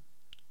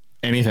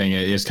anything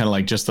is kind of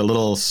like just the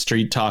little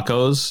street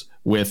tacos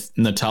with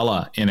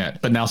Nutella in it.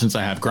 But now since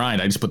I have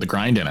Grind, I just put the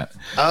Grind in it.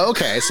 Oh,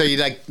 okay. So you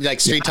like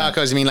street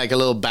tacos, you mean like a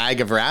little bag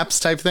of wraps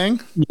type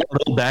thing? Yeah, a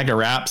little bag of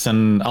wraps,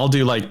 and I'll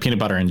do like peanut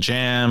butter and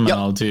jam. Yep. And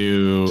I'll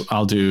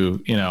do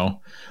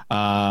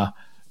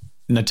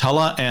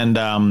Nutella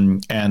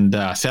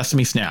and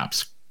sesame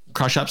snaps.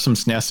 Crush up some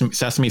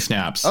sesame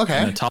snaps. Okay.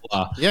 And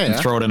Nutella. And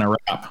throw it in a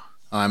wrap.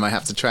 Oh, I might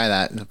have to try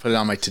that and put it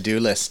on my to-do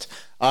list.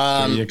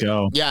 There you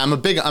go. Yeah, I'm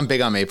big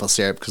on maple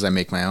syrup because I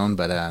make my own,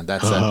 but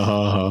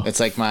it's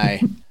like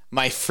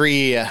my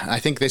free. I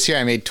think this year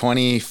I made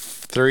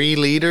 23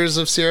 liters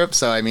of syrup,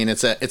 so I mean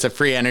it's a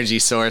free energy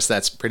source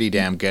that's pretty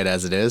damn good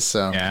as it is.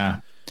 So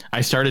yeah,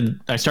 I started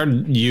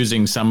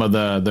using some of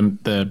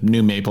the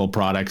new maple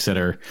products that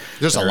are.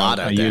 There's a lot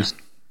out there.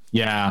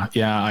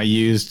 I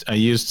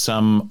used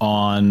some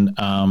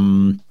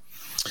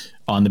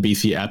on the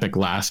BC Epic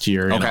last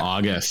year in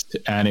August,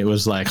 and it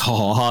was like,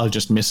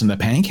 just missing the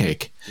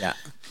pancake. Yeah.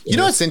 You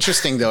know what's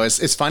interesting though is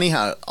it's funny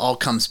how it all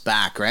comes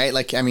back, right?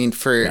 Like I mean,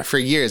 for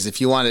years,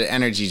 if you wanted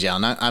energy gel,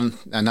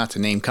 not to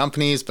name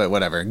companies, but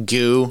whatever,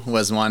 Goo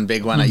was one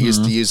big one I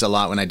used to use a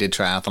lot when I did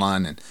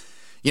triathlon, and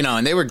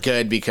and they were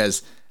good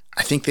because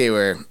I think they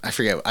were,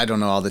 I don't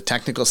know all the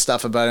technical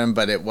stuff about them,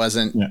 but it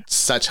wasn't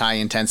such high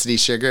intensity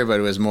sugar, but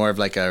it was more of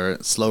like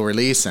a slow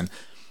release.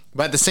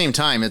 But at the same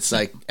time, it's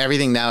like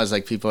everything now is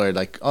like people are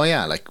like, oh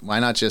yeah, like why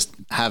not just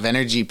have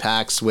energy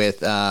packs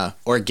with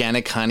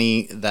organic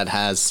honey that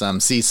has some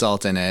sea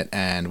salt in it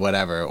and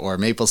whatever, or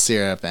maple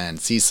syrup and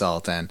sea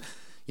salt, and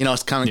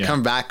it's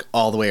come back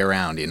all the way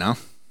around,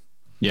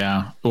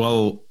 Yeah.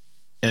 Well,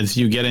 as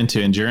you get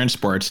into endurance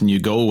sports and you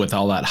go with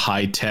all that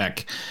high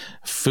tech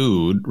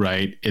food,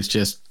 right? It's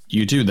just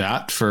you do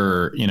that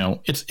for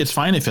it's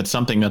fine if it's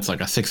something that's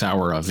like a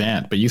 6-hour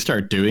event, but you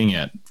start doing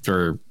it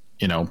for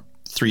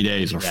 3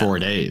 days or 4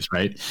 days,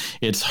 right?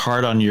 It's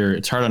hard on your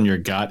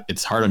gut.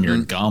 It's hard on your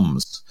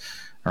gums,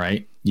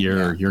 right?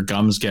 Your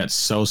gums get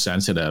so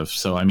sensitive.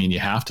 So, I mean, you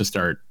have to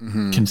start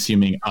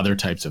consuming other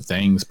types of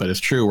things, but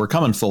it's true. We're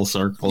coming full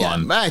circle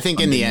on. But I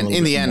think in the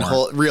end,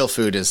 real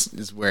food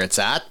is where it's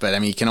at, but I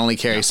mean, you can only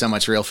carry so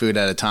much real food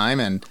at a time.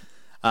 And,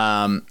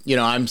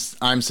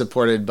 I'm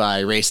supported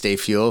by Race Day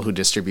Fuel, who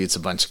distributes a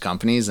bunch of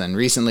companies. And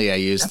recently I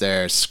used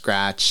their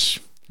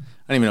Scratch. I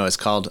don't even know what it's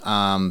called.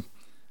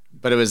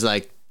 But it was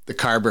like the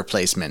carb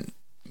replacement,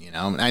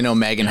 I know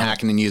Megan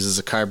Hakkinen uses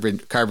a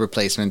carb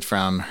replacement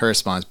from her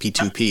sponsor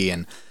P2P,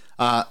 and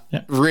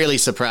really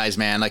surprised,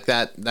 man. Like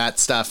that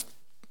stuff,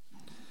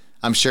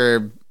 I'm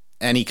sure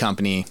any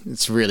company,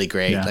 it's really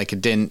great. Like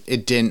it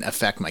didn't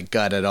affect my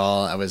gut at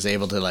all. I was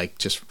able to like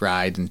just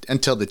ride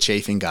until the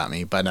chafing got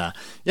me. But I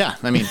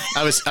mean,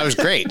 I was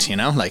great,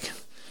 like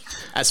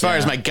as far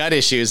as my gut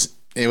issues,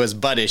 it was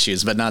butt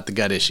issues, but not the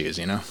gut issues,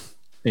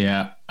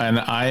 Yeah. And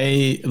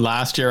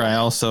last year I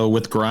also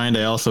with Grind,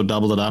 I also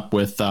doubled it up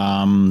with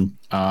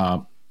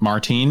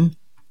Martine,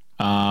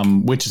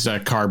 which is a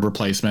carb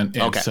replacement.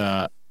 It's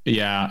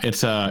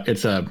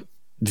it's a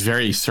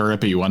very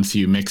syrupy once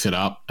you mix it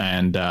up,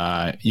 and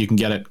you can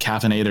get it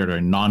caffeinated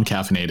or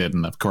non-caffeinated.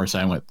 And of course,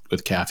 I went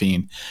with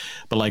caffeine.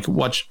 But like,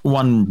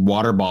 one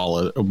water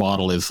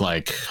bottle is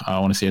like, I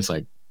want to say it's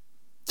like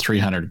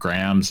 300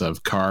 grams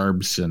of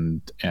carbs,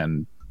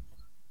 and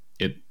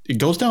it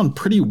goes down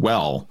pretty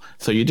well.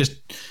 So you just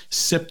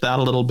sip that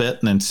a little bit,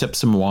 and then sip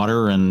some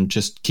water, and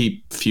just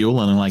keep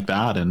fueling like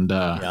that, and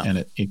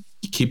it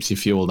keeps you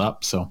fueled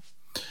up. So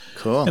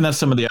cool. And that's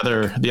some of the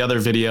other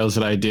videos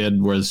that I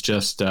did was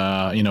just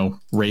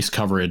race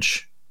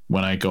coverage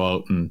when I go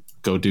out and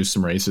go do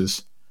some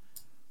races.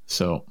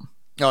 So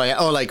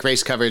like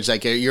race coverage,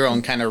 like your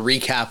own kind of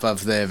recap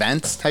of the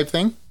events type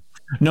thing.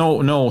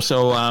 No.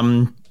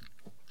 So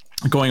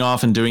going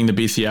off and doing the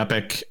BC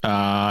Epic,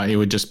 it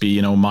would just be,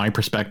 my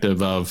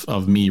perspective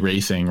of me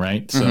racing,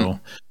 right? Mm-hmm. So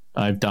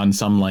I've done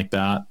some like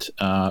that.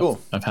 Cool.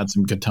 I've had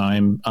some good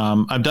time.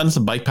 I've done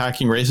some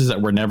bikepacking races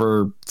that were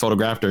never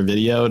photographed or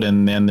videoed,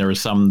 and then there were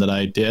some that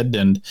I did,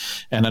 and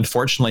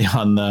unfortunately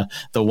on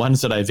the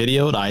ones that I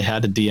videoed, I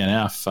had a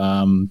DNF.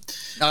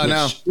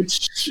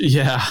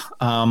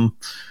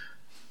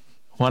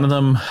 One of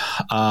them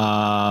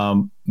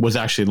was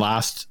actually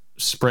last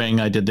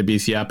spring. I did the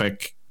BC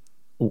Epic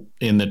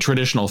in the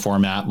traditional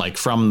format, like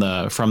from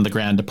the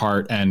Grand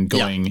Depart and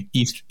going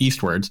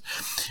eastwards.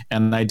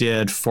 And I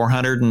did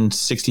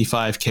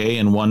 465K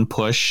in one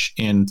push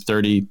in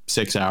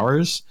 36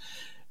 hours,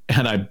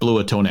 and I blew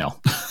a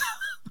toenail.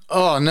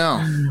 Oh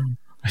no.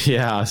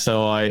 Yeah.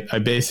 So I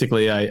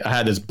basically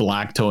had this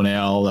black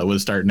toenail that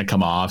was starting to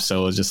come off.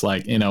 So it was just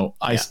like,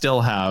 I still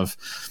have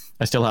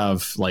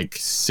like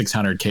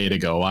 600K to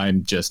go.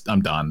 I'm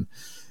done.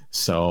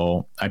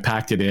 So I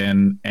packed it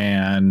in,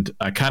 and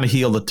I kind of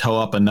healed the toe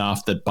up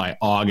enough that by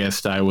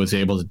August I was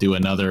able to do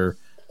another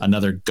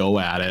go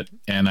at it.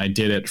 And I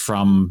did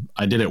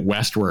it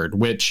westward,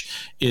 which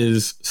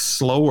is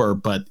slower,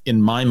 but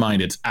in my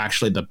mind, it's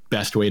actually the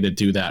best way to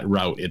do that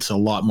route. It's a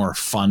lot more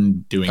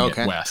fun doing it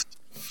west.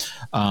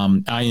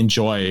 I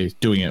enjoy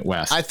doing it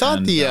west. I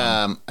thought the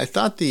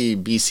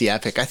BC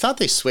Epic, I thought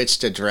they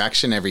switched a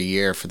direction every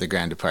year for the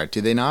Grand Depart. Do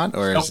they not?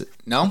 Or is it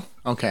no?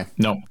 Okay.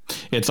 No,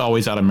 it's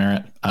always out of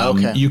merit.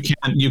 Okay.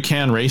 You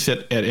can race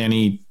it at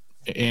any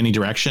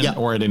direction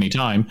or at any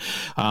time.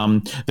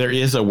 There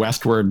is a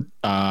westward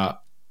a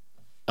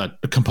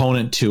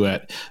component to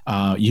it.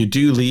 You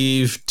do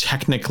leave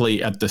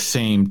technically at the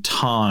same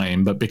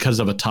time, but because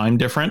of a time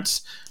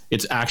difference,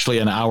 it's actually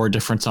an hour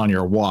difference on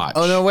your watch.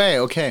 Oh, no way.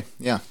 Okay.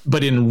 Yeah.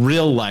 But in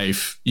real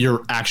life,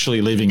 you're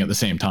actually leaving at the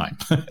same time.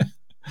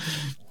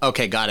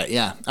 Okay. Got it.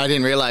 Yeah. I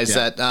didn't realize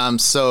that.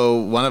 So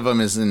one of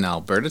them is in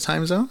Alberta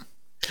time zone?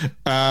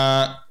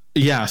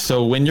 Yeah.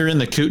 So when you're in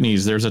the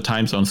Kootenays, there's a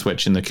time zone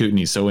switch in the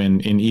Kootenays. So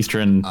in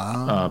eastern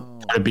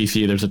part of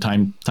BC, there's a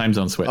time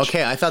zone switch.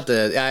 Okay. I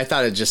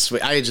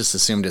just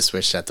assumed it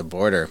switched at the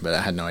border, but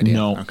I had no idea.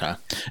 No. Okay.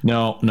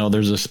 No.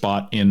 There's a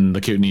spot in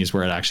the Kootenays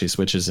where it actually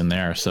switches in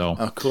there. So.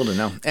 Oh, cool to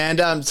know.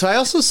 And so I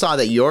also saw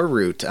that your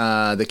route,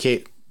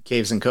 the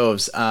Caves and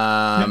Coves,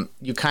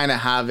 you kind of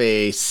have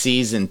a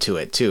season to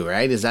it too,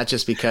 right? Is that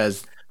just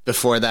because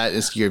before that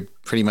you're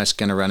pretty much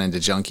going to run into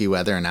junky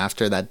weather, and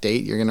after that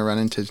date you're going to run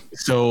into?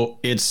 So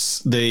it's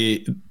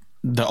the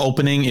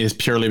opening is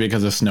purely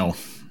because of snow.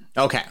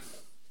 Okay.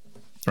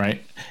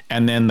 Right.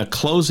 And then the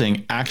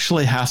closing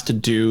actually has to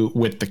do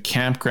with the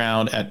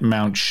campground at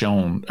Mount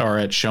Shone, or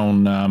at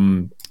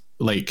Shone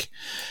Lake.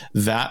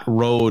 That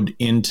road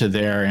into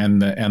there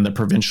and the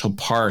provincial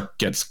park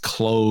gets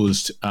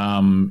closed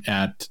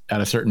at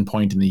a certain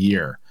point in the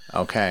year.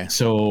 Okay.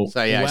 So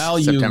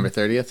September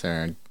 30th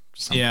or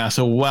something. Yeah.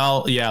 So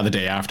the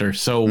day after.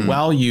 So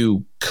while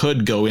you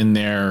could go in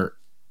there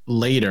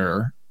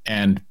later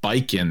and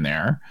bike in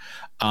there,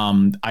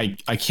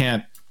 I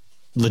can't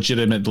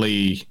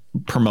legitimately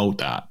promote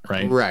that,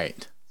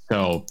 right?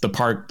 So the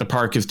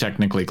park is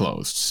technically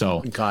closed.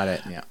 So got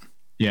it.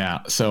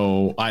 Yeah.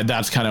 So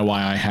that's kind of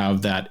why I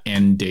have that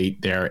end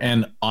date there.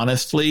 And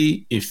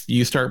honestly, if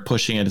you start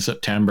pushing it to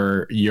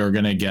September, you're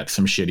gonna get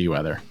some shitty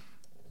weather.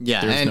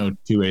 Yeah, there's no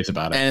two ways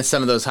about it. And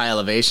some of those high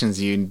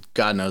elevations,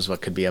 God knows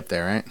what could be up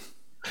there, right?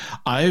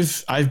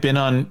 I've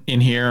been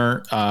in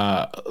here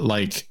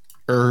like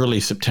early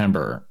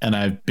September, and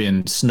I've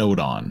been snowed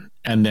on,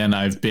 and then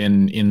I've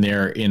been in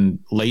there in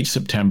late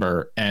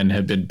September and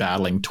have been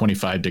battling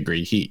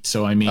 25-degree heat.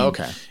 So I mean,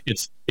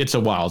 it's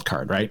a wild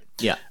card, right?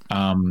 Yeah.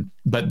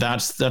 But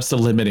that's the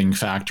limiting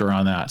factor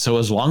on that. So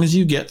as long as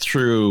you get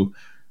through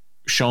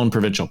Shone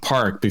Provincial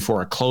Park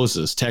before it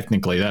closes,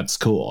 technically that's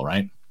cool,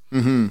 right?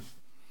 Mm-hmm.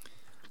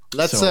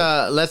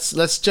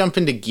 Let's jump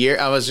into gear.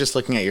 I was just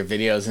looking at your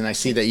videos, and I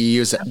see that you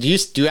use it. Do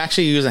you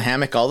actually use a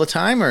hammock all the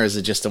time, or is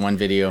it just the one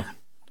video?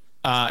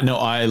 No,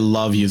 I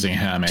love using a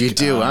hammock. You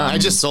do? I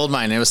just sold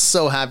mine. I was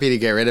so happy to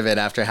get rid of it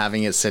after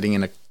having it sitting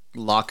in a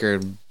locker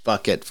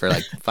bucket for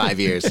like 5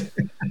 years.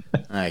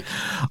 Like,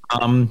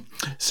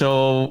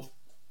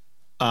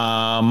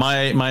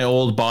 my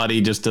old body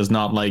just does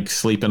not like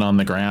sleeping on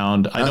the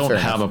ground. I don't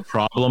have a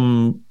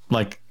problem.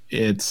 Like,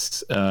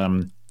 it's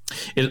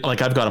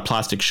like I've got a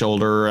plastic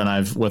shoulder,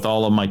 and with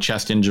all of my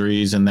chest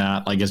injuries and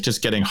that, like it's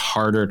just getting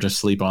harder to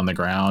sleep on the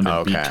ground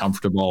and be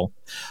comfortable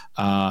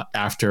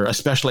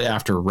especially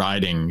after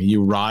riding.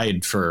 You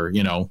ride for,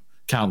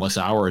 countless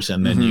hours,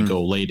 and then you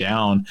go lay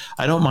down.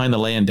 I don't mind the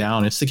laying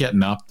down. It's the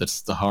getting up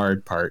that's the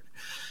hard part.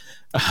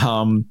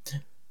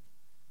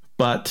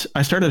 But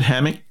I started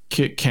hammock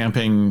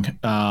camping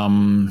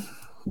kind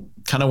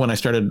of when I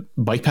started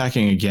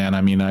bikepacking again.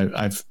 I mean,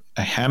 I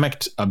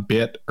hammocked a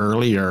bit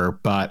earlier,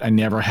 but I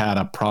never had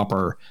a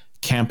proper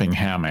camping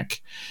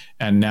hammock.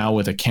 And now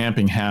with a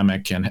camping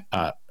hammock and,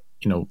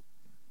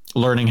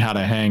 learning how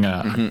to hang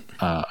a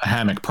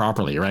hammock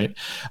properly, right?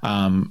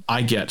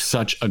 I get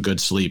such a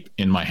good sleep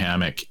in my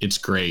hammock. It's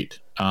great.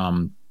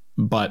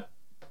 But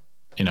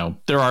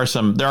there are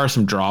some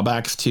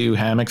drawbacks to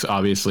hammocks.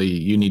 Obviously,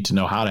 you need to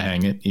know how to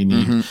hang it. You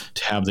need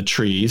to have the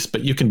trees,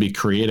 but you can be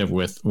creative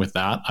with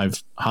that.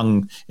 I've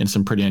hung in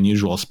some pretty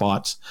unusual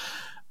spots.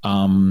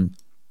 And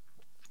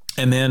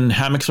then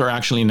hammocks are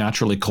actually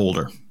naturally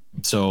colder.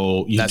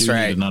 So you need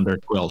an under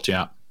quilt.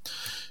 Yeah.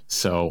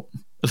 So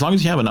as long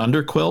as you have an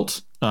under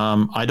quilt,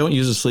 I don't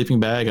use a sleeping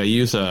bag. I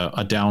use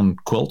a down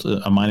quilt,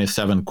 a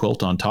 -7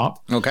 quilt on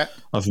top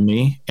of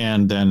me,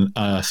 and then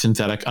a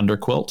synthetic under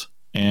quilt.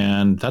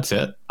 And that's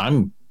it.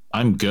 I'm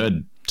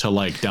good to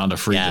like down to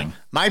freezing. Yeah.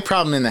 My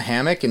problem in the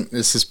hammock, and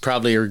this is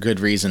probably a good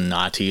reason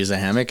not to use a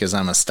hammock, is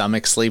I'm a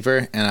stomach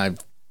sleeper, and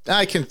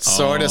I can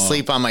sort of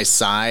sleep on my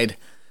side,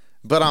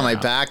 but on my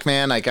back,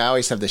 man, like I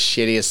always have the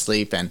shittiest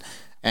sleep, and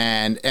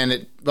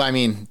it, I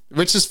mean,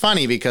 which is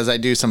funny because I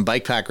do some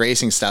bike pack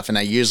racing stuff, and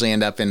I usually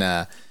end up in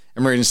a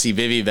emergency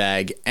bivy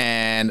bag,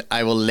 and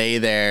I will lay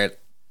there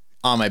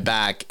on my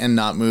back and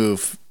not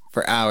move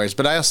for hours,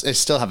 but I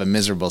still have a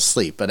miserable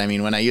sleep. But I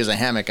mean, when I use a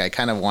hammock, I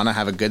kind of want to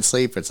have a good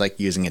sleep. It's like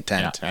using a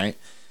tent, right?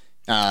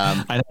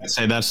 I'd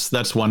say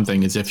that's one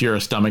thing is if you're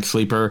a stomach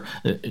sleeper,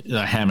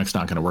 the hammock's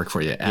not going to work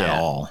for you at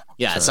all.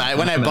 Yeah. So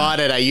when I bought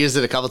it, I used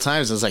it a couple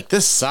times. I was like,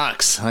 this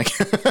sucks. Like,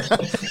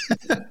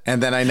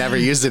 and then I never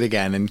used it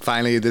again. And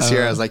finally this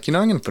year I was like, I'm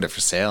going to put it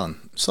for sale, and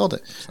sold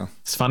it. So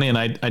it's funny. And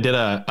I did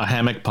a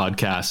hammock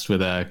podcast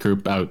with a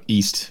group out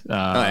east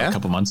a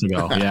couple months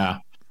ago. Yeah.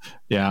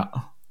 Yeah.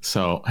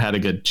 So had a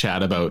good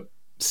chat about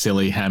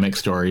silly hammock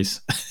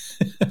stories.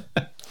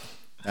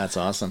 That's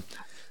awesome.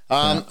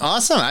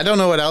 Awesome. I don't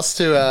know what else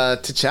to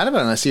chat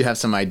about unless you have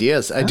some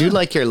ideas. I do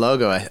like your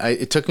logo.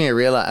 It took me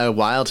a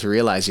while to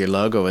realize your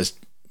logo is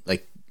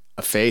like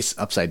a face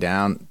upside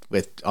down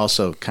with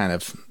also kind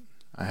of,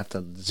 I have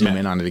to zoom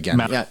in on it again.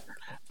 Yeah.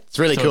 It's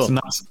really cool.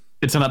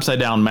 It's an upside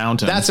down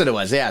mountain. That's what it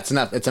was. Yeah. It's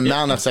a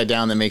mountain upside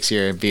down that makes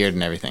your beard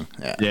and everything.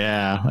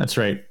 Yeah, that's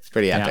right. It's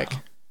pretty epic.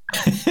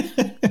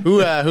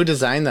 Who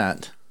designed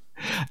that?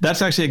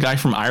 That's actually a guy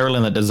from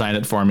Ireland that designed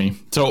it for me.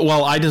 So,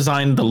 I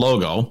designed the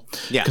logo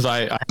because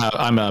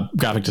I'm a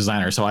graphic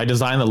designer. So I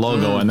designed the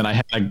logo, and then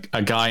I had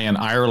a guy in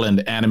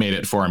Ireland animate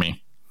it for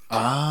me.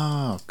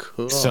 Oh,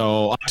 cool.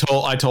 So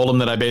I told him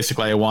that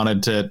I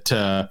wanted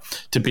to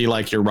be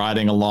like you're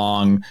riding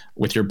along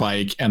with your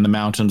bike, and the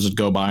mountains would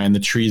go by and the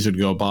trees would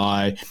go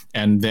by,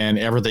 and then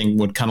everything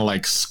would kind of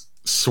like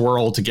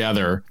swirl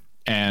together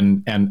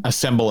and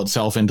assemble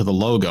itself into the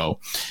logo,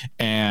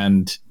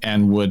 and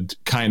would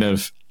kind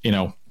of,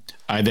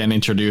 I then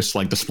introduced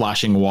like the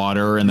splashing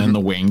water and then the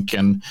wink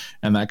and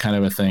that kind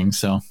of a thing.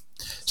 So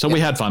we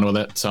had fun with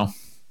it. So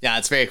yeah,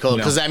 it's very cool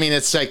because I mean,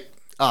 it's like,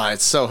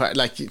 it's so hard,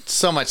 like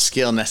so much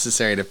skill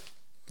necessary to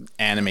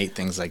animate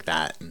things like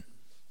that.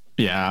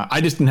 Yeah,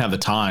 I just didn't have the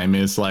time.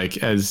 It's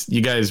like, as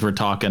you guys were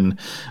talking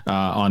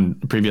on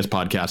previous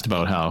podcast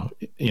about how,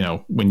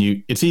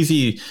 it's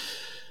easy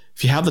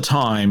if you have the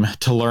time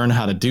to learn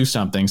how to do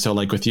something. So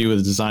like with you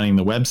with designing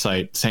the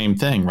website, same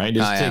thing, right? It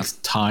just takes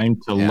time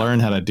to learn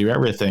how to do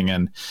everything.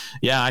 And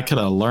I could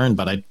have learned,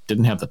 but I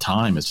didn't have the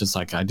time. It's just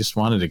like, I just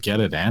wanted to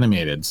get it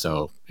animated.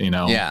 So, thanks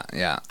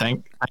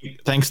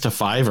to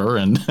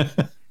Fiverr and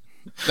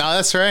no,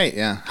 that's right.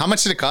 Yeah. How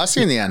much did it cost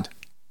you in the end?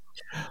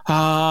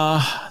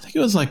 I think it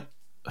was like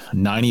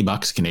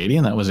 $90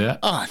 Canadian. That was it.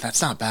 Oh,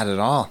 that's not bad at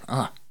all.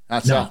 Oh,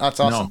 that's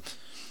awesome. No.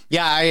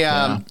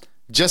 Yeah.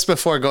 Just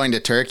before going to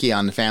Turkey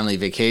on the family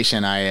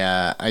vacation,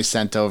 I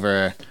sent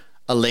over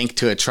a link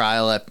to a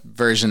trial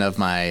version of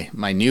my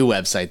new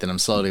website that I'm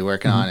slowly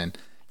working on, and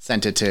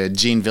sent it to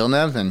Gene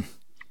Villeneuve, and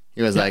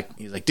he was like,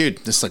 dude,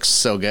 this looks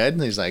so good.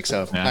 And he's like,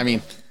 I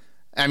mean,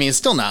 it's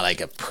still not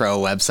like a pro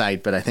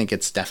website, but I think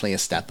it's definitely a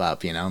step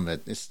up,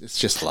 but it's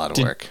just a lot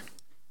of work.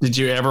 Did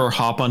you ever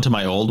hop onto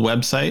my old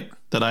website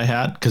that I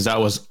had? Cause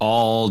that was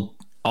all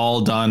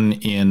done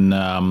in,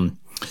 I'm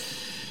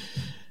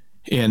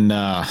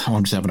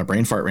just having a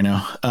brain fart right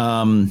now.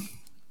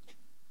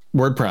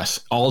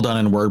 WordPress, all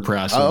done in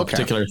WordPress with a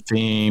particular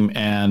theme.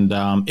 And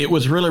it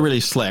was really, really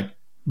slick.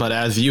 But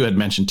as you had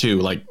mentioned too,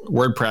 like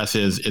WordPress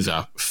is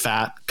a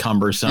fat,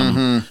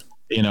 cumbersome,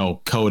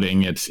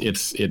 coding.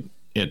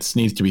 It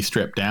needs to be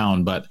stripped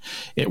down, but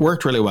it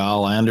worked really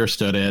well. I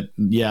understood it.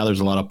 Yeah, there's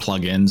a lot of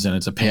plugins and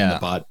it's a pain in the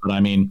butt. But I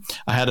mean,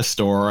 I had a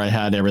store, I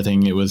had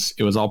everything. It was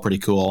all pretty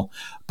cool.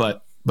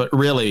 But but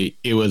really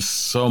it was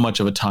so much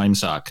of a time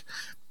suck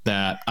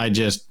that I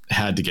just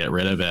had to get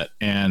rid of it.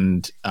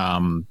 And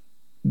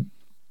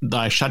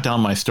I shut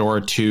down my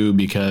store too,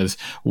 because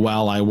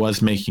while I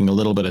was making a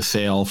little bit of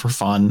sale for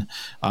fun,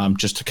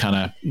 just to kind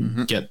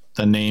of get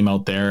the name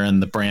out there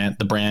and the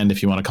brand,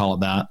 if you want to call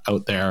it that,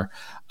 out there,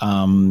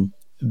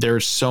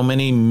 there's so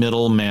many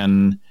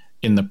middlemen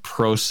in the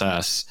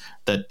process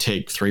that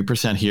take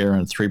 3% here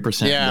and 3%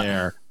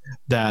 there,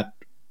 that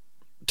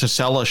to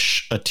sell a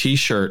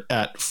t-shirt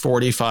at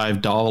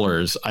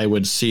 $45, I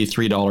would see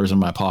 $3 in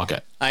my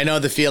pocket. I know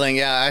the feeling.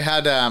 Yeah,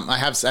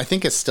 I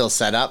think it's still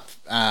set up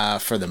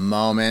for the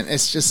moment.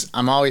 It's just,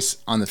 I'm always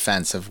on the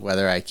fence of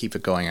whether I keep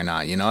it going or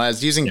not. You know, I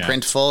was using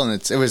Printful,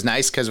 and it was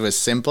nice because it was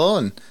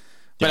simple,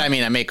 but I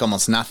mean, I make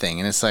almost nothing,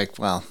 and it's like,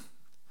 well,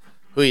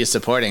 who are you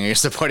supporting? You're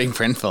supporting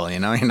Printful, you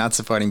know, you're not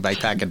supporting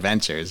Bikepack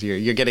Adventures.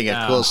 You're getting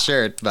a cool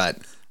shirt, but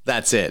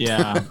that's it.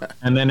 Yeah.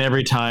 And then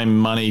every time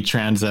money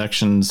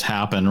transactions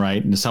happen,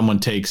 right, and someone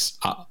takes,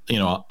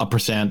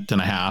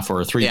 1.5%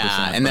 or 3%.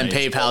 Yeah. And then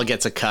PayPal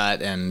gets a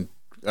cut,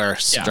 or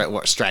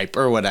Stripe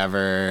or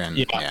whatever. And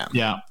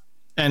yeah.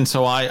 And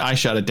so I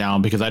shut it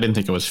down because I didn't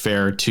think it was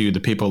fair to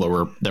the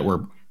people that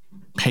were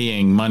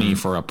paying money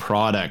for a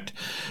product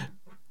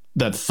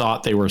that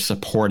thought they were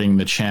supporting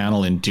the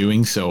channel in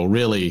doing so.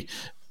 Really,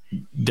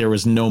 there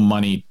was no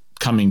money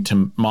coming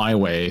to my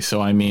way.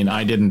 So, I mean,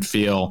 I didn't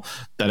feel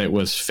that it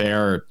was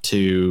fair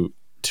to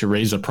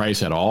raise the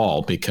price at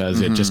all,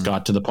 because it just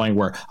got to the point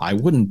where I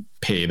wouldn't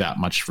pay that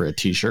much for a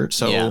t-shirt.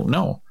 So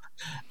no.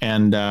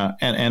 And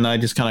I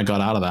just kind of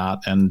got out of that.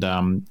 And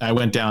I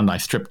went down, I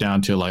stripped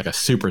down to like a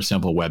super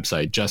simple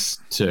website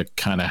just to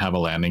kind of have a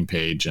landing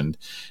page, and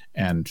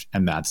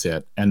that's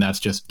it. And that's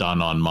just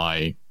done on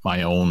my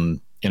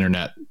own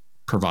internet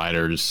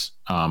provider's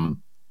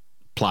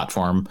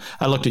platform.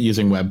 I looked at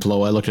using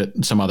Webflow. I looked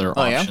at some other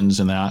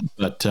options in that,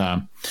 but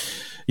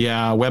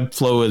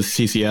Webflow is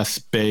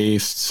CCS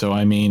based. So,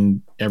 I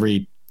mean,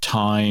 every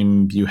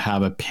time you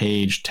have a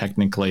page,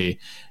 technically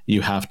you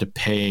have to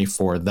pay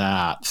for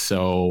that.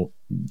 So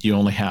you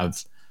only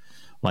have,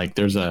 like,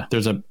 there's a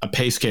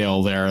pay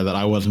scale there that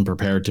I wasn't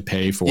prepared to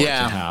pay for.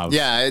 Yeah. To have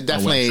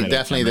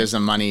Definitely there's a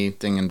money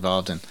thing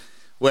involved in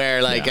where,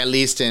 at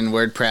least in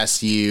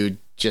WordPress, you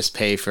just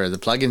pay for the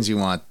plugins you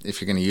want if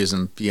you're going to use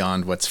them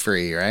beyond what's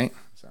free, right?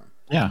 So.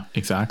 Yeah,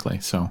 exactly.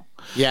 So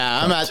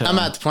yeah, I'm at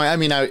the point. I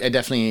mean, I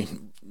definitely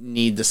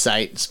need the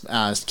site,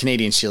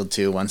 Canadian Shield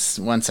too.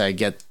 Once I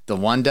get the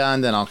one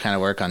done, then I'll kind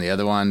of work on the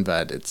other one.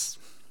 But it's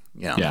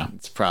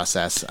it's a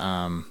process.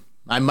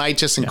 I might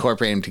just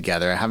incorporate them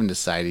together. I haven't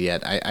decided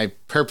yet. I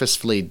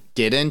purposefully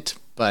didn't,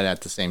 but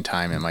at the same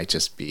time, it might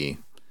just be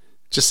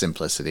just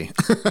simplicity.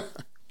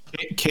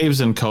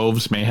 Caves and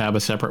Coves may have a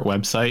separate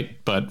website,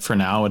 but for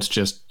now it's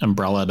just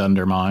umbrellaed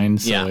under mine.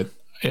 So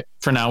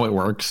for now it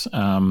works.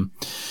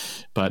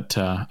 But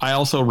I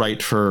also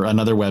write for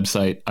another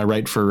website. I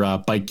write for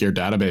Bike Gear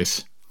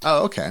Database.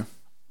 Oh, okay.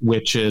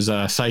 Which is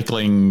a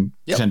cycling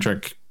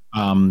centric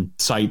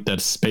site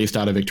that's based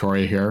out of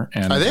Victoria here.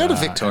 And, are they out of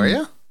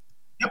Victoria?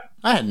 Yep.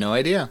 I had no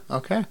idea.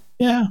 Okay.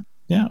 Yeah.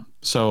 Yeah.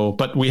 So,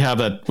 but we have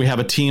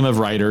a team of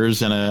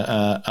writers and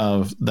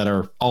that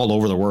are all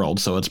over the world.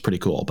 So it's pretty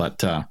cool.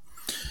 But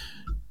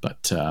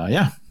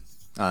yeah.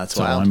 Oh, that's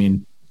wild. I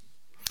mean,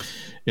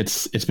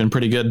 it's been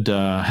pretty good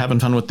having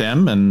fun with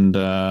them and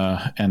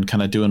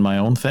kind of doing my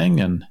own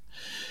thing. And,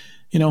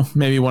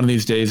 maybe one of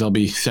these days I'll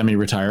be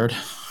semi-retired.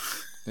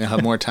 You'll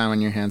have more time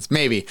on your hands.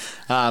 Maybe.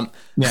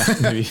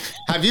 Maybe.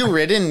 Have you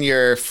ridden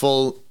your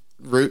full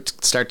route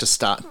start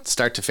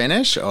to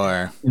finish,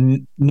 or?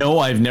 No,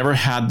 I've never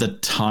had the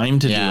time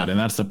to do it. And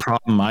that's the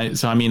problem.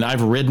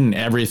 I've ridden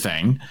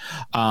everything.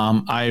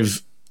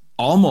 I've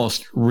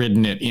almost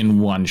ridden it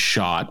in one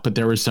shot, but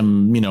there were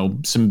some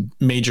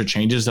major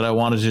changes that I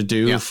wanted to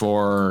do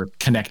for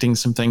connecting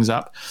some things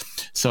up.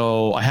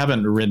 So I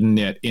haven't ridden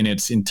it in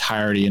its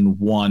entirety in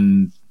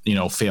one,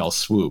 fail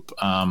swoop.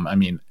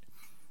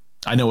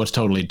 I know it's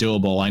totally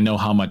doable. I know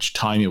how much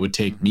time it would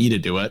take me to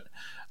do it.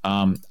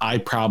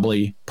 I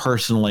probably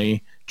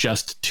personally,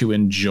 just to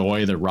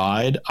enjoy the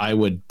ride, I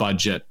would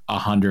budget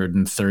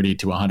 130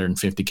 to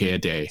 150K a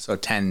day. So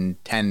 10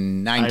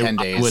 days.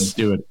 I would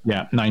do it.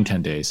 Yeah.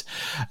 9-10 days.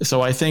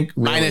 So I think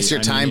really, minus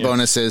your time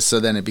bonuses. So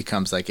then it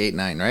becomes like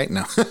 8-9, right?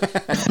 No.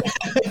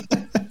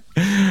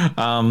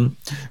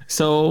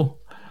 So,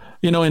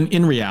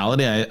 in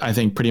reality, I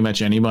think pretty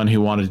much anyone who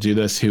wanted to do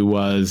this, who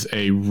was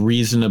a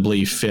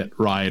reasonably fit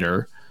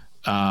rider,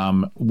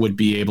 would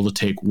be able to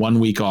take 1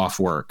 week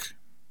off work,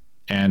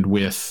 and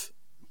with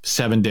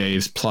 7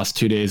 days plus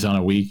 2 days on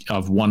a week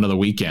of one of the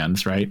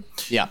weekends, right?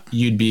 Yeah.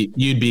 You'd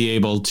be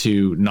able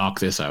to knock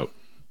this out.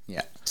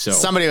 Yeah. So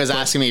somebody was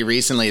asking me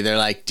recently, they're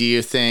like, do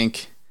you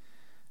think,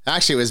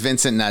 actually it was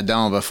Vincent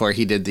Nadon before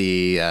he did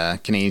the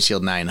Canadian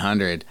Shield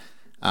 900.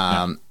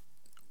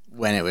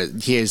 When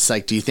he was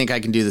like, do you think I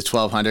can do the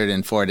 1200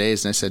 in 4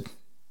 days? And I said,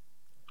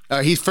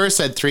 he first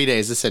said 3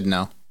 days. I said,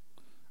 no.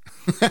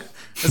 I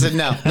said,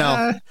 no.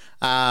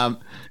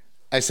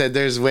 I said,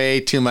 there's way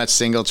too much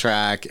single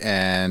track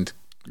and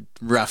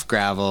rough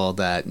gravel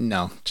that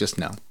just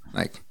no.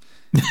 Like,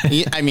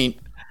 I mean,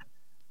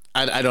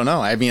 I don't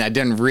know. I mean, I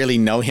didn't really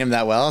know him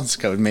that well.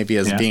 It's maybe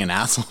as being an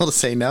asshole to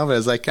say no, but I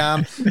was like,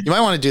 you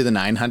might want to do the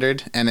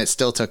 900, and it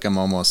still took him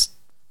almost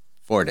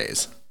 4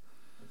 days.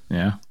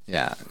 Yeah.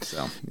 Yeah.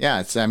 So yeah,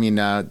 it's, I mean,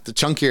 the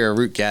chunkier a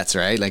route gets,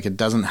 right? Like it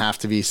doesn't have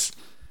to be,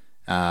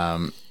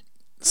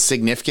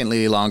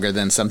 significantly longer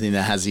than something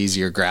that has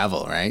easier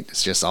gravel, right?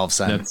 It's just all of a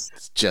sudden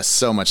it's just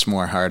so much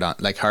more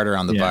harder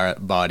on the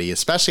body,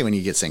 especially when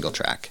you get single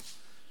track.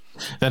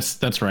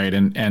 That's right.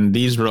 And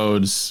these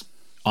roads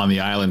on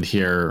the island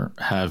here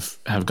have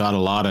got a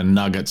lot of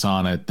nuggets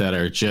on it that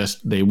are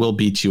just, they will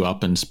beat you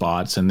up in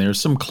spots. And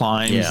there's some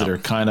climbs that are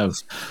kind of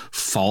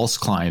false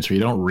climbs where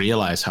you don't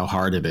realize how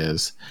hard it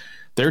is.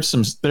 There's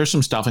some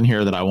stuff in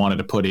here that I wanted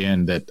to put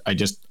in that I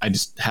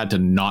just had to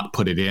not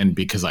put it in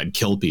because I'd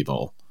kill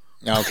people.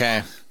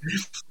 Okay.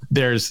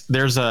 There's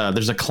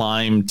a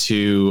climb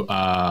to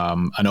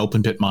an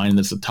open pit mine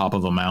that's the top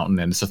of a mountain,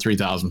 and it's a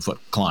 3,000 foot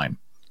climb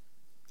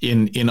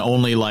in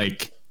only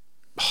like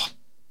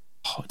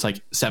it's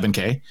like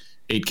 7K,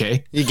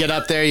 8K. You get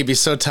up there, you'd be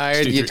so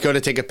tired, you'd go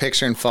to take a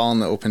picture and fall in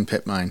the open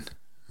pit mine.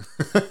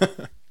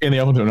 In the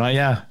open pit mine,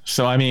 yeah.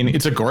 So I mean,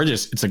 it's a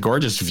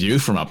gorgeous view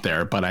from up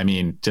there, but I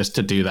mean, just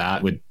to do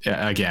that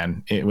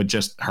it would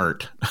just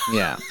hurt.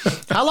 Yeah.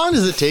 How long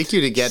does it take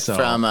you to get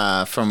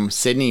from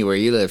Sydney, where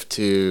you live,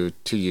 to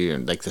you,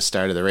 like the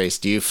start of the race?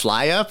 Do you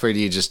fly up or do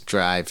you just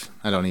drive?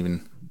 I don't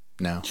even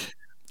know.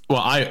 Well,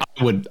 I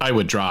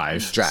would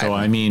drive. So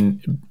I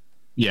mean,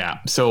 yeah.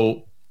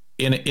 So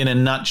in a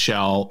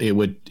nutshell,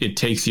 it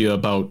takes you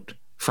about,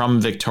 from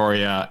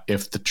Victoria,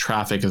 if the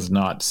traffic is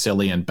not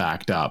silly and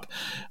backed up,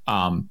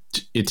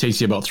 it takes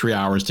you about 3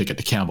 hours to get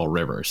to Campbell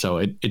River. So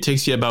it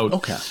takes you about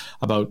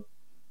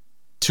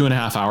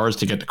 2.5 hours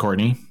to get to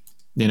Courtenay,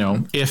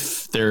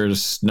 if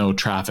there's no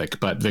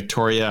traffic. But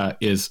Victoria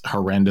is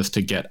horrendous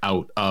to get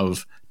out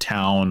of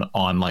town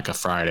on like a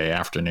Friday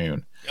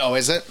afternoon. Oh,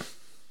 is it?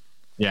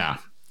 Yeah.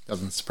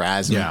 Doesn't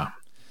surprise me. Yeah.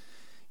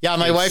 Yeah,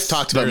 my wife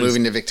talked about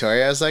moving to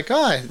Victoria. I was like,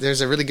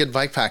 there's a really good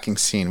bikepacking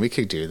scene. We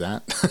could do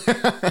that.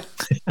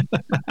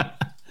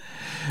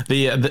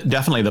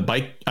 Definitely the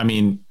bike. I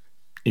mean,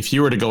 if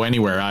you were to go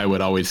anywhere, I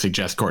would always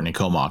suggest Courtenay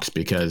Comox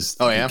because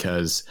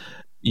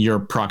your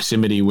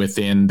proximity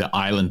within the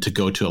island to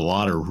go to a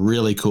lot of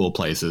really cool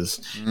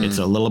places. It's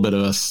a little bit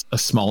of a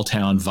small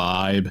town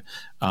vibe.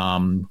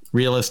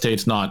 Real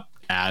estate's not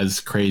as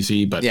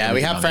crazy, but yeah,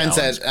 we have friends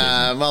that,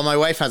 my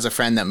wife has a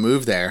friend that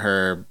moved there.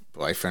 Her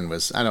boyfriend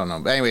was, I don't know,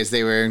 but anyways, I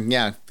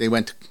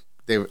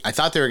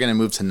thought they were going to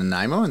move to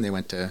Nanaimo, and they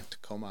went to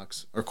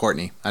Comox or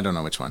Courtenay. I don't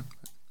know which one.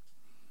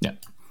 Yeah.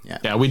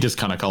 We just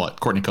kind of call it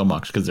Courtenay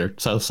Comox because they're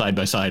so side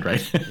by side,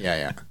 right?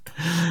 Yeah.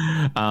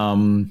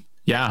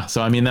 Yeah.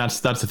 So, I mean,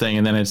 that's the thing.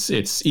 And then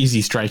it's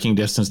easy striking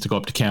distance to go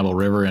up to Campbell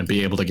River and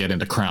be able to get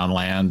into Crown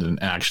Land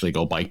and actually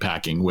go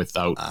bikepacking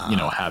without,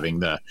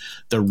 having the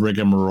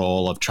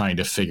rigmarole of trying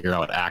to figure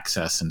out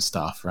access and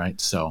stuff. Right.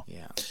 So,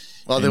 yeah.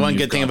 Well, the one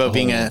good thing about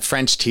being a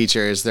French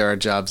teacher is there are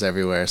jobs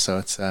everywhere. So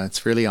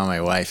it's really on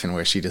my wife and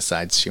where she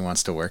decides she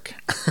wants to work.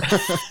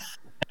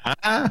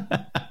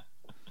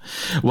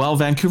 Well,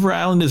 Vancouver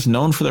Island is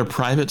known for their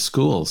private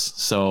schools.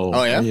 So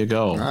there you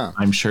go. Oh.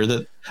 I'm sure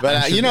that.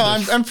 But,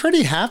 I'm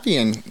pretty happy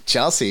in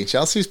Chelsea.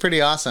 Chelsea's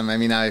pretty awesome. I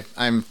mean,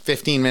 I'm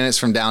 15 minutes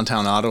from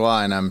downtown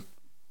Ottawa, and I'm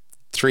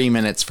 3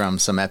 minutes from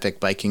some epic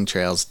biking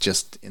trails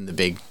just in the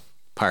big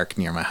park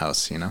near my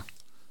house,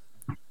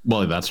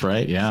 Well, that's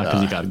right. Yeah,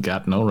 because you got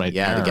Gatineau right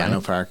there. Yeah, the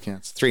Gatineau Park. Yeah,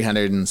 it's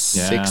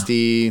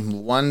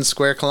 361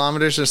 square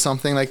kilometers or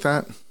something like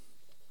that.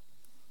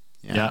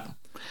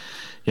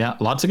 Yeah,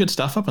 lots of good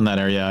stuff up in that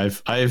area.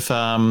 I've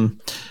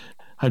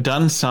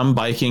done some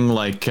biking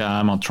like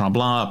Mont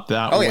Tremblant up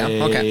that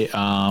way. Okay.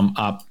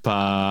 Up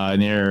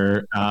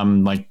near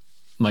like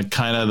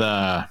kind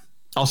of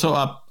also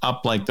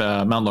up like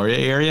the Mount Laurier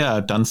area.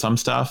 I've done some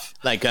stuff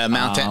like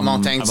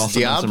Montagnes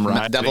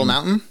Diable, Devil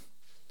Mountain.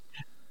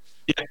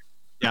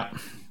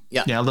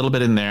 Yeah, a little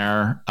bit in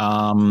there.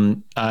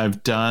 I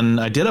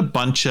did a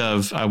bunch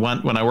of.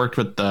 When I worked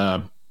with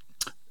the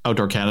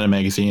Outdoor Canada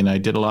magazine, I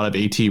did a lot of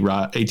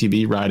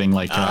ATV riding,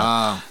 like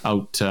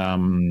out.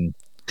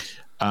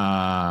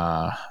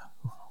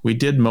 We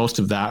did most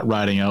of that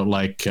riding out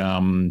like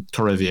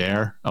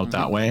Trois-Rivières out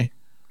that way.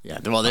 Yeah,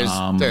 well,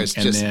 there's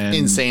just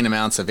insane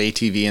amounts of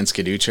ATV and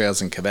Skidoo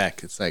trails in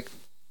Quebec. It's like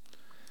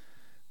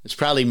there's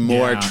probably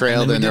more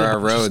trail than there are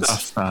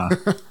roads.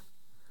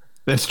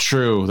 That's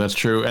true.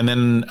 And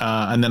then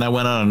I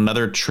went on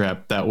another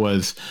trip that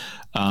was,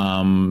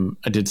 I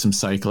did some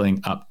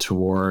cycling up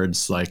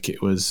towards like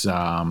it was,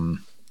 like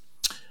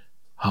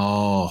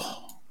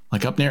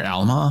up near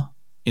Alma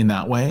in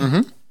that way.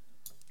 Mm-hmm.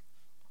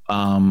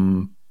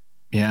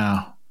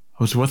 I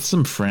was with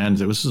some friends.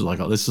 This is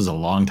a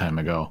long time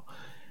ago.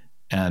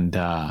 And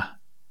I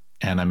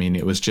mean,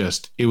 it was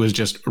just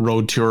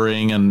road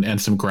touring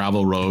and some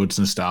gravel roads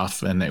and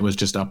stuff. And it was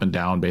just up and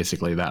down,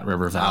 basically that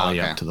river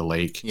valley up to the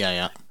lake.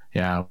 Yeah.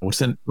 What's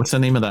the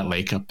name of that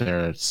lake up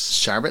there?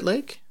 It's Charbot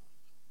Lake.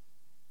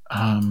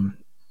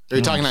 Are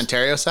you talking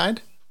Ontario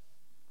side?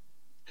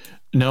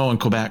 No, in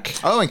Quebec.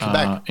 Oh, in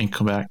Quebec. In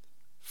Quebec.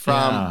 From,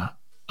 Yeah.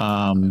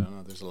 I don't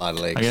know, there's a lot of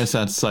lakes. I guess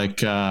that's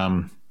like,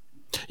 yeah,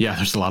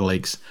 there's a lot of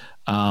lakes.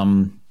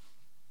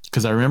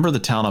 Because I remember the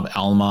town of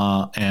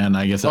Alma, and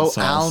I guess that's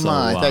Alma. also,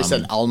 I thought you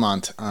said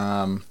Almont.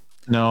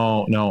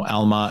 No,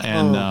 Alma,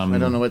 and I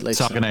don't know what lake.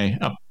 Saguenay.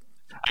 I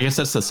guess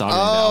that's the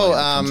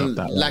Saguenay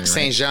Valley. Lac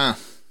Saint Jean.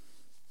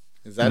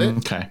 Is that it?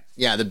 Okay.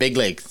 Yeah, the big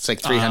lake. It's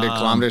like 300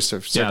 kilometers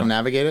to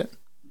circumnavigate it.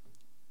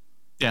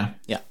 Yeah.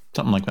 Yeah.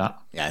 Something like that.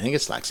 Yeah, I think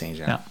it's Lac Saint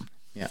Jean. Yeah.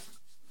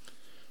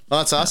 Well,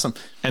 that's awesome.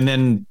 And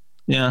then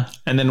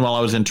while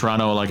I was in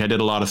Toronto, like I did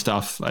a lot of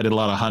stuff. I did a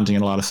lot of hunting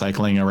and a lot of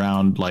cycling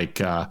around like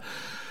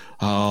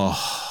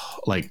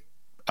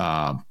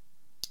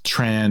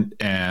Trent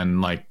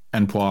and like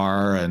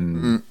Enpoir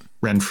and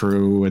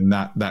Renfrew and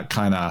that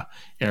kind of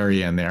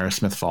area in there.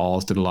 Smith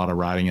Falls, did a lot of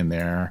riding in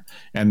there,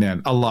 and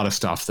then a lot of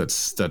stuff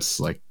that's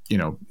like, you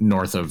know,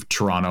 north of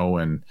Toronto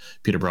and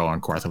Peterborough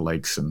and Kawartha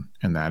Lakes and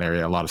that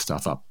area. A lot of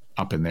stuff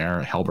up in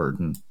there, Halbert,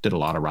 and did a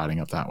lot of riding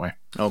up that way.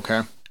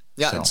 Okay.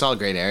 Yeah, so, it's all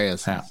great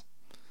areas. Yeah.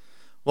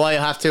 Well, you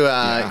have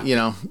to, you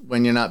know,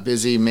 when you're not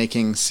busy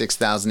making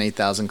 6,000,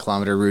 8,000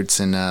 kilometer routes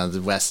in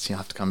the West, you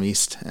have to come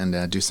east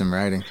and do some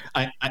riding.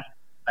 I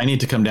need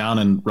to come down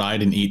and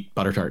ride and eat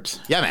butter tarts.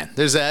 Yeah, man.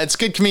 It's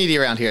good community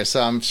around here.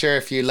 So I'm sure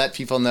if you let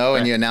people know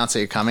and you announce that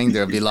you're coming,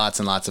 there'll be lots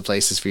and lots of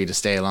places for you to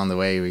stay along the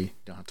way. We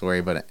don't have to worry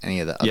about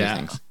any of the other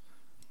things.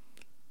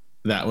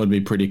 That would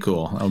be pretty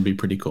cool. That would be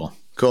pretty cool.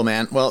 Cool,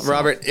 man. Well,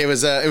 Robert, it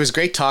was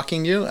great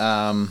talking to you.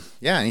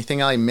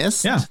 Anything I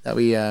missed that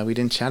we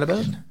didn't chat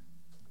about?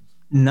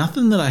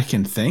 Nothing that I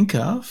can think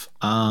of.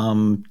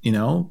 You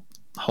know,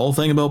 the whole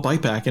thing about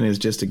bikepacking is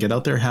just to get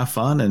out there, have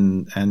fun,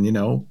 and you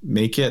know,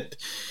 make it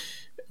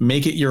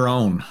your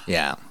own.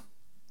 Yeah.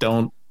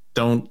 Don't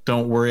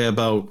worry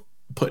about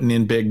putting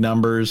in big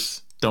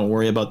numbers. Don't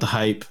worry about the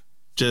hype.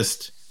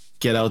 Just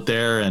get out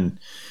there and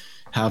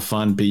have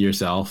fun, be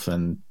yourself,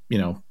 and, you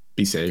know,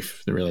 be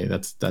safe. Really,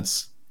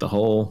 that's the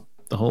whole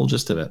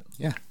gist of it.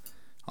 Yeah.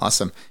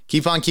 Awesome.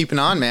 Keep on keeping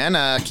on,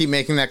 man. Keep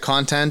making that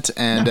content,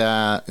 and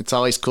it's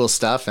always cool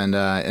stuff. And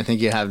I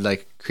think you have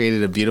like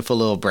created a beautiful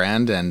little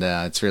brand, and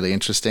it's really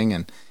interesting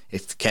and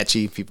it's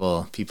catchy.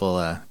 People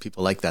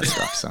like that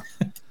stuff. So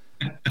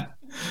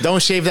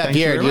don't shave that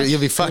beard.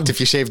 You'll be fucked if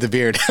you shave the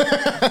beard.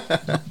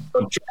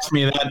 Trust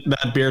me,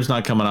 that beard's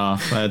not coming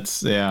off.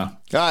 That's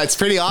it's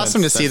pretty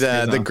awesome to see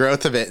the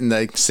growth of it,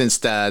 and since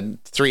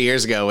 3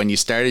 years ago when you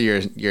started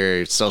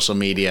your social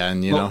media,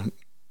 and you know.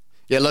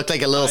 It looked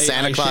like a little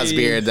Santa Claus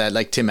beard that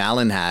like Tim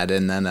Allen had,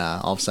 and then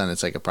all of a sudden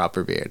it's like a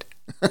proper beard.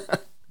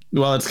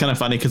 Well, it's kind of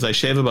funny because I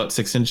shave about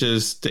 6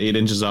 inches to 8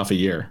 inches off a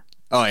year.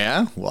 Oh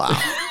yeah, wow.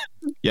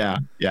 Yeah.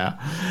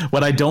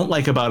 What I don't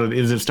like about it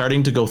is it's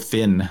starting to go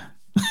thin.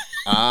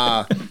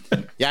 Yeah,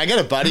 I got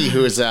a buddy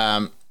who's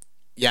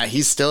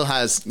he still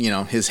has, you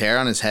know, his hair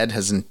on his head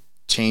hasn't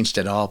changed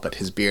at all, but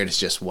his beard is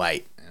just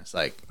white. And it's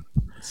like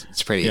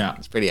it's pretty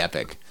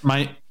epic.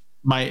 My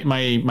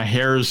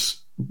hairs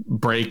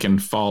break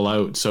and fall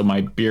out, so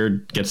my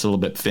beard gets a little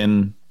bit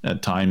thin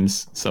at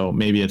times. So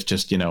maybe it's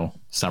just, you know,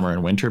 summer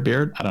and winter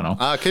beard. I don't know.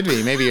 It could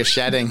be. Maybe you're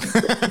shedding.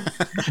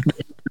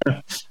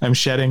 I'm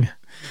shedding.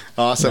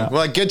 Awesome. Yeah.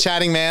 Well, good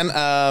chatting, man.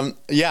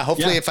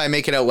 Hopefully if I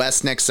make it out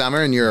west next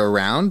summer and you're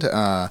around,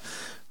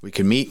 we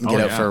can meet and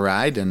get out for a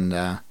ride. And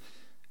I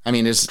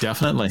mean, it's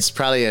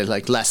probably a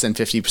like less than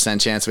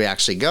 50% chance we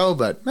actually go,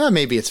 but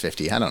maybe it's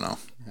 50. I don't know.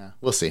 Yeah,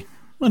 we'll see.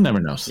 One never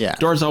knows. Yeah.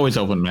 Door's always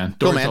open, man.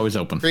 Door's always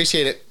open.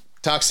 Appreciate it.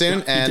 Talk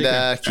soon,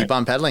 and keep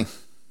on pedaling.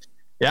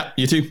 Yeah,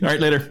 you too. All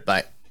right, later.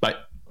 Bye. Bye.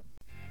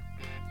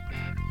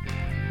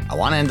 I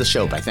want to end the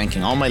show by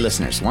thanking all my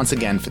listeners once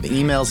again for the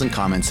emails and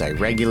comments I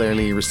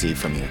regularly receive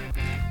from you.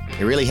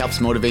 It really helps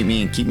motivate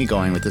me and keep me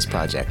going with this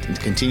project and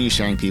to continue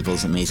sharing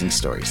people's amazing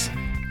stories.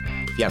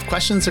 If you have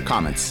questions or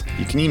comments,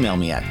 you can email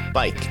me at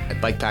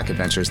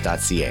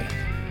bike@bikepackadventures.ca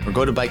or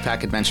go to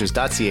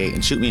bikepackadventures.ca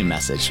and shoot me a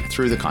message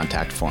through the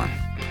contact form.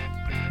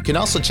 You can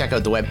also check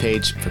out the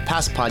webpage for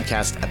past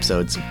podcast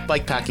episodes,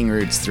 bikepacking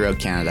routes throughout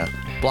Canada,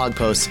 blog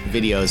posts,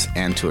 videos,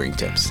 and touring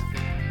tips.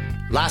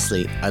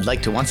 Lastly, I'd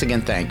like to once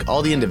again thank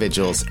all the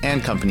individuals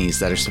and companies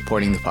that are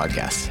supporting the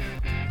podcast.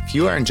 If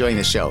you are enjoying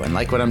the show and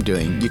like what I'm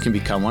doing, you can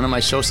become one of my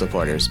show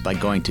supporters by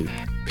going to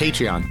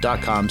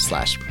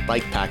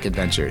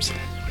patreon.com/bikepackadventures.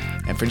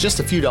 And for just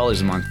a few dollars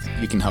a month,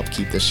 you can help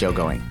keep this show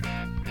going.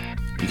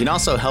 You can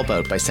also help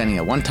out by sending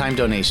a one-time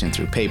donation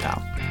through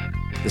PayPal.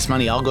 This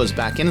money all goes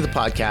back into the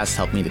podcast,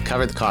 help me to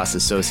cover the costs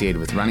associated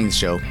with running the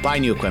show, buy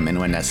new equipment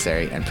when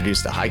necessary, and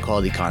produce the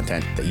high-quality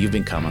content that you've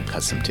become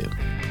accustomed to.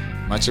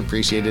 Much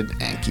appreciated,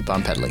 and keep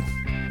on pedaling.